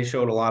 they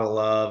showed a lot of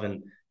love,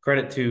 and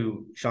credit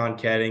to Sean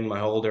Ketting, my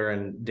holder,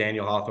 and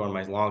Daniel Hawthorne,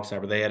 my long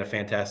snapper. They had a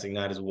fantastic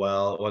night as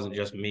well. It wasn't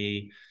just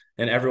me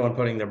and everyone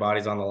putting their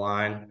bodies on the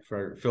line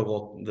for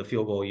the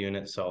field goal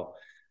unit. So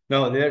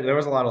no, there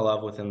was a lot of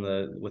love within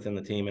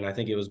the team, and I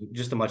think it was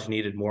just a much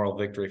needed moral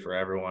victory for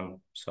everyone.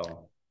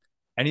 So.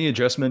 Any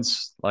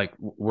adjustments? Like,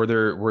 were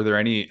there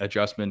any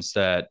adjustments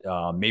that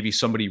maybe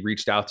somebody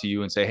reached out to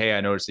you and say, "Hey,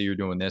 I noticed that you're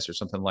doing this," or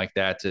something like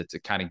that to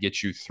kind of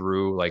get you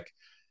through? Like,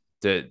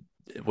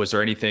 was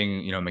there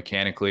anything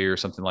mechanically or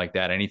something like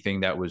that?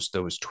 Anything that was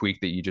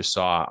tweaked that you just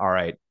saw? All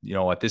right, you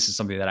know what? This is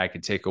something that I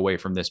could take away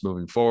from this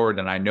moving forward,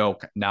 and I know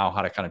now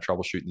how to kind of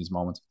troubleshoot in these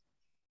moments.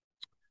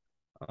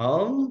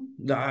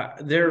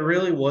 There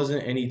really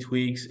wasn't any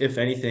tweaks. If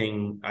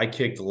anything, I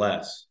kicked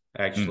less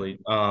Mm. actually,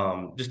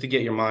 just to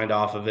get your mind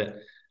off of it.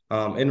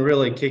 And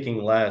really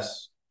kicking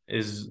less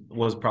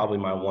was probably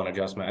my one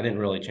adjustment. I didn't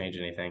really change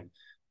anything.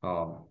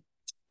 Um,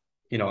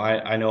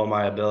 I know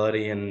my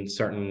ability in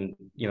certain,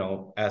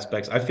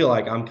 aspects. I feel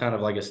like I'm kind of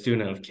like a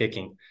student of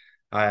kicking.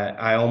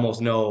 I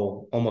almost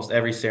know almost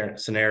every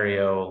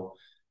scenario,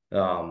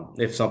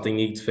 if something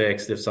needs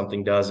fixed, if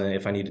something doesn't,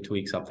 if I need to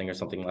tweak something or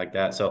something like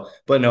that. So,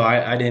 but no,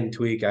 I didn't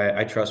tweak.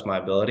 I trust my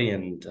ability,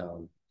 and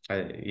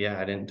I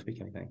didn't tweak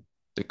anything.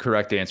 The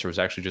correct answer was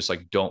actually just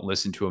like, don't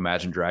listen to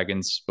Imagine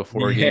Dragons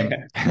before a game.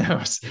 Yeah, It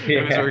was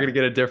we're yeah. gonna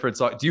get a different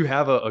song. Do you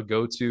have a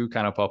go-to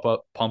kind of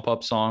pump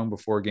up song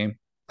before a game?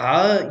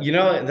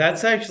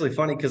 That's actually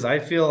funny because I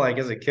feel like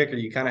as a kicker,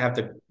 you kind of have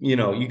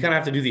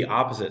to, do the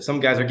opposite. Some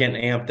guys are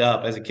getting amped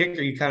up. As a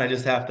kicker, you kind of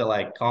just have to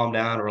like calm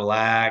down,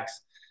 relax.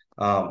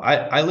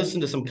 I listen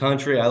to some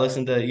country. I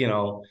listen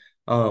to,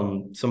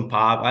 some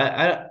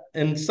pop.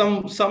 And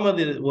some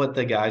of what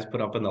the guys put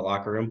up in the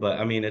locker room, but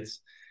I mean,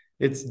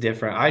 it's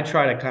different. I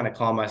try to kind of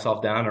calm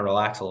myself down and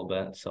relax a little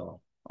bit.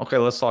 So, Okay,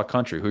 let's talk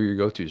country. Who are your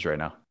go-tos right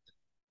now?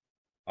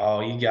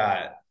 oh, you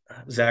got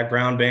Zach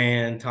Brown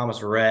Band,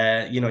 Thomas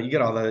Rhett. You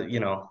get all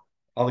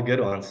the good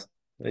ones.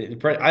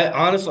 I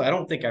honestly, I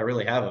don't think I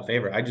really have a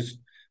favorite.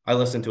 I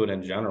listen to it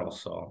in general.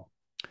 So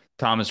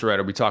Thomas Rhett,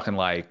 are we talking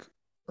like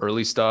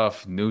early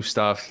stuff, new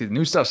stuff?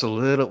 New stuff's a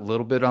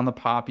little bit on the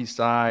poppy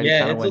side. He yeah,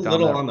 kind of it's a went down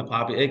little that. on the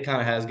poppy. It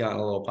kind of has gotten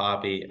a little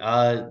poppy.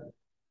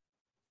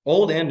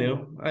 Old and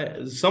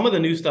new. Some of the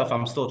new stuff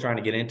I'm still trying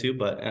to get into,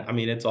 but I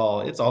mean, it's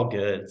all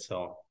good.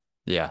 So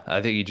Yeah,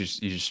 I think you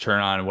just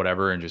turn on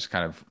whatever and just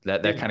kind of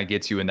that yeah, kind of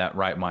gets you in that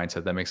right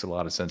mindset. That makes a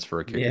lot of sense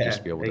for a kicker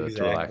just to yeah, be able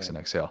to relax exactly. and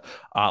exhale.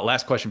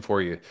 Last question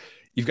for you.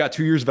 You've got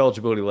 2 years of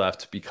eligibility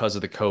left because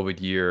of the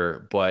COVID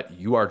year, but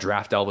you are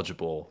draft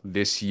eligible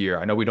this year.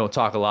 I know we don't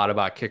talk a lot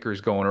about kickers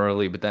going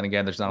early, but then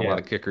again, there's not a lot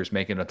Yeah. of kickers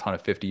making a ton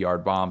of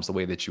 50-yard bombs the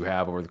way that you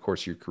have over the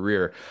course of your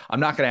career. I'm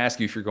not going to ask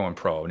you if you're going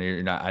pro, and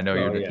you're not. I know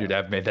Oh you yeah.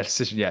 haven't made that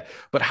decision yet,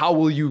 but how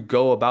will you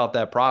go about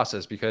that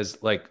process?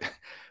 Because like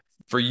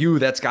for you,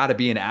 that's got to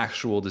be an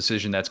actual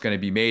decision that's going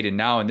to be made. And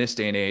now in this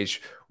day and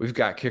age, we've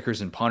got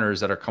kickers and punters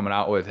that are coming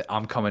out with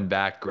 "I'm coming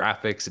back"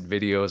 graphics and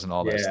videos and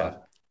all that stuff. Yeah.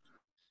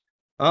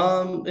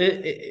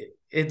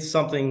 It's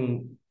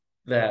something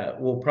that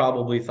will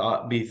probably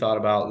be thought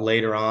about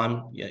later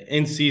on. Yeah,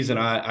 in season.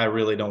 I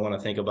really don't want to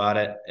think about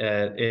it.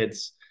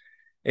 It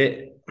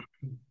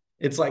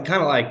it's like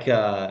kind of like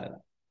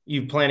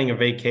you planning a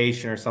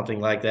vacation or something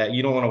like that.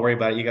 You don't want to worry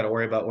about it. You got to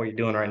worry about what you're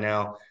doing right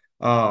now.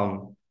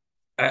 Um,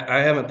 I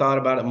haven't thought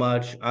about it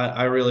much.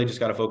 I really just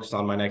got to focus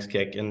on my next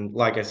kick. And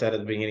like I said at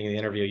the beginning of the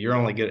interview, you're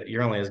only good.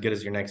 You're only as good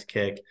as your next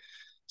kick.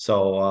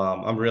 So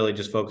I'm really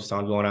just focused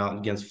on going out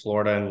against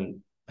Florida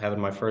and having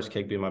my first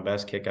kick be my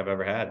best kick I've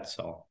ever had.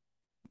 So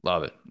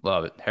Love it.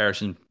 Love it.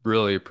 Harrison,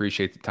 really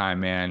appreciate the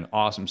time, man.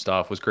 Awesome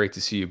stuff. Was great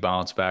to see you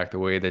bounce back the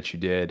way that you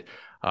did.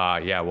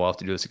 Yeah, we'll have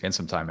to do this again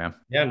sometime, man.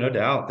 yeah, no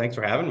doubt. Thanks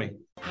for having me.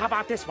 How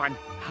about this one?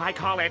 I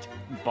call it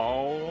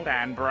bold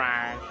and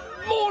brash.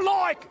 More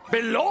like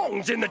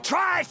belongs in the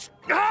trash.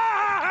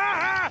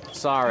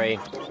 Sorry,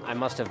 I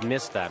must have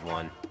missed that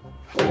one.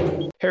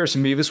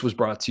 Harrison Mevis was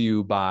brought to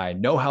you by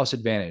No House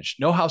Advantage.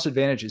 No House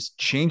Advantage is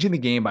changing the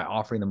game by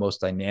offering the most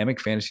dynamic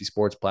fantasy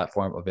sports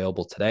platform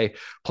available today.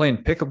 Playing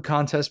pick'em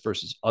contests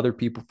versus other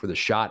people for the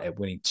shot at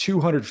winning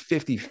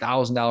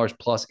 $250,000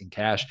 plus in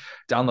cash.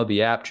 Download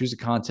the app, choose a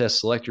contest,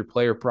 select your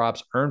player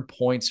props, earn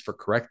points for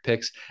correct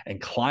picks,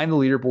 and climb the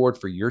leaderboard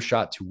for your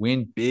shot to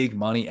win big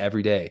money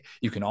every day.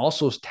 You can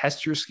also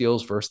test your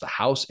skills versus the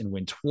house and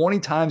win 20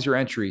 times your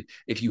entry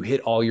if you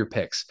hit all your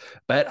picks.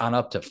 Bet on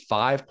up to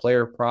 5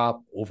 player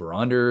prop,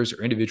 over-unders,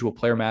 or individual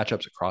player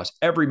matchups across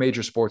every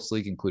major sports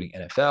league, including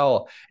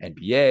NFL,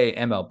 NBA,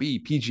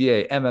 MLB,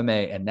 PGA,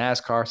 MMA, and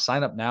NASCAR.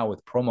 Sign up now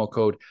with promo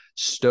code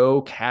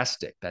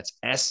STOCASTIC. That's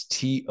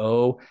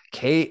STOKASTIC.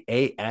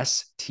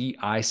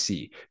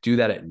 Do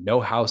that at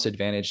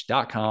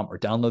nohouseadvantage.com or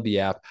download the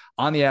app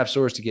on the app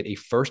stores to get a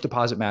first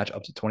deposit match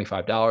up to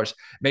 $25.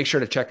 Make sure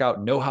to check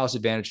out No House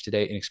Advantage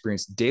today and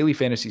experience daily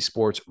fantasy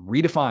sports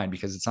redefined,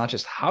 because it's not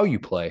just how you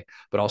play,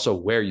 but also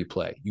where you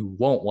play. You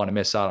won't want to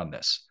miss out on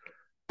this.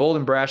 Bold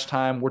and brash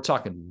time. We're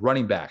talking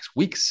running backs.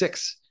 Week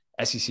 6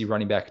 SEC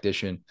running back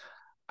edition.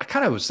 I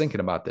kind of was thinking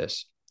about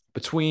this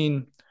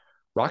between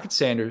Rocket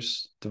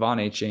Sanders, Devon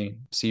Achane,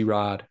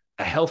 C-Rod,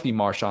 a healthy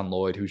Marshawn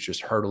Lloyd who's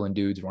just hurdling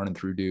dudes, running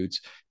through dudes,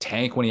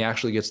 Tank when he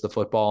actually gets the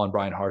football, and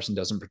Brian Harsin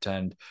doesn't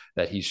pretend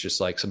that he's just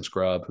like some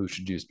scrub who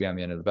should just be on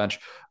the end of the bench.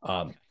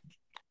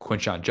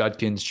 Quinshon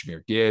Judkins,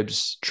 Jahmyr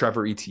Gibbs,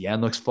 Trevor Etienne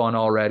looks fun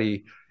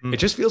already. It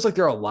just feels like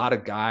there are a lot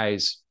of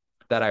guys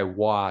that I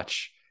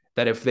watch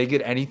that if they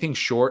get anything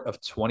short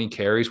of 20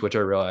 carries, which I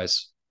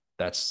realize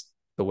that's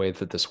the way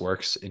that this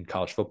works in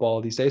college football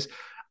these days,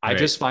 I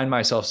just find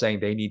myself saying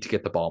they need to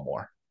get the ball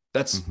more.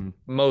 That's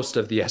most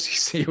of the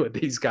SEC with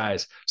these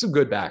guys. Some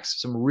good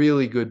backs, some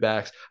really good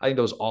backs. I think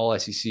those all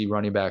SEC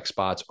running back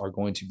spots are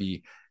going to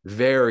be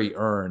very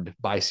earned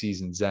by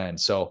season's end.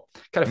 So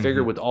kind of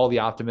figured with all the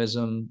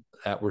optimism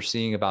that we're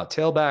seeing about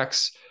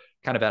tailbacks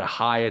kind of at a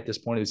high at this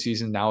point of the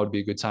season, now would be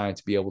a good time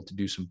to be able to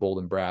do some bold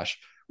and brash.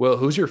 Well,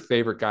 who's your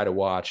favorite guy to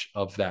watch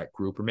of that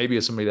group? Or maybe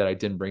it's somebody that I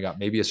didn't bring up,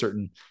 maybe a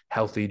certain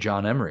healthy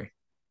John Emery.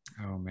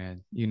 Oh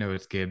man, you know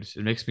it's Gibbs.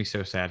 It makes me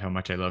so sad how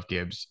much I love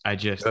Gibbs. With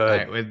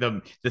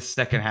the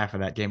second half of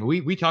that game,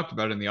 we talked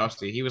about it in the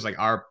offseason. He was like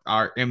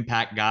our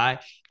impact guy,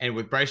 and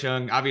with Bryce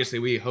Young, obviously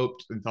we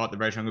hoped and thought that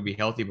Bryce Young would be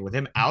healthy, but with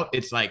him out,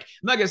 it's like I'm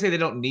not gonna say they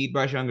don't need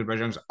Bryce Young because Bryce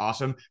Young's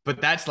awesome, but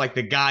that's like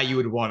the guy you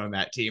would want on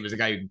that team is a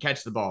guy who can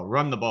catch the ball,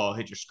 run the ball,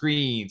 hit your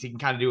screens. He can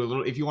kind of do a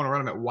little. If you want to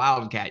run him at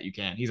Wildcat, you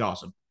can. He's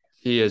awesome.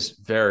 He is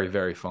very,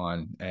 very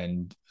fun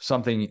and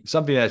something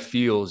that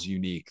feels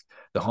unique.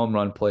 The home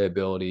run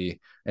playability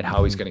and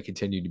how he's going to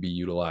continue to be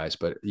utilized.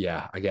 But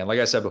yeah, again, like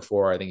I said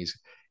before, I think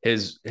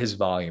his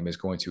volume is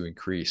going to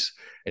increase,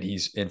 and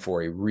he's in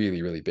for a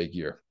really, really big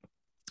year.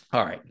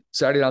 All right.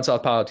 Saturday Down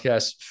South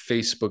Podcast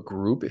Facebook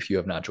group. If you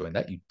have not joined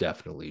that, you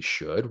definitely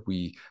should.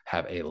 We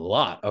have a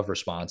lot of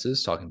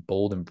responses talking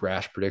bold and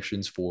brash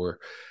predictions for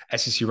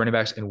SEC running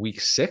backs in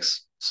week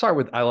 6. Start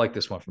with, I like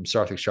this one from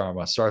Sarthik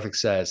Sharma. Sarthik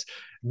says,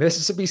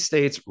 Mississippi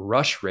State's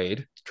rush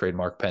raid,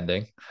 trademark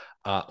pending,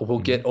 will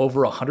get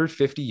over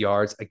 150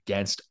 yards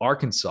against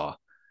Arkansas.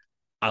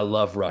 I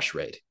love rush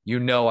raid. I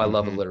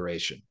love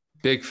alliteration.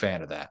 Big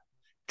fan of that.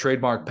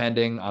 Trademark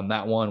pending on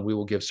that one. We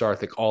will give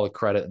Sarthik all the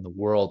credit in the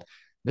world.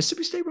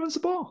 Mississippi State runs the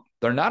ball.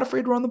 They're not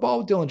afraid to run the ball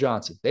with Dylan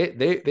Johnson.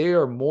 They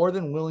are more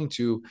than willing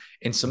to,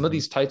 in some of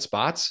these tight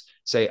spots,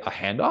 say a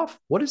handoff.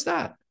 What is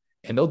that?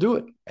 and they'll do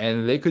it.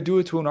 And they could do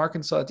it to an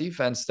Arkansas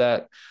defense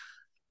that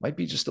might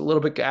be just a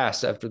little bit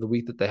gassed after the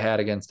week that they had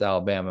against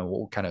Alabama.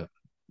 We'll kind of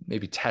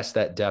maybe test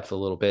that depth a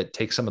little bit,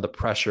 take some of the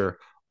pressure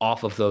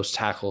off of those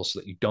tackles so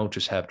that you don't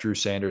just have Drew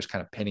Sanders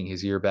kind of pinning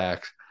his ears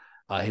back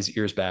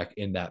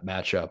in that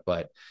matchup.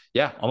 But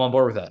yeah, I'm on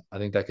board with that. I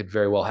think that could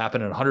very well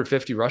happen. And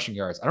 150 rushing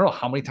yards. I don't know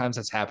how many times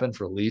that's happened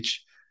for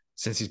Leach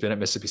since he's been at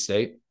Mississippi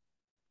State.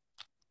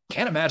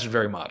 Can't imagine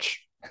very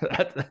much.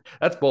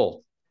 That's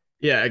bold.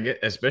 Yeah,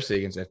 especially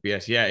against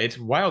FBS. Yeah, it's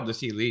wild to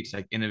see Leach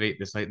like innovate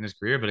this late in his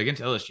career. But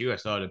against LSU, I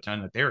saw it a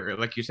ton. That they were,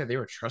 like you said, they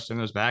were trusting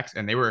those backs,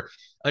 and they were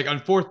like on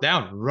fourth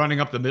down,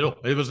 running up the middle.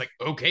 It was like,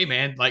 okay,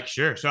 man, like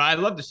sure. So I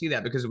love to see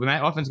that because when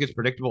that offense gets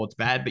predictable, it's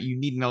bad. But you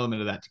need an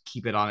element of that to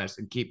keep it honest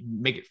and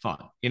make it fun.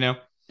 You know.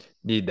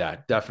 Need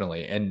that,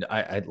 definitely. And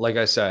I like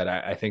I said,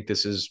 I think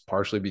this is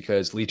partially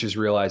because Leach is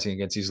realizing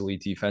against these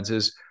elite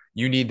defenses,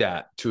 you need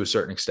that to a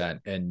certain extent.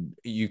 And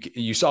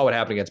you saw what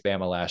happened against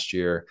Bama last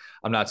year.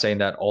 I'm not saying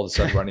that all of a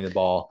sudden running the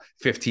ball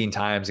 15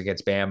 times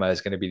against Bama is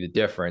going to be the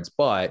difference,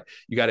 but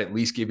you got to at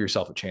least give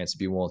yourself a chance to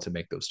be willing to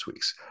make those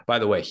tweaks. By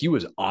the way, he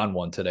was on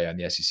one today on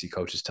the SEC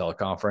coaches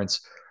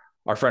teleconference.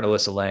 Our friend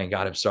Alyssa Lang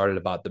got him started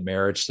about the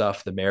marriage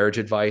stuff, the marriage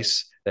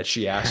advice that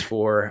she asked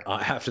for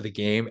after the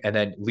game. And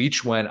then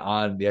Leach went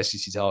on the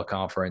SEC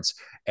teleconference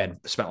and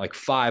spent like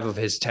 5 of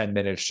his 10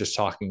 minutes just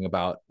talking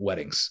about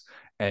weddings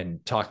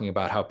and talking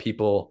about how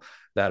people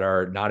that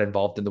are not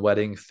involved in the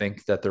wedding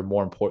think that they're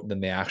more important than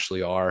they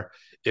actually are.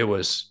 It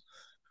was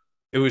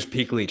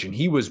peak Leach, and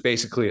he was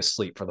basically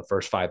asleep for the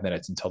first 5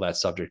 minutes until that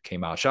subject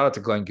came out. Shout out to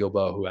Glenn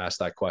Gilbo, who asked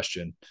that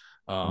question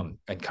and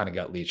kind of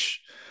got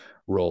Leach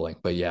rolling.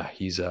 But yeah,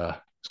 he's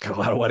got a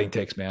lot of wedding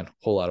takes, man.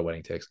 Whole lot of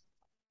wedding takes.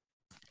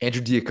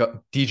 Andrew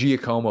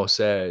DiGiacomo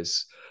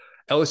says,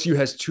 LSU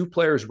has 2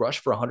 players rush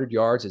for 100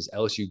 yards as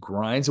LSU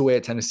grinds away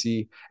at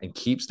Tennessee and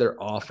keeps their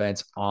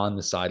offense on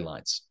the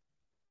sidelines.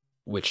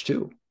 Which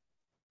 2?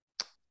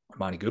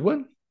 Armani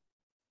Goodwin?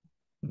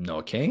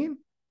 Noah Cain?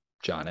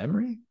 John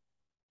Emery?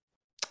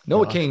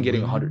 Noah Cain getting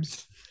 100.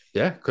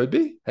 Yeah, could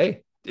be.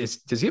 Hey, does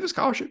he have a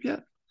scholarship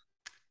yet?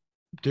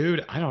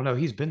 Dude, I don't know.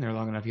 He's been there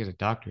long enough. He has a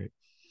doctorate.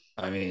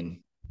 I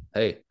mean,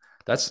 hey,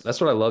 that's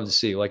what I love to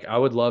see. Like, I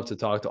would love to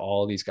talk to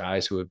all of these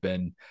guys who have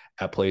been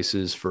at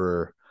places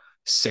for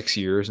 6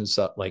 years and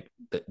stuff, like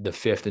the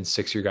 5th and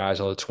 6th year guys,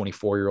 all the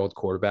 24-year-old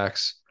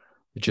quarterbacks,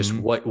 just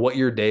what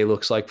your day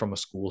looks like from a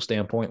school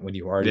standpoint when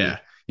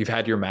you've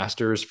had your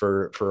master's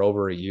for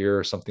over a year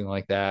or something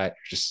like that.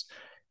 You're just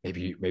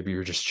maybe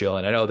you're just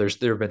chilling. I know there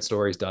have been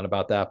stories done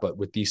about that, but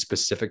with these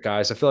specific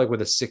guys, I feel like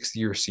with a 6th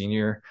year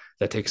senior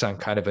that takes on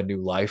kind of a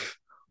new life.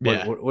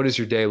 What does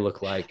your day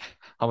look like?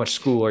 How much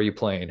school are you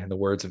playing? In the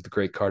words of the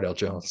great Cardell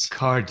Jones.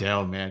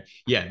 Cardell, man.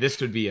 Yeah, this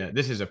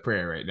is a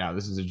prayer right now.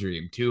 This is a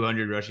dream.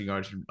 200 rushing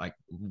yards from like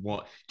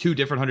 2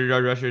 different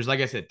 100-yard rushers. Like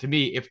I said, to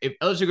me, if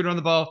LSU could run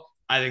the ball,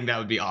 I think that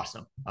would be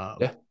awesome.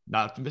 Not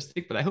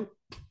optimistic, but I hope.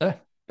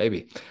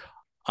 Maybe.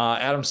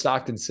 Adam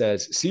Stockton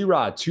says,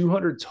 C-Rod,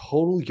 200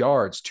 total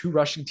yards, 2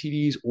 rushing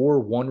TDs or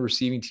 1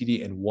 receiving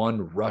TD and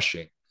 1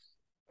 rushing.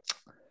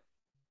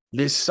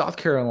 This South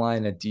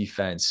Carolina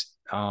defense,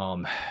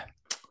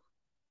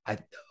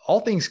 all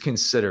things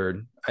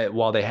considered,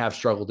 while they have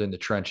struggled in the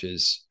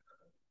trenches,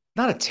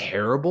 not a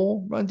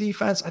terrible run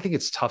defense. I think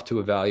it's tough to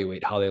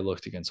evaluate how they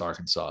looked against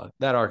Arkansas.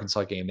 That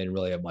Arkansas game, they didn't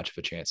really have much of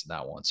a chance in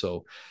that one.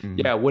 So,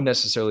 yeah, it wouldn't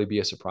necessarily be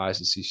a surprise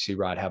to see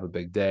C-Rod have a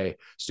big day.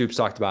 Stoops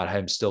talked about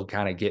him still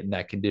kind of getting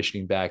that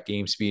conditioning back.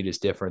 Game speed is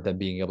different than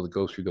being able to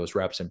go through those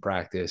reps in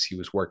practice. He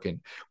was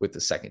working with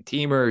the second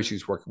teamers. He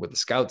was working with the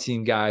scout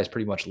team guys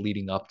pretty much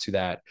leading up to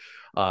that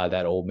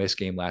Ole Miss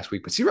game last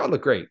week. But C-Rod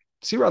looked great.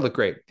 C-Rod looked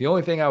great. The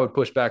only thing I would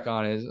push back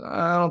on is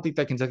I don't think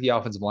that Kentucky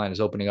offensive line is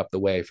opening up the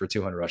way for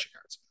 200 rushing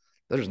yards.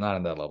 They're just not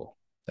in that level.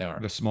 They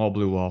aren't. The small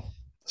blue wall.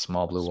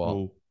 Small blue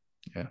wall.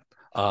 Yeah.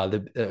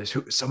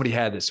 Somebody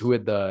had this. Who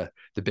had the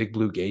big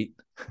blue gate?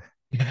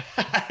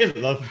 I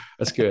love it.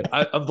 That's good.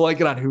 I'm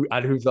blanking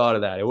on who thought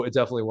of that. It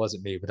definitely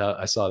wasn't me, but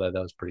I saw that.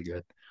 That was pretty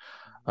good.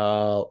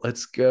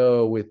 Let's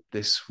go with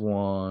this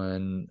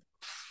one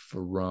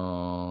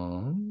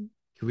from.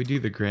 Can we do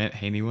the Grant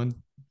Haney one?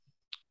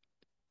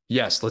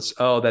 Yes, let's.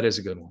 Oh, that is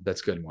a good one.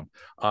 That's a good one.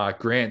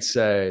 Grant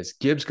says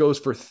Gibbs goes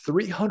for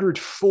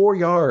 304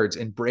 yards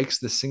and breaks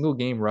the single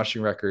game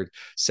rushing record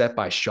set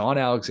by Sean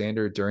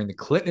Alexander during the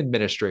Clinton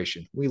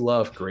administration. We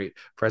love great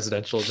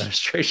presidential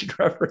administration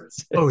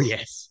references. Oh,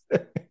 yes.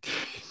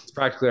 It's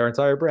practically our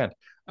entire brand.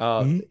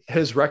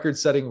 His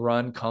record-setting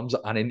run comes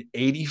on an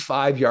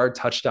 85-yard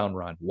touchdown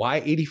run. Why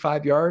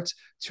 85 yards?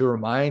 To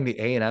remind the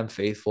A&M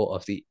faithful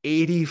of the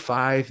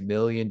 $85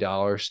 million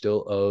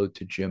still owed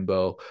to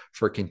Jimbo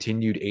for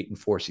continued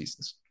 8-4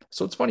 seasons.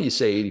 So it's funny you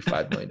say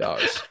 $85 million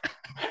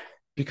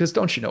because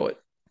don't you know it?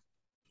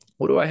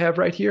 What do I have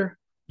right here?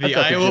 The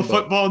Iowa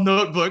football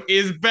notebook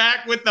is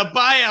back with the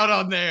buyout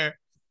on there.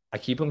 I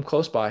keep them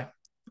close by.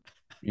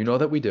 You know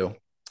that we do.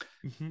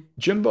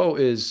 Jimbo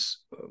is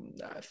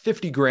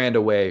 50 grand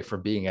away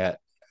from being at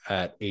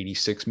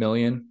 86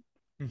 million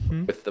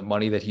with the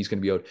money that he's going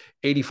to be owed,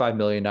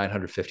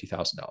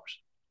 $85,950,000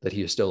 that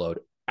he is still owed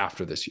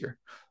after this year.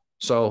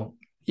 So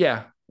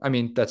yeah, I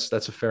mean, that's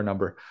a fair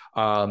number.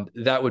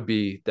 That would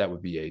be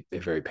a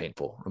very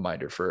painful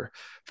reminder for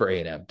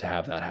A&M to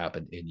have that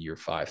happen in year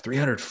 5.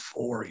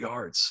 304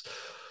 yards.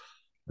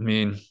 I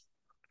mean,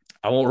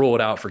 I won't rule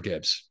it out for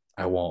Gibbs.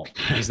 I won't.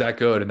 He's that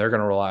good, and they're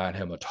going to rely on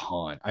him a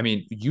ton. I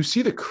mean, you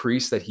see the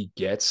crease that he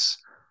gets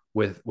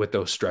with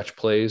those stretch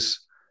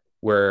plays,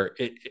 where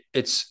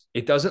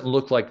it doesn't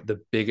look like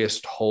the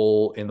biggest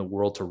hole in the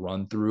world to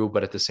run through,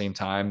 but at the same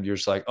time, you're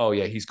just like, oh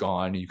yeah, he's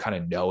gone. You kind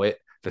of know it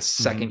the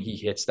second he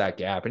hits that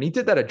gap, and he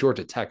did that at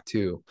Georgia Tech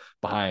too,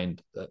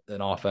 behind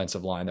an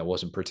offensive line that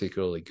wasn't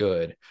particularly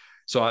good.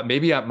 So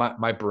maybe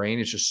my brain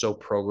is just so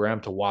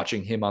programmed to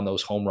watching him on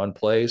those home run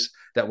plays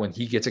that when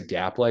he gets a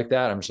gap like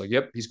that, I'm just like,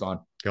 yep, he's gone.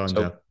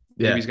 So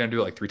maybe he's going to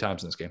do it like 3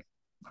 times in this game.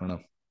 I don't know.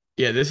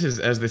 Yeah, this is,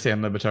 as they say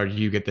on Le Batard,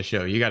 you get the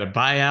show. You got to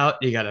buy out.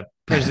 You got to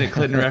President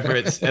Clinton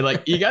reference, and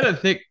like you got to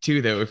think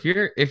too, though. If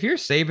you're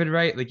Saban,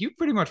 right, like you've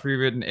pretty much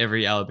rewritten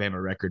every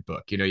Alabama record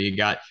book. You know, you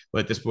got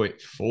at this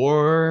point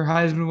 4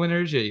 Heisman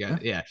winners. You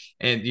got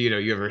and you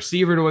have a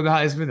receiver to win the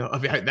Heisman. I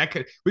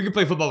mean, we could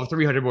play football for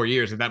 300 more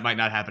years, and that might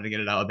not happen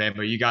again at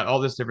Alabama. You got all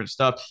this different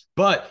stuff,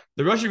 but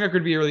the rushing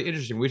record would be really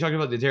interesting. We talked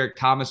about the Derek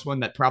Thomas one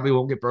that probably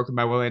won't get broken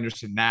by Will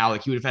Anderson now.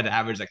 Like he would have had to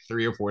average like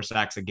 3 or 4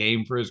 sacks a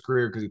game for his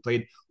career because he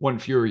played 1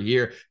 fewer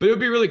year. But it would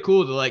be really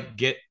cool to like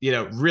get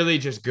really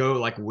just go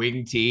like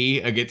wing T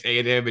against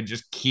A&M and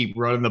just keep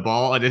running the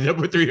ball and end up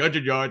with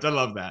 300 yards. I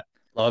love that.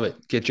 Love it.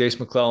 Get Jace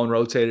McClellan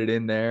rotated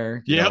in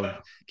there.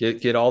 Yep.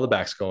 Get all the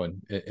backs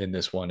going in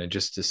this one and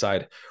just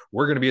decide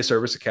we're going to be a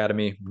service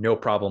academy. No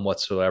problem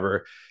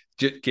whatsoever.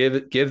 Give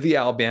the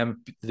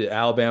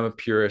Alabama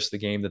purists the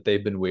game that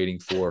they've been waiting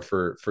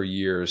for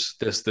years.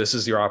 This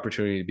is your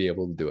opportunity to be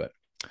able to do it.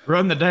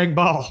 Run the dang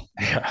ball.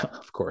 Yeah,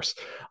 of course.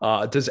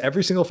 Does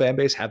every single fan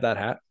base have that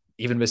hat?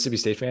 Even Mississippi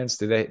State fans,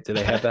 do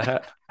they have that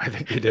hat? I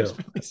think they do.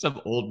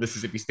 Some old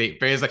Mississippi State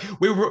fans like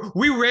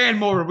we ran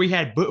more,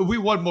 we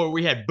won more,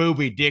 we had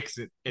Bobby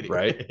Dixon, anyway.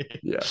 Right?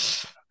 Yeah,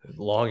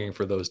 longing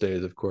for those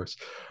days, of course.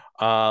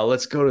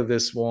 Let's go to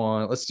this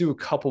one. Let's do a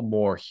couple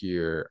more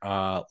here.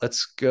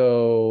 Let's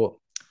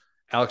go.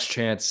 Alex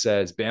Chance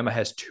says Bama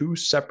has 2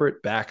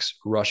 separate backs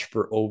rush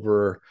for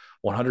over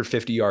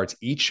 150 yards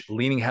each,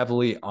 leaning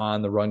heavily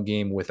on the run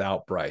game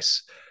without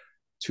Bryce.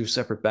 2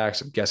 separate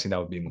backs. I'm guessing that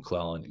would be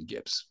McClellan and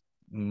Gibbs.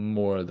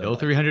 More than still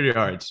 300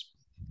 yards.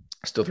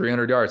 Still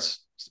 300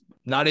 yards.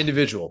 Not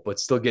individual, but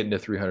still getting to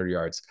 300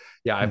 yards.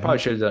 Yeah, I probably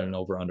should have done an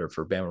over-under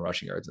for Bama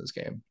rushing yards in this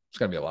game. It's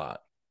going to be a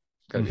lot.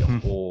 It's going to be a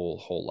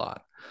whole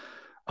lot.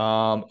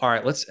 All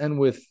right, let's end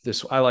with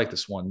this. I like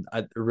this one.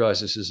 I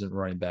realize this isn't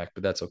running back,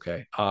 but that's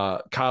okay.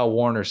 Kyle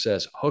Warner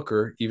says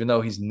Hooker, even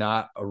though he's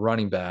not a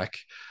running back,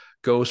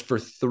 goes for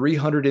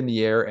 300 in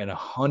the air and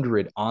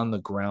 100 on the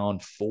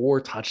ground,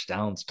 4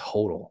 touchdowns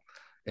total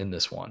in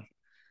this one.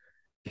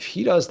 If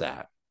he does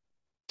that,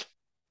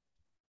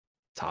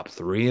 top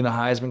 3 in the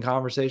Heisman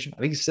conversation. I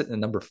think he's sitting at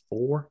number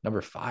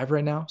 5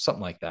 right now,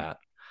 something like that.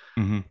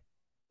 Mm-hmm.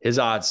 His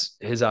odds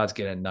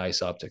get a nice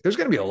uptick. There's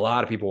going to be a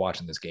lot of people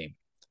watching this game.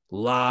 A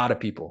lot of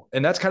people.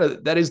 And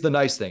that is the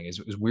nice thing. As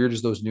weird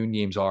as those noon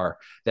games are,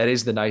 that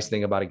is the nice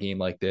thing about a game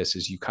like this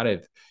is you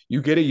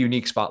get a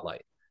unique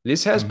spotlight.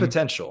 This has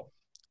potential.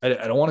 I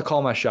don't want to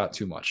call my shot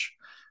too much,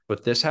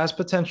 but this has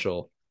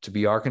potential to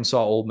be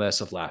Arkansas Ole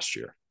Miss of last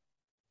year.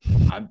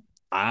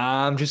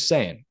 I'm just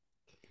saying,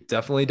 it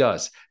definitely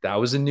does. That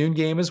was a noon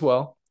game as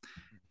well,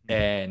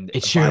 and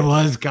it sure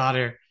was,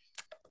 Goddard.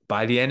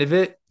 By the end of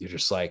it, you're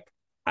just like,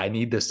 I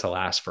need this to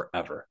last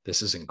forever.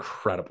 This is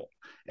incredible,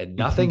 and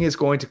nothing is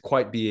going to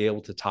quite be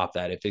able to top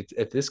that.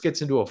 If this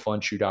gets into a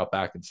fun shootout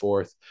back and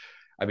forth,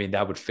 I mean,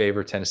 that would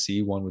favor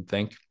Tennessee. One would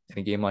think in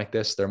a game like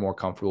this, they're more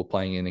comfortable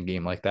playing in a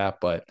game like that.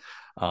 But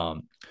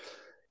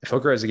if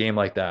Hooker has a game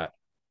like that,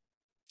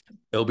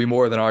 it'll be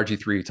more than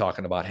RG3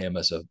 talking about him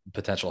as a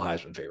potential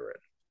Heisman favorite.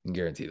 I can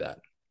guarantee that.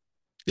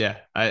 Yeah.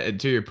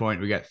 To your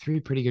point, we got 3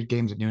 pretty good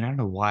games at noon. I don't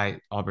know why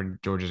Auburn,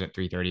 Georgia's at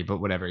 3:30, but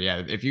whatever.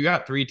 Yeah. If you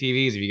got 3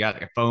 TVs, if you got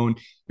like a phone,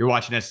 you're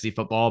watching SEC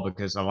football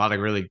because a lot of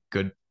really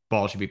good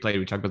ball should be played.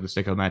 We talked about the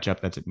Sicko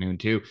matchup. That's at noon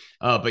too.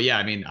 But yeah,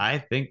 I mean, I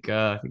think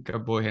our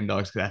boy Hen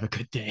Dog's going to have a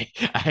good day.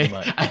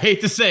 I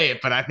hate to say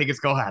it, but I think it's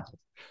going to happen.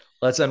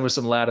 Let's end with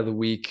some lad of the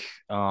week.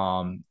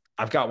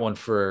 I've got one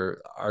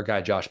for our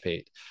guy, Josh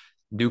Pate.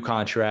 New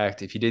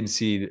contract. If you didn't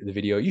see the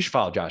video, you should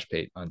follow Josh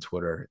Pate on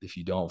Twitter. If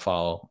you don't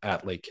follow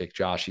at Late Kick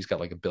Josh, he's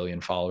got like 1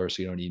 billion followers,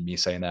 so you don't need me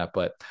saying that.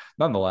 But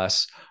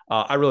nonetheless,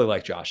 I really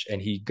like Josh,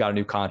 and he got a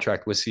new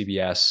contract with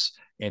CBS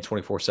and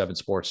 24/7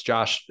 Sports.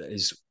 Josh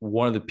is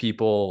one of the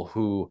people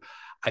who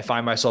I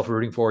find myself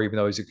rooting for, even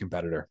though he's a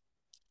competitor.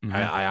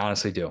 I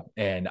honestly do,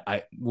 and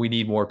we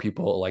need more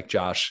people like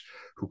Josh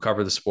who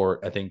cover the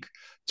sport. I think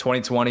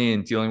 2020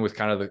 and dealing with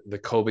kind of the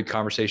COVID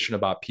conversation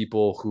about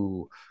people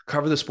who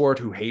cover the sport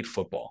who hate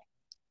football.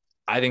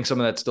 I think some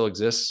of that still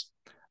exists.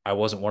 I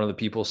wasn't one of the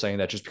people saying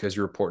that just because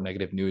you report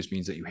negative news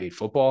means that you hate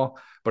football.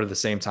 But at the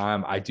same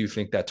time, I do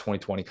think that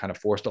 2020 kind of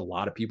forced a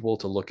lot of people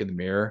to look in the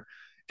mirror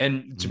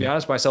and, to be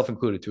honest, myself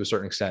included to a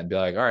certain extent, and be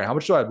like, all right, how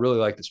much do I really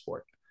like the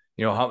sport?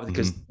 You know, how,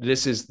 because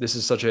this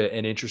is such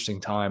an interesting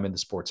time in the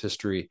sports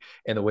history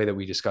and the way that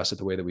we discuss it,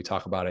 the way that we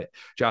talk about it.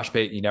 Josh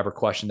Payton, you never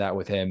questioned that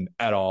with him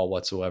at all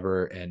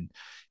whatsoever. And,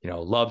 you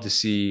know, love to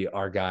see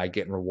our guy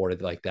getting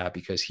rewarded like that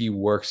because he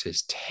works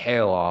his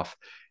tail off.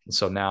 And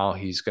so now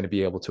he's going to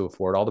be able to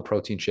afford all the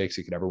protein shakes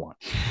he could ever want.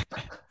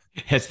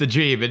 It's the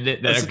dream, isn't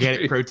it? That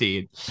organic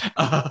protein,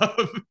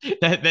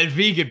 that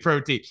vegan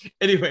protein.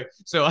 Anyway,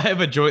 so I have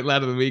a joint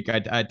lad of the week.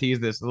 I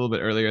teased this a little bit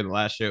earlier in the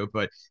last show,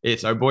 but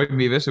it's our boy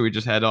Mevis, who we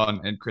just had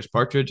on, and Chris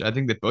Partridge. I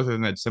think that both of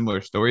them had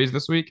similar stories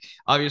this week.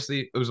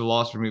 Obviously, it was a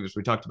loss for Mevis.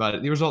 We talked about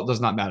it. The result does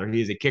not matter.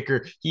 He is a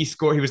kicker. He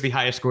scored. He was the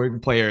highest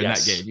scoring player in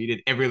that game. He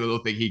did every little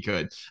thing he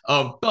could.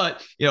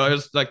 But you know, I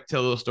just like to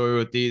tell a little story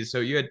with these. So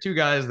you had two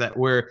guys that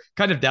were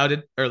kind of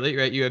doubted early,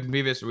 right? You had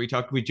Mevis. We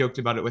joked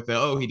about it with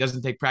he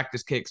doesn't take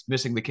practice kicks,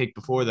 missing the kick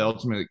before that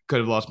ultimately could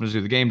have lost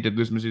Mizzou the game, did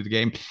lose Mizzou the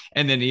game.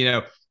 And then, you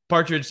know,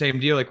 Partridge, same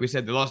deal. Like we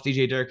said, they lost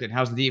DJ Durkin.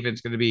 How's the defense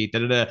going to be?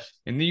 And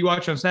then you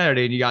watch on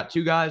Saturday and you got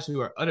two guys who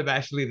are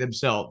unabashedly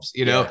themselves.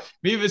 You know,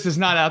 Mevis is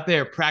not out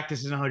there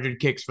practicing 100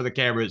 kicks for the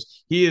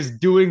cameras. He is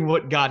doing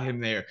what got him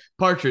there.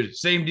 Partridge,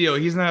 same deal.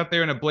 He's not out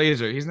there in a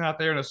blazer. He's not out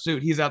there in a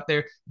suit. He's out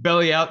there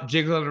belly out,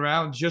 jiggling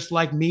around just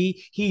like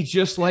me. He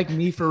just like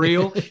me for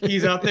real.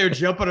 He's out there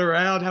jumping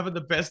around, having the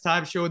best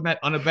time, showing that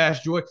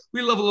unabashed joy.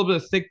 We love a little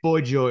bit of thick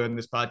boy joy on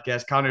this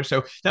podcast, Connor.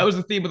 So that was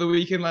the theme of the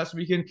weekend last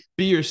weekend.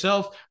 Be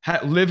yourself,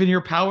 live in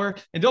your power,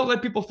 and don't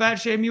let people fat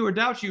shame you or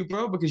doubt you,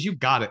 bro, because you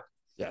got it.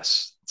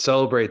 Yes.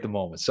 Celebrate the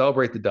moment.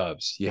 Celebrate the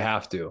dubs. You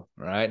have to. All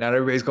right. Not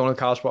everybody's going to the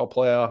college football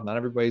playoff. Not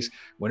everybody's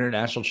winning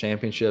national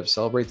championships.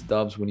 Celebrate the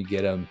dubs when you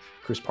get them.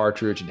 Chris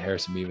Partridge and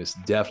Harrison Mevis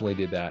definitely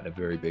did that in a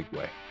very big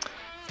way.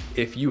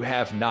 If you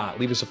have not,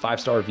 leave us a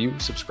 5-star review,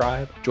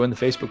 subscribe, join the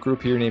Facebook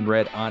group here named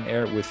Red On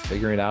Air with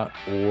Figuring Out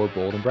or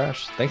Bold and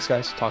Brash. Thanks,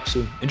 guys. Talk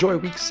soon. Enjoy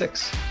week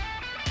 6.